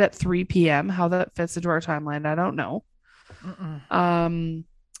recorded at 3 p.m. How that fits into our timeline, I don't know. Mm-mm.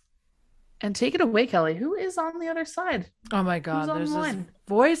 And take it away, Kelly. Who is on the other side? Oh my God. Who's on There's the this line?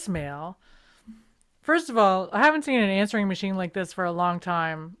 voicemail. First of all, I haven't seen an answering machine like this for a long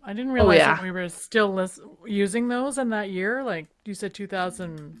time. I didn't realize yeah. that we were still using those in that year. Like you said,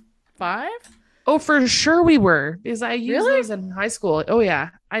 2005? Oh, for sure we were, because I used Really? those in high school. Oh yeah,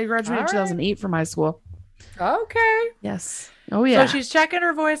 I graduated in All right. 2008 from high school. Okay. Yes. Oh yeah. So she's checking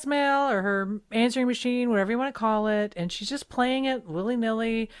her voicemail or her answering machine, whatever you want to call it, and she's just playing it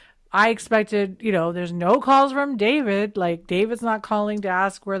willy-nilly. I expected, there's no calls from David. Like, David's not calling to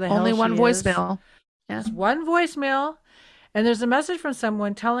ask where the hell Only one she is. voicemail. Yeah. It's one voicemail, and there's a message from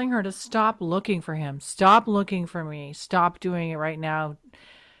someone telling her to stop looking for him. Stop looking for me. Stop doing it right now.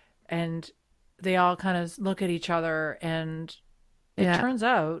 And they all kind of look at each other, and it turns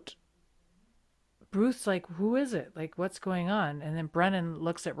out Booth's like, who is it? Like, what's going on? And then Brennan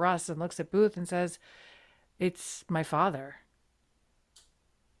looks at Russ and looks at Booth and says, it's my father.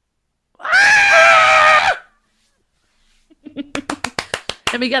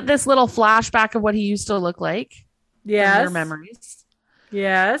 And we get this little flashback of what he used to look like. Yes. From their memories.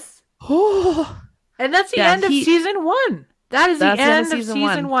 Yes. Oh. And that's the end of season 1. That is the end of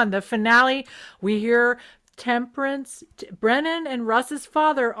season one. The finale. We hear Temperance, Brennan and Russ's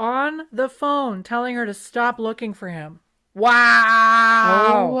father on the phone telling her to stop looking for him.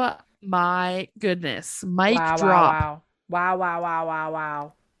 Wow. Oh my goodness. Mic wow, drop.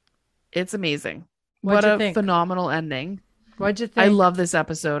 Wow. It's amazing. What'd what you a think? phenomenal ending. What'd you think? I love this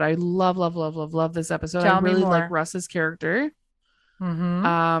episode. I love this episode. Tell I me really more. like Russ's character.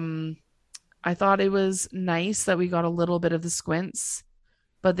 Mm-hmm. I thought it was nice that we got a little bit of the squints,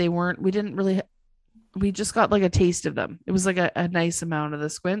 but we just got like a taste of them. It was like a nice amount of the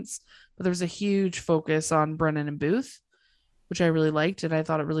squints, but there was a huge focus on Brennan and Booth, which I really liked, and I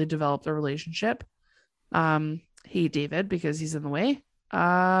thought it really developed their relationship. Hate David because he's in the way.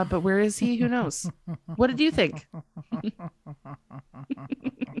 But where is he? Who knows? What did you think?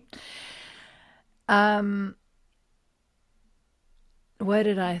 What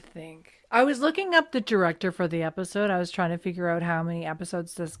did I think? I was looking up the director for the episode. I was trying to figure out how many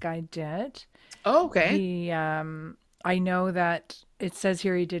episodes this guy did. Oh, okay. He, I know that it says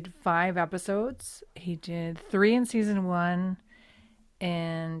here he did 5 episodes. He did 3 in season 1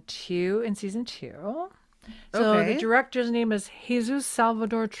 and 2 in season 2. So Okay. the director's name is Jesus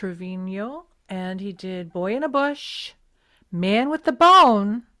Salvador Trevino, and he did Boy in a Bush, Man with the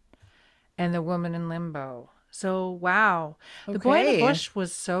Bone, and The Woman in Limbo. So, wow. The Boy in the Okay. Bush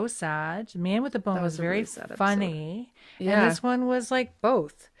was so sad. Man with the Bone That was was a very really sad episode. funny. Yeah. And this one was like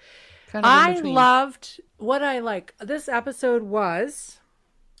both. Kind of in I between. loved what I like. This episode was.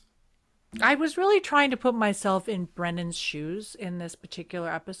 I was really trying to put myself in Brennan's shoes in this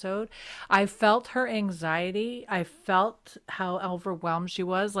particular episode. I felt her anxiety. I felt how overwhelmed she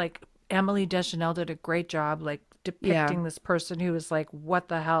was. Like Emily Deschanel did a great job, like depicting this person who was like, "What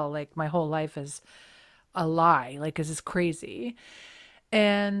the hell? Like my whole life is a lie. Like this is crazy."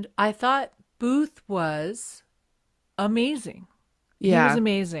 And I thought Booth was amazing. He was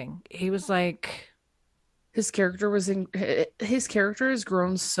amazing. He was like. His character has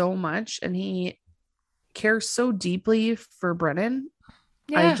grown so much, and he cares so deeply for Brennan.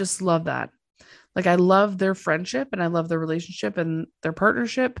 I just love that. Like, I love their friendship, and I love their relationship and their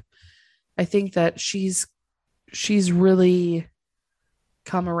partnership. I think that she's really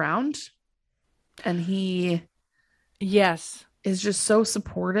come around, and he Yes. is just so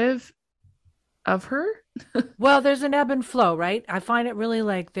supportive of her. Well, there's an ebb and flow, right? I find it really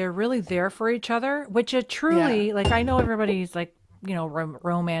like they're really there for each other, which it truly, like, I know everybody's like, you know,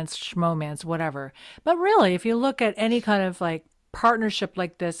 romance, schmomance, whatever. But really, if you look at any kind of like partnership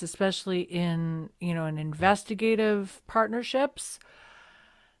like this, especially in, you know, in investigative partnerships,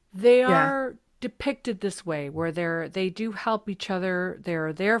 they are depicted this way where they do help each other.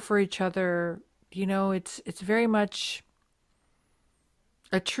 They're there for each other. You know, it's very much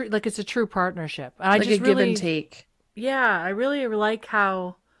it's a true partnership. And Like I just a give really, and take. yeah, I really like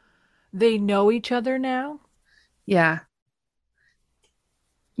how they know each other now. Yeah.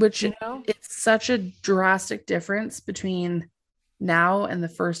 Which, You know? it's such a drastic difference between now and the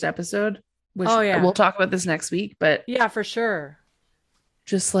first episode, which we'll talk about this next week, but Yeah, for sure.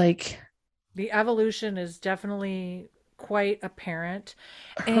 just like The evolution is definitely quite apparent.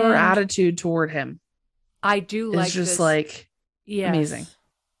 her And attitude toward him I do like is just this. like Yes. amazing.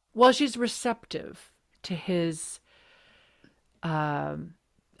 Well, she's receptive to his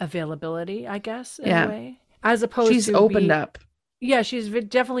availability, I guess, in a way. As opposed she's to opened up. Yeah, she's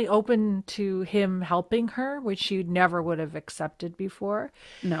definitely open to him helping her, which she never would have accepted before.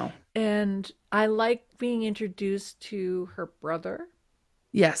 No. And I like being introduced to her brother.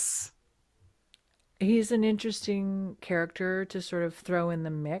 Yes. He's an interesting character to sort of throw in the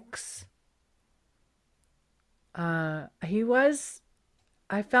mix.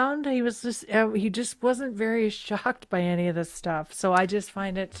 I found he just wasn't very shocked by any of this stuff. So I just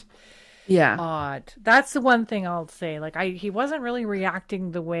find it odd. That's the one thing I'll say. Like he wasn't really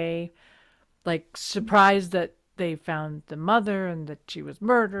reacting the way, like, surprised that they found the mother and that she was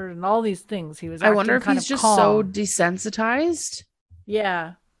murdered and all these things. He was. I wonder if kind he's of just calm. so desensitized.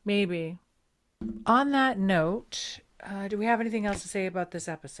 Yeah, maybe. On that note, do we have anything else to say about this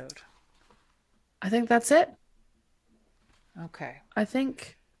episode? I think that's it. Okay. I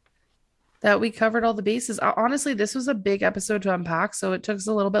think that we covered all the bases. Honestly, this was a big episode to unpack, so it took us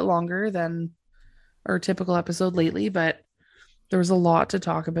a little bit longer than our typical episode lately, but there was a lot to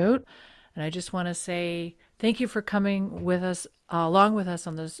talk about. And I just want to say thank you for coming with us, along with us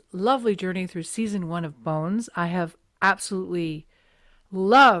on this lovely journey through season 1 of Bones. I have absolutely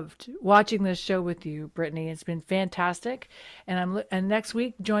loved watching this show with you, Brittany. It's been fantastic. And next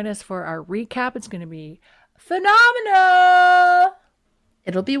week, join us for our recap. It's going to be phenomenal.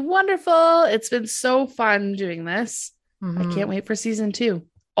 It'll be wonderful. It's been so fun doing this. I can't wait for season 2.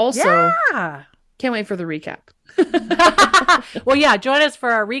 Also, can't wait for the recap. Well, yeah, join us for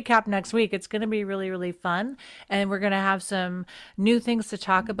our recap next week. It's going to be really, really fun. And we're going to have some new things to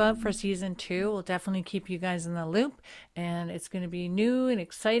talk about for season 2. We'll definitely keep you guys in the loop. And it's going to be new and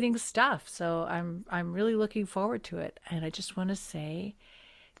exciting stuff. So I'm really looking forward to it. And I just want to say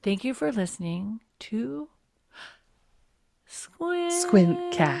thank you for listening to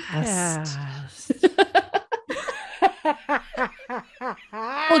Squintcast.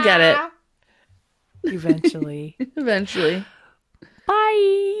 We'll get it. Eventually. Eventually.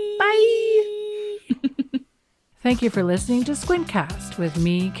 Bye. Bye. Thank you for listening to Squintcast with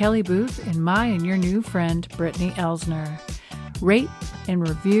me, Kelly Booth, and your new friend, Brittany Elsner. Rate and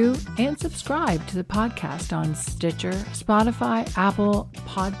review and subscribe to the podcast on Stitcher, Spotify, Apple,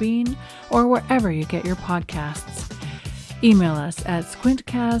 Podbean, or wherever you get your podcasts. Email us at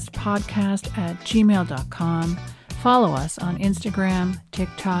squintcastpodcast@gmail.com. Follow us on Instagram,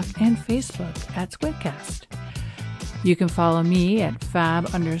 TikTok, and Facebook at Squintcast. You can follow me at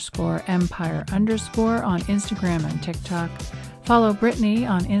fab_empire_ on Instagram and TikTok. Follow Brittany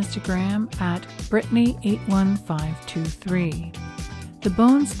on Instagram at Brittany81523. The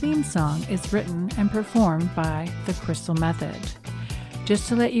Bones theme song is written and performed by The Crystal Method. Just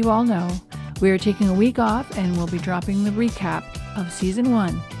to let you all know, we are taking a week off and we'll be dropping the recap of Season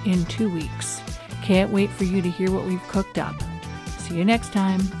 1 in 2 weeks. Can't wait for you to hear what we've cooked up. See you next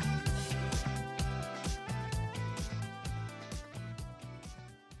time.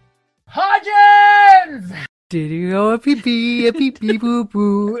 Hodgins! Did you go a pee pee boo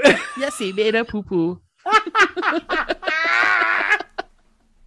boo? Yes, he made a poo poo.